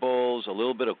vegetables, a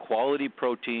little bit of quality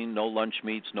protein, no lunch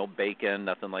meats, no bacon,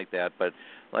 nothing like that, but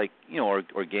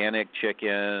organic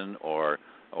chicken or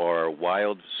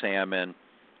wild salmon,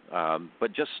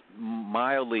 but just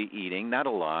mildly eating, not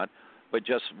a lot, but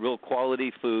just real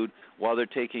quality food while they're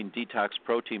taking detox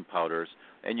protein powders,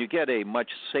 and you get a much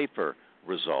safer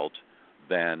result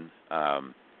than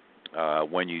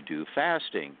when you do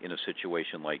fasting in a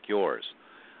situation like yours.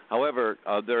 However,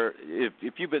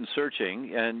 if you've been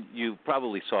searching, and you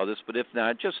probably saw this, but if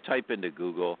not, just type into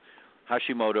Google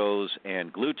Hashimoto's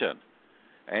and gluten,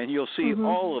 and you'll see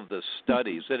all of the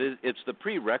studies. It's the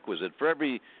prerequisite for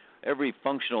every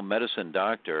functional medicine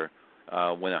doctor.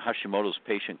 When a Hashimoto's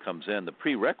patient comes in, the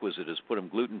prerequisite is put them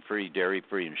gluten-free,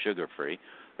 dairy-free, and sugar-free.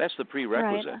 That's the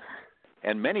prerequisite. Right.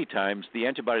 And many times the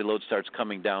antibody load starts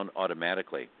coming down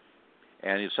automatically.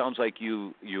 And it sounds like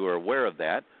you are aware of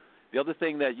that. The other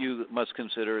thing that you must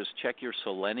consider is check your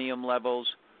selenium levels,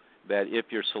 that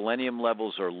if your selenium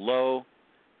levels are low,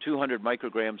 200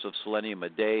 micrograms of selenium a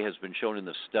day has been shown in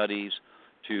the studies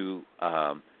to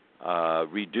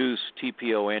reduce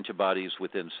TPO antibodies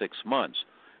within 6 months.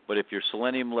 But if your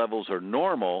selenium levels are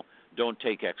normal, don't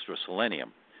take extra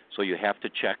selenium. So you have to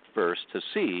check first to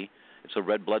see. It's a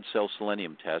red blood cell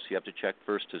selenium test. You have to check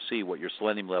first to see what your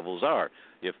selenium levels are.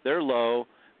 If they're low,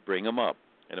 bring them up.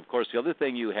 And, of course, the other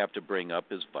thing you have to bring up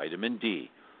is vitamin D.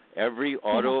 Every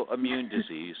autoimmune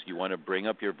disease, you want to bring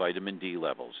up your vitamin D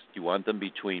levels. You want them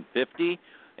between 50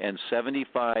 and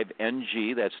 75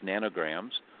 ng, that's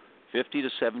nanograms. 50 to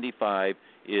 75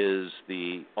 is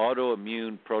the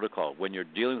autoimmune protocol. When you're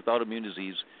dealing with autoimmune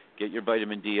disease, get your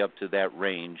vitamin D up to that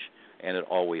range, and it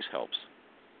always helps.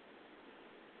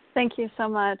 Thank you so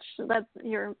much.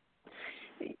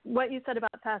 What you said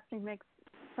about fasting makes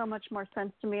so much more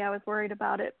sense to me. I was worried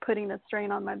about it putting a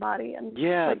strain on my body. And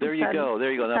yeah, there you go.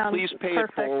 Now, please pay it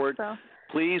forward. So.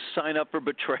 Please sign up for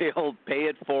Betrayal. Pay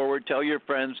it forward. Tell your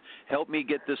friends. Help me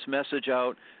get this message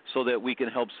out so that we can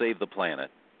help save the planet.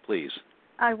 Please.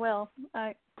 I will.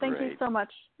 Thank you so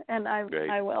much, and I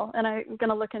will. And I'm going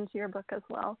to look into your book as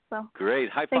well. So great.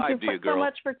 High five to you, girl. Thank you so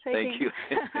much for taking. Thank you.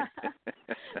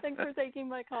 Thanks for taking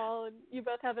my call, and you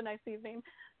both have a nice evening.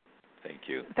 Thank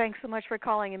you. Thanks so much for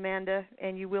calling, Amanda,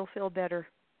 and you will feel better.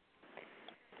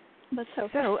 Let's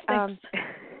hope. So,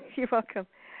 you're welcome.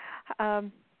 I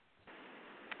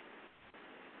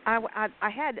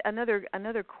had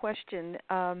another question.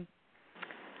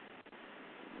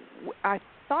 I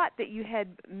thought that you had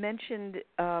mentioned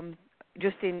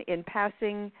just in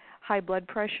passing high blood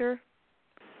pressure.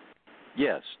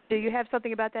 Yes. Do you have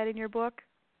something about that in your book?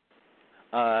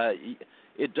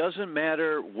 It doesn't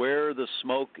matter where the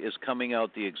smoke is coming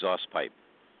out the exhaust pipe.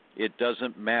 It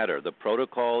doesn't matter. The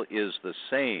protocol is the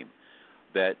same.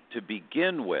 That to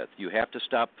begin with, you have to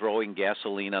stop throwing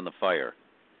gasoline on the fire.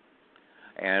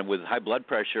 And with high blood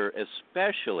pressure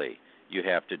especially, you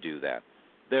have to do that.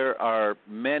 There are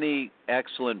many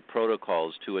excellent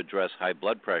protocols to address high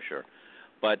blood pressure,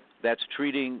 but that's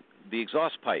treating the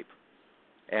exhaust pipe.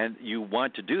 And you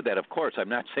want to do that, of course. I'm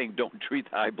not saying don't treat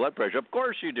the high blood pressure. Of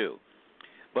course you do.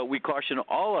 But we caution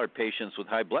all our patients with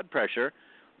high blood pressure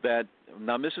that,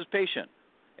 now, Mrs. Patient,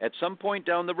 at some point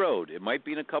down the road, it might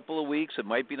be in a couple of weeks, it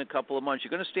might be in a couple of months, you're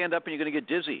going to stand up and you're going to get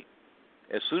dizzy.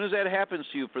 As soon as that happens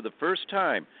to you for the first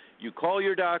time, you call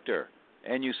your doctor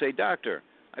and you say, Doctor,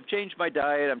 I've changed my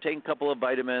diet, I'm taking a couple of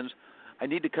vitamins, I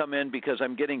need to come in because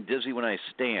I'm getting dizzy when I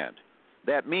stand.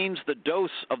 That means the dose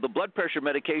of the blood pressure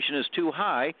medication is too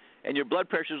high and your blood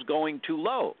pressure is going too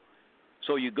low.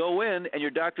 So you go in and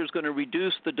your doctor is going to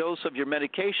reduce the dose of your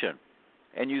medication.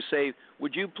 And you say,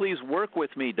 would you please work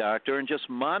with me, doctor, and just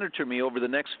monitor me over the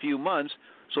next few months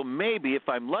so maybe if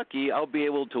I'm lucky, I'll be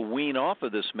able to wean off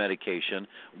of this medication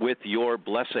with your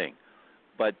blessing.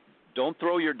 But don't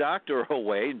throw your doctor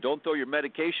away, don't throw your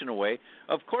medication away.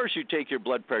 Of course you take your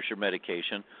blood pressure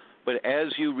medication, but as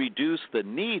you reduce the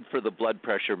need for the blood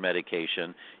pressure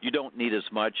medication, you don't need as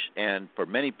much, and for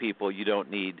many people, you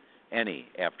don't need any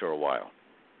after a while.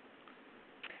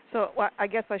 So I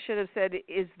guess I should have said,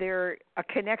 is there a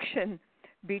connection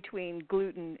between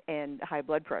gluten and high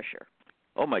blood pressure?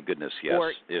 Oh my goodness, yes.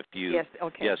 If you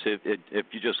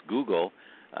just Google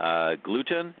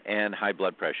gluten and high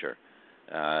blood pressure,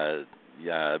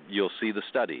 you'll see the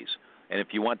studies. And if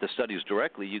you want the studies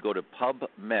directly, you go to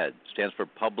PubMed, stands for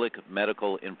Public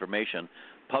Medical Information,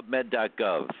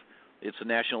 PubMed.gov. It's the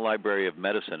National Library of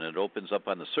Medicine, and it opens up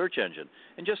on the search engine.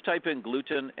 And just type in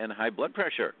gluten and high blood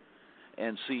pressure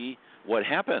and see what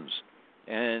happens.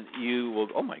 And you will,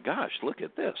 oh my gosh, look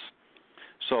at this.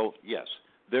 So, yes,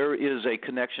 there is a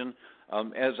connection. I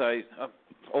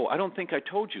don't think I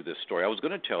told you this story. I was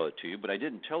going to tell it to you, but I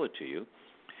didn't tell it to you.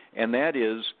 And that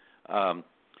is,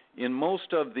 in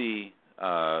most of the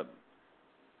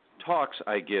talks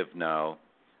I give now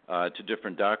to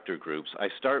different doctor groups, I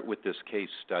start with this case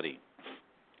study.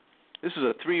 This is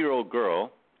a 3-year-old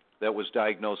girl that was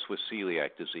diagnosed with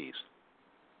celiac disease.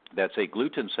 That's a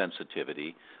gluten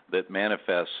sensitivity that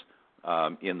manifests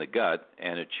in the gut,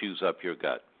 and it chews up your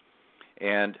gut.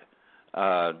 And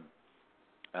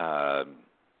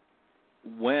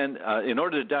in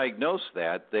order to diagnose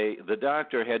that, the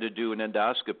doctor had to do an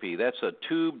endoscopy. That's a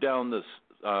tube down the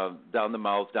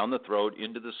mouth, down the throat,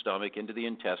 into the stomach, into the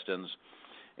intestines,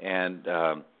 and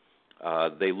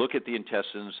they look at the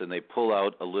intestines and they pull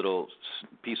out a little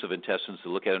piece of intestines to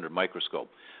look at under a microscope.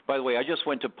 By the way, I just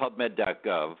went to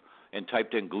PubMed.gov and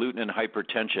typed in gluten and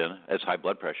hypertension as high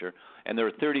blood pressure, and there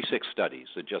are 36 studies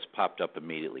that just popped up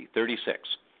immediately, 36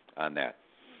 on that.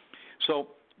 So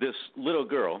this little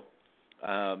girl,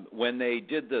 when they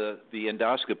did the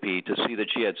endoscopy to see that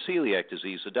she had celiac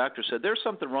disease, the doctor said, there's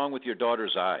something wrong with your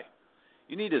daughter's eye.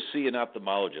 You need to see an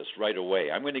ophthalmologist right away.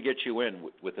 I'm going to get you in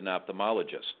with an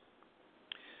ophthalmologist.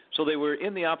 So they were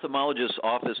in the ophthalmologist's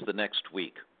office the next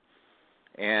week,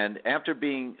 And after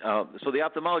being, so the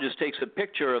ophthalmologist takes a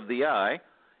picture of the eye,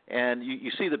 and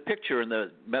you see the picture in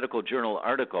the medical journal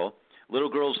article. Little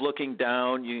girl's looking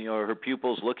down, her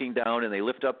pupils looking down, and they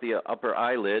lift up the upper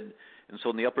eyelid. And so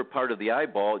in the upper part of the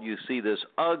eyeball, you see this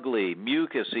ugly,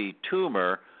 mucousy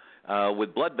tumor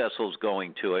with blood vessels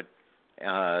going to it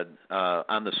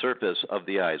on the surface of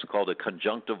the eye. It's called a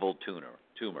conjunctival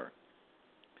tumor.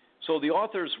 So the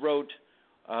authors wrote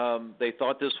they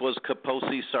thought this was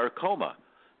Kaposi sarcoma.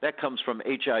 That comes from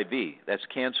HIV. That's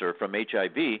cancer from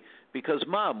HIV because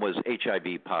mom was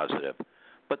HIV positive.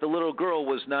 But the little girl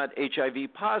was not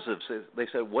HIV positive. So they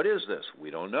said, what is this? We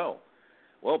don't know.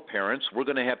 Well, parents, we're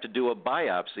going to have to do a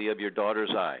biopsy of your daughter's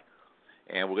eye.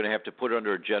 And we're going to have to put her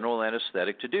under a general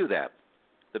anesthetic to do that.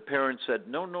 The parents said,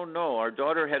 no. Our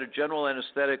daughter had a general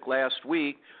anesthetic last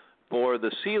week for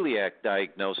the celiac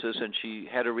diagnosis, and she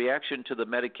had a reaction to the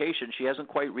medication. She hasn't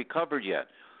quite recovered yet.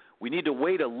 We need to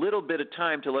wait a little bit of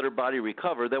time to let her body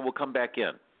recover, then we'll come back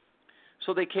in.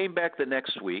 So they came back the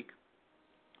next week.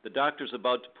 The doctor's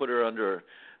about to put her under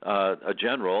a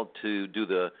general to do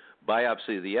the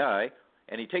biopsy of the eye,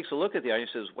 and he takes a look at the eye and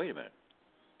he says, wait a minute.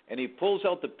 And he pulls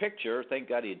out the picture. Thank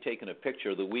God he had taken a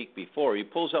picture the week before. He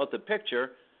pulls out the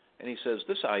picture, and he says,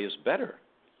 this eye is better.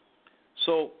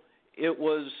 So it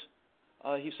was,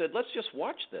 he said, let's just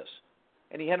watch this.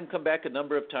 And he had him come back a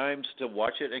number of times to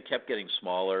watch it, and it kept getting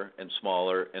smaller and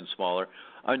smaller and smaller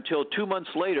until 2 months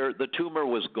later, the tumor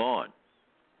was gone,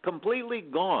 completely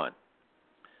gone.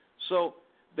 So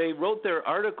they wrote their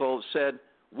article, said,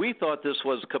 we thought this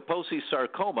was Kaposi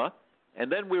sarcoma,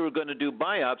 and then we were going to do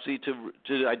biopsy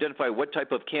to identify what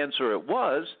type of cancer it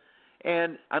was,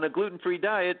 and on a gluten-free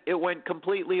diet, it went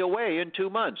completely away in 2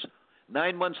 months.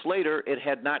 9 months later, it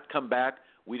had not come back.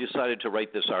 We decided to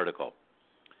write this article.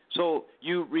 So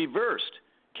you reversed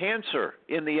cancer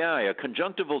in the eye, a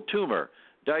conjunctival tumor,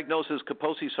 diagnosis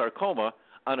Kaposi sarcoma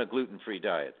on a gluten-free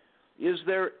diet. Is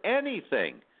there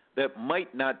anything that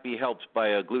might not be helped by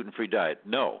a gluten-free diet?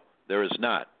 No, there is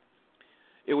not.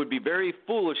 It would be very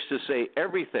foolish to say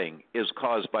everything is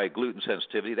caused by gluten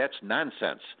sensitivity. That's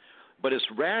nonsense. But it's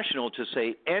rational to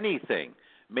say anything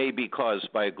may be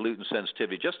caused by a gluten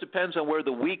sensitivity. It just depends on where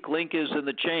the weak link is in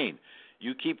the chain.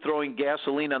 You keep throwing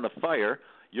gasoline on the fire,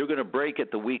 you're going to break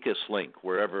at the weakest link,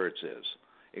 wherever it is,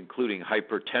 including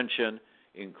hypertension,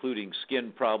 including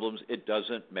skin problems. It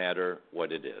doesn't matter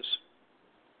what it is.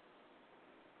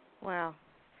 Wow.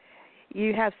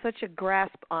 You have such a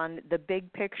grasp on the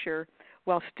big picture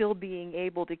while still being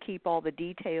able to keep all the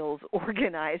details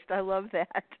organized. I love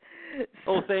that.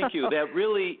 Oh, thank you. That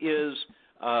really is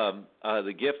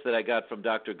the gift that I got from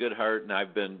Dr. Goodhart, and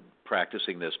I've been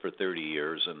practicing this for 30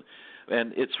 years,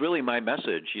 and it's really my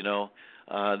message,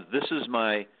 This is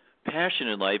my passion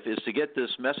in life, is to get this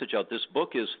message out. This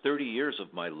book is 30 years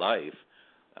of my life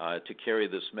to carry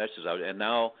this message out. And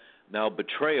now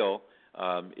betrayal,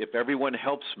 if everyone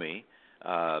helps me,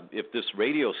 if this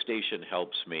radio station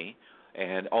helps me,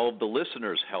 and all of the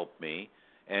listeners help me,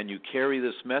 and you carry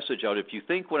this message out, if you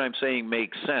think what I'm saying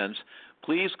makes sense,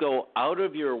 please go out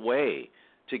of your way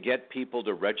to get people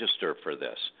to register for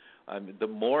this. The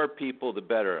more people, the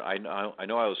better. I know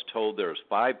I was told there's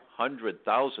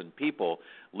 500,000 people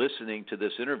listening to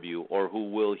this interview or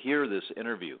who will hear this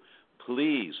interview.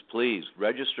 Please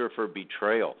register for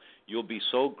Betrayal. You'll be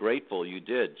so grateful you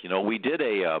did. We did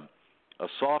a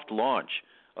soft launch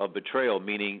of Betrayal,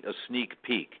 meaning a sneak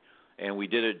peek, and we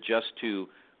did it just to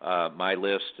my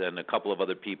list and a couple of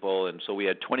other people, and so we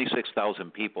had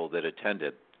 26,000 people that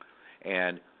attended.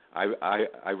 And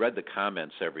I read the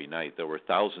comments every night. There were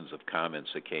thousands of comments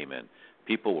that came in.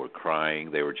 People were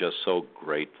crying. They were just so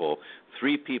grateful.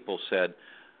 3 people said,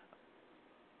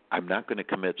 I'm not going to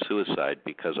commit suicide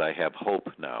because I have hope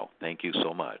now. Thank you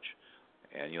so much.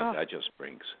 And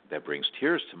that brings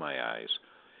tears to my eyes.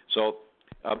 So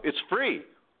it's free.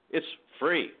 It's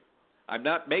free. I'm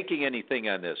not making anything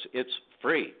on this. It's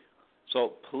free.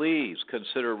 So please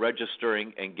consider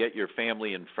registering and get your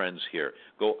family and friends here.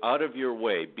 Go out of your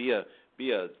way. Be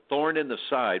a thorn in the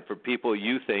side for people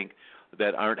you think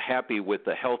that aren't happy with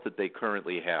the health that they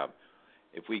currently have.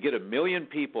 If we get 1 million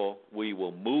people, we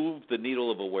will move the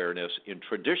needle of awareness in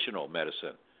traditional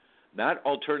medicine, not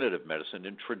alternative medicine,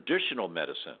 in traditional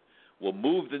medicine. We'll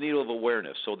move the needle of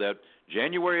awareness so that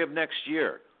January of next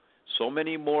year, so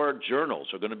many more journals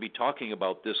are going to be talking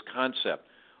about this concept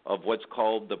of what's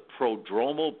called the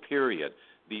prodromal period,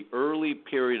 the early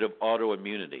period of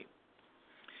autoimmunity.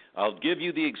 I'll give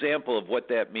you the example of what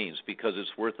that means because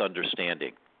it's worth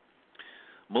understanding.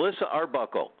 Melissa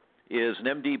Arbuckle is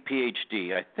an MD,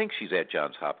 PhD. I think she's at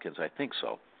Johns Hopkins. I think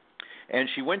so. And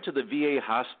she went to the VA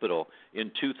hospital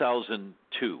in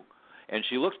 2002. and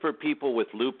she looked for people with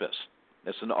lupus.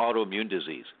 That's an autoimmune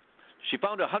disease. She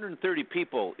found 130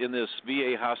 people in this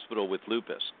VA hospital with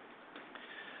lupus.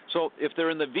 So if they're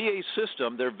in the VA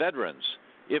system, they're veterans.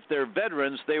 If they're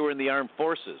veterans, they were in the armed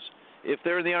forces. If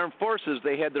they're in the armed forces,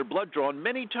 they had their blood drawn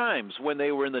many times when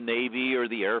they were in the Navy or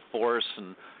the Air Force.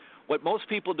 And what most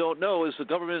people don't know is the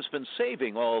government's been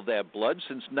saving all of that blood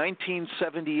since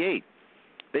 1978.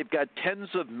 They've got tens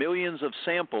of millions of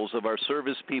samples of our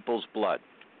service people's blood.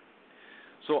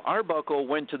 So Arbuckle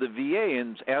went to the VA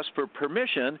and asked for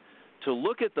permission to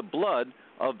look at the blood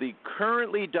of the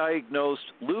currently diagnosed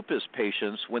lupus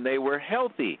patients when they were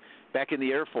healthy back in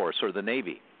the Air Force or the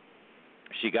Navy.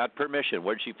 She got permission.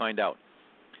 What did she find out?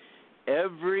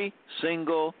 Every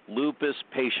single lupus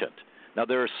patient. Now,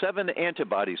 there are 7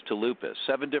 antibodies to lupus,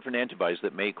 7 different antibodies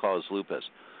that may cause lupus.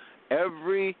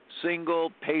 Every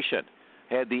single patient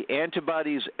had the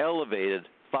antibodies elevated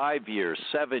 5 years,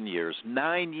 7 years,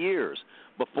 9 years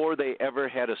before they ever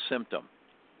had a symptom.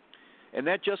 And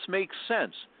that just makes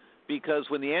sense because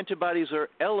when the antibodies are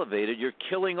elevated, you're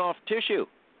killing off tissue.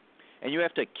 And you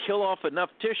have to kill off enough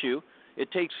tissue.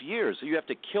 It takes years. You have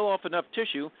to kill off enough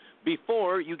tissue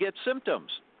before you get symptoms.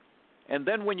 And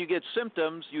then when you get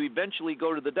symptoms, you eventually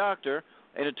go to the doctor,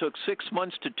 and it took 6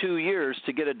 months to 2 years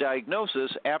to get a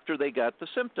diagnosis after they got the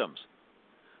symptoms.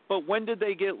 But when did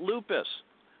they get lupus?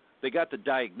 They got the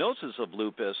diagnosis of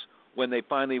lupus when they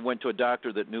finally went to a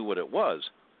doctor that knew what it was.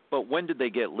 But when did they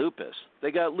get lupus?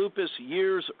 They got lupus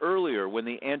years earlier when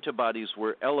the antibodies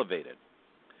were elevated.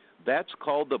 That's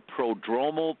called the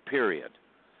prodromal period.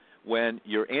 When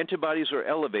your antibodies are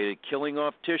elevated, killing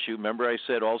off tissue, remember I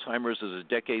said Alzheimer's is a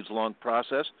decades-long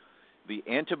process? The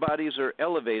antibodies are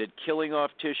elevated, killing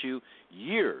off tissue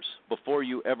years before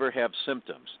you ever have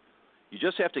symptoms. You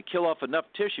just have to kill off enough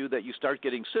tissue that you start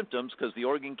getting symptoms because the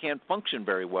organ can't function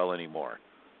very well anymore.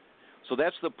 So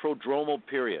that's the prodromal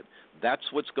period. That's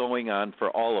what's going on for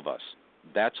all of us.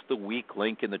 That's the weak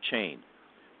link in the chain.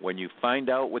 When you find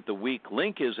out what the weak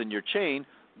link is in your chain,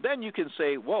 then you can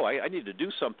say, whoa, I need to do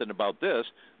something about this.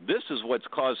 This is what's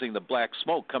causing the black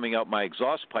smoke coming out my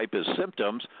exhaust pipe as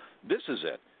symptoms. This is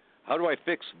it. How do I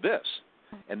fix this?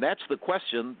 And that's the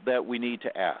question that we need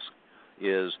to ask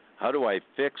is, how do I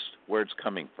fix where it's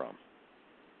coming from?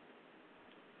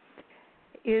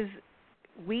 Is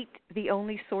wheat the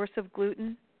only source of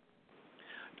gluten?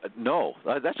 No,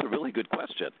 that's a really good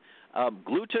question.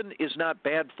 Gluten is not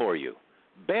bad for you.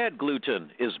 Bad gluten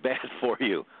is bad for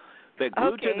you. That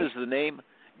gluten is the name.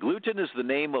 Gluten is the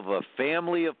name of a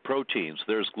family of proteins.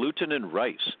 There's gluten in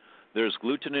rice. There's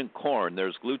gluten in corn.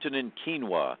 There's gluten in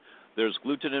quinoa. There's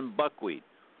gluten in buckwheat.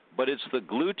 But it's the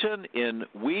gluten in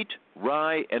wheat,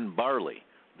 rye, and barley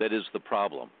that is the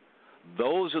problem.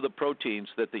 Those are the proteins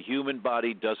that the human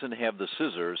body doesn't have the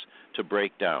scissors to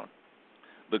break down.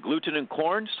 The gluten in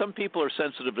corn, some people are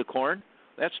sensitive to corn.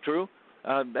 That's true.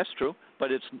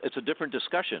 But it's a different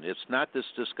discussion. It's not this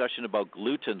discussion about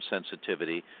gluten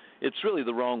sensitivity. It's really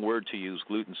the wrong word to use,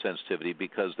 gluten sensitivity,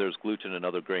 because there's gluten in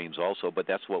other grains also, but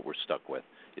that's what we're stuck with,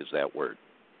 is that word.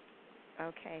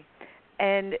 Okay.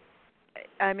 And,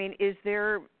 I mean, is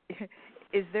there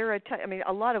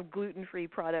a lot of gluten-free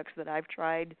products that I've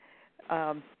tried,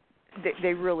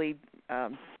 they really,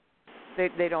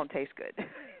 they don't taste good.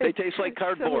 They taste like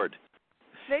cardboard.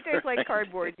 They taste like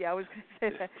cardboard. Yeah, I was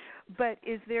going to say that. But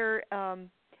is there,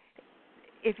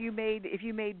 if you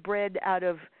made bread out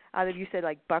of you said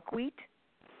like buckwheat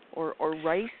or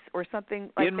rice or something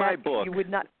like in my that, book, you would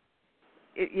not.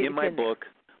 In my book,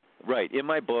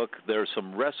 there's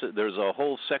there's a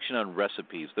whole section on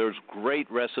recipes. There's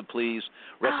great recipes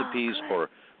for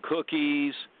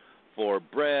cookies, for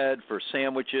bread, for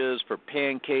sandwiches, for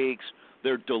pancakes.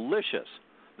 They're delicious.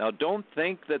 Now, don't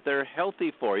think that they're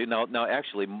healthy for you. Now,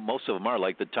 actually, most of them are.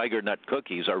 Like the tiger nut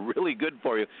cookies are really good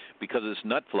for you because it's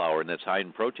nut flour and it's high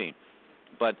in protein.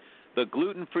 But the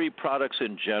gluten-free products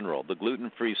in general, the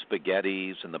gluten-free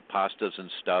spaghettis and the pastas and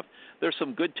stuff, there's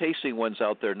some good-tasting ones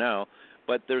out there now,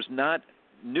 but there's not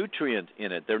nutrient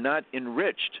in it. They're not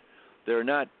enriched. They're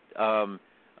not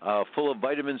full of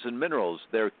vitamins and minerals.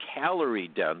 They're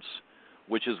calorie-dense,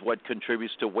 which is what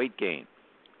contributes to weight gain.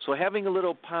 So having a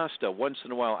little pasta once in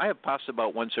a while, I have pasta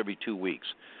about once every 2 weeks.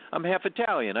 I'm half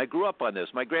Italian. I grew up on this.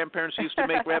 My grandparents used to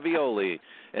make ravioli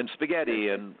and spaghetti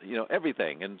and,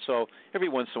 everything. And so every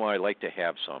once in a while I like to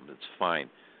have some. It's fine.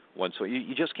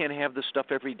 You just can't have this stuff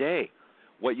every day.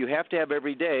 What you have to have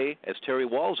every day, as Terry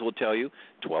Walls will tell you,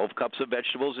 12 cups of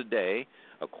vegetables a day,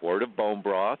 a quart of bone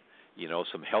broth,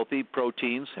 some healthy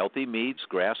proteins, healthy meats,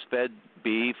 grass-fed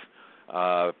beef,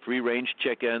 free-range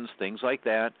chickens, things like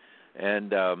that.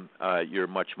 And you're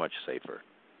much, much safer.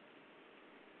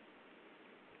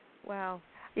 Wow.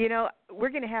 We're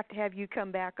going to have you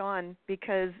come back on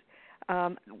because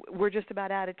we're just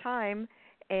about out of time,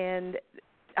 and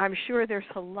I'm sure there's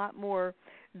a lot more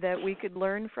that we could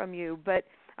learn from you. But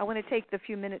I want to take the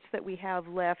few minutes that we have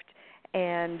left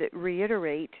and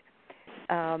reiterate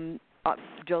November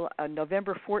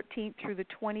 14th through the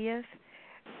 20th.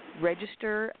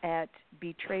 Register at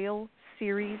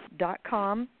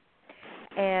betrayalseries.com,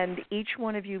 and each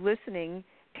one of you listening,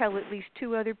 tell at least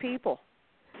 2 other people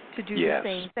to do the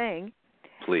same thing.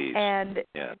 Please. And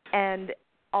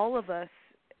all of us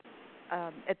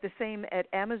at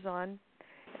Amazon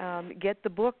get the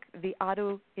book, The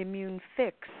Autoimmune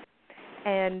Fix.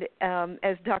 And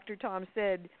as Dr. Tom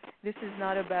said, this is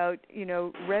not about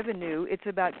revenue. It's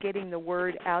about getting the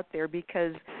word out there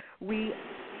because we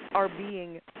are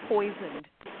being poisoned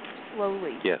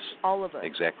slowly. Yes. All of us.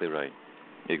 Exactly right.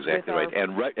 Exactly right.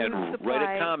 And write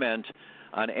a comment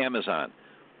on Amazon.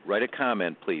 Write a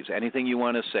comment, please. Anything you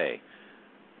want to say.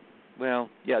 Well,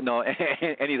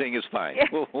 anything is fine.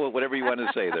 Whatever you want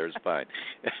to say there is fine.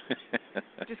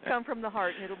 Just come from the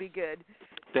heart and it'll be good.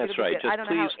 That's right. Just I don't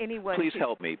know how anyone please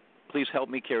help me. Please help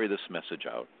me carry this message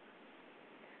out.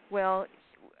 Well,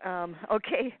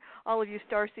 okay, all of you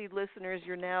Starseed listeners,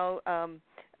 you're now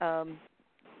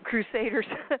crusaders.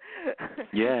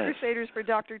 Yes. Crusaders for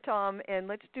Dr. Tom, and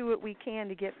let's do what we can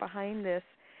to get behind this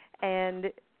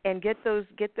and get those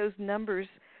numbers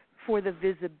for the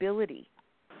visibility.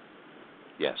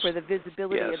 Yes. For the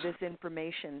visibility of this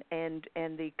information and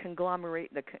the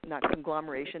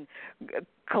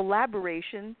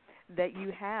collaboration that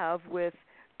you have with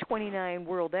 29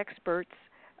 world experts.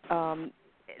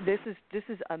 This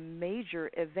is a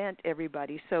major event,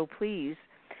 everybody. So please,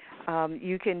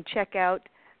 you can check out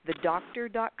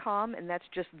thedoctor.com, and that's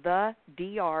just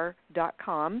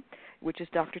thedr.com, which is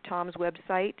Dr. Tom's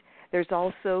website. There's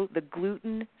also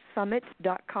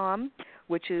theglutensummit.com,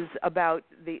 which is about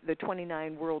the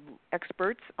 29 world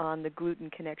experts on the gluten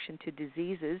connection to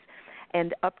diseases.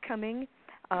 And upcoming,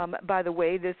 by the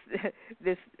way, this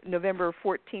November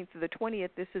 14th to the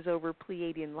 20th, this is over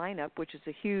Pleiadian lineup, which is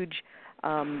a huge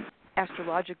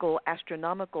astronomical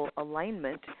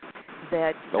alignment.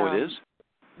 That it is?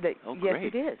 Yes,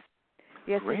 great. it is.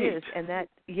 Yes, great. It is. And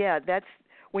that's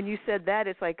when you said that,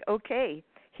 it's like, okay,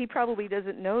 he probably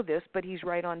doesn't know this, but he's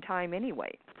right on time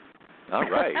anyway. All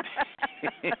right.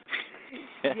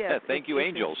 Yes, Thank you,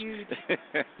 angels.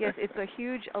 Yes, it's a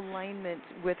huge alignment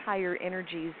with higher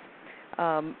energies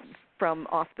from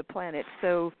off the planet.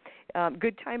 So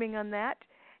good timing on that.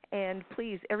 And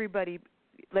please, everybody,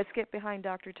 let's get behind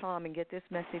Dr. Tom and get this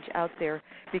message out there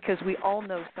because we all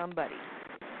know somebody.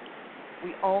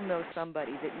 We all know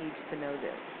somebody that needs to know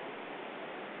this.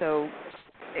 So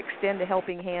extend a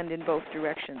helping hand in both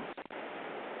directions.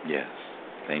 Yes,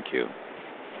 thank you.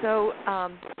 So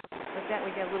with that,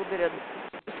 we got a little bit of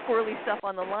squirrely stuff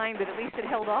on the line, but at least it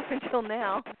held off until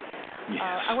now. Yes.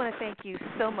 I want to thank you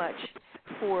so much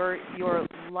for your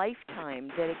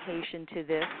lifetime dedication to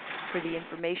this, for the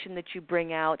information that you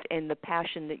bring out and the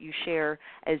passion that you share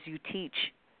as you teach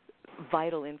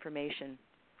vital information.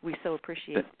 We so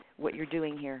appreciate what you're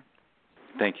doing here.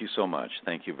 Thank you so much.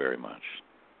 Thank you very much.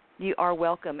 You are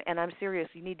welcome, and I'm serious.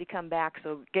 You need to come back.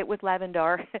 So get with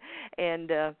Lavendar,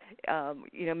 and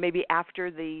maybe after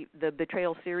the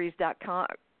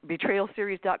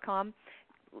betrayalseries.com,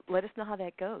 let us know how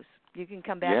that goes. You can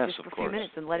come back just for a few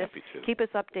minutes and keep us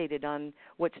updated on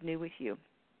what's new with you.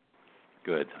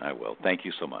 Good, I will. Thank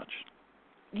you so much.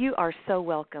 You are so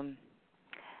welcome.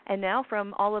 And now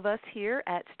from all of us here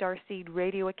at Starseed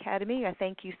Radio Academy, I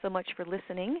thank you so much for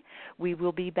listening. We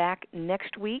will be back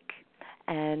next week.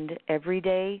 And every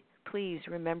day, please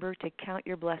remember to count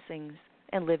your blessings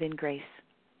and live in grace.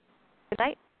 Good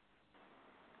night.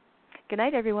 Good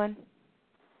night, everyone.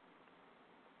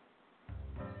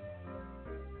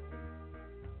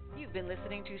 You've been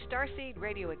listening to Starseed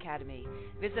Radio Academy.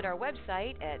 Visit our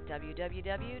website at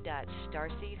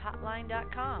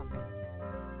www.starseedhotline.com.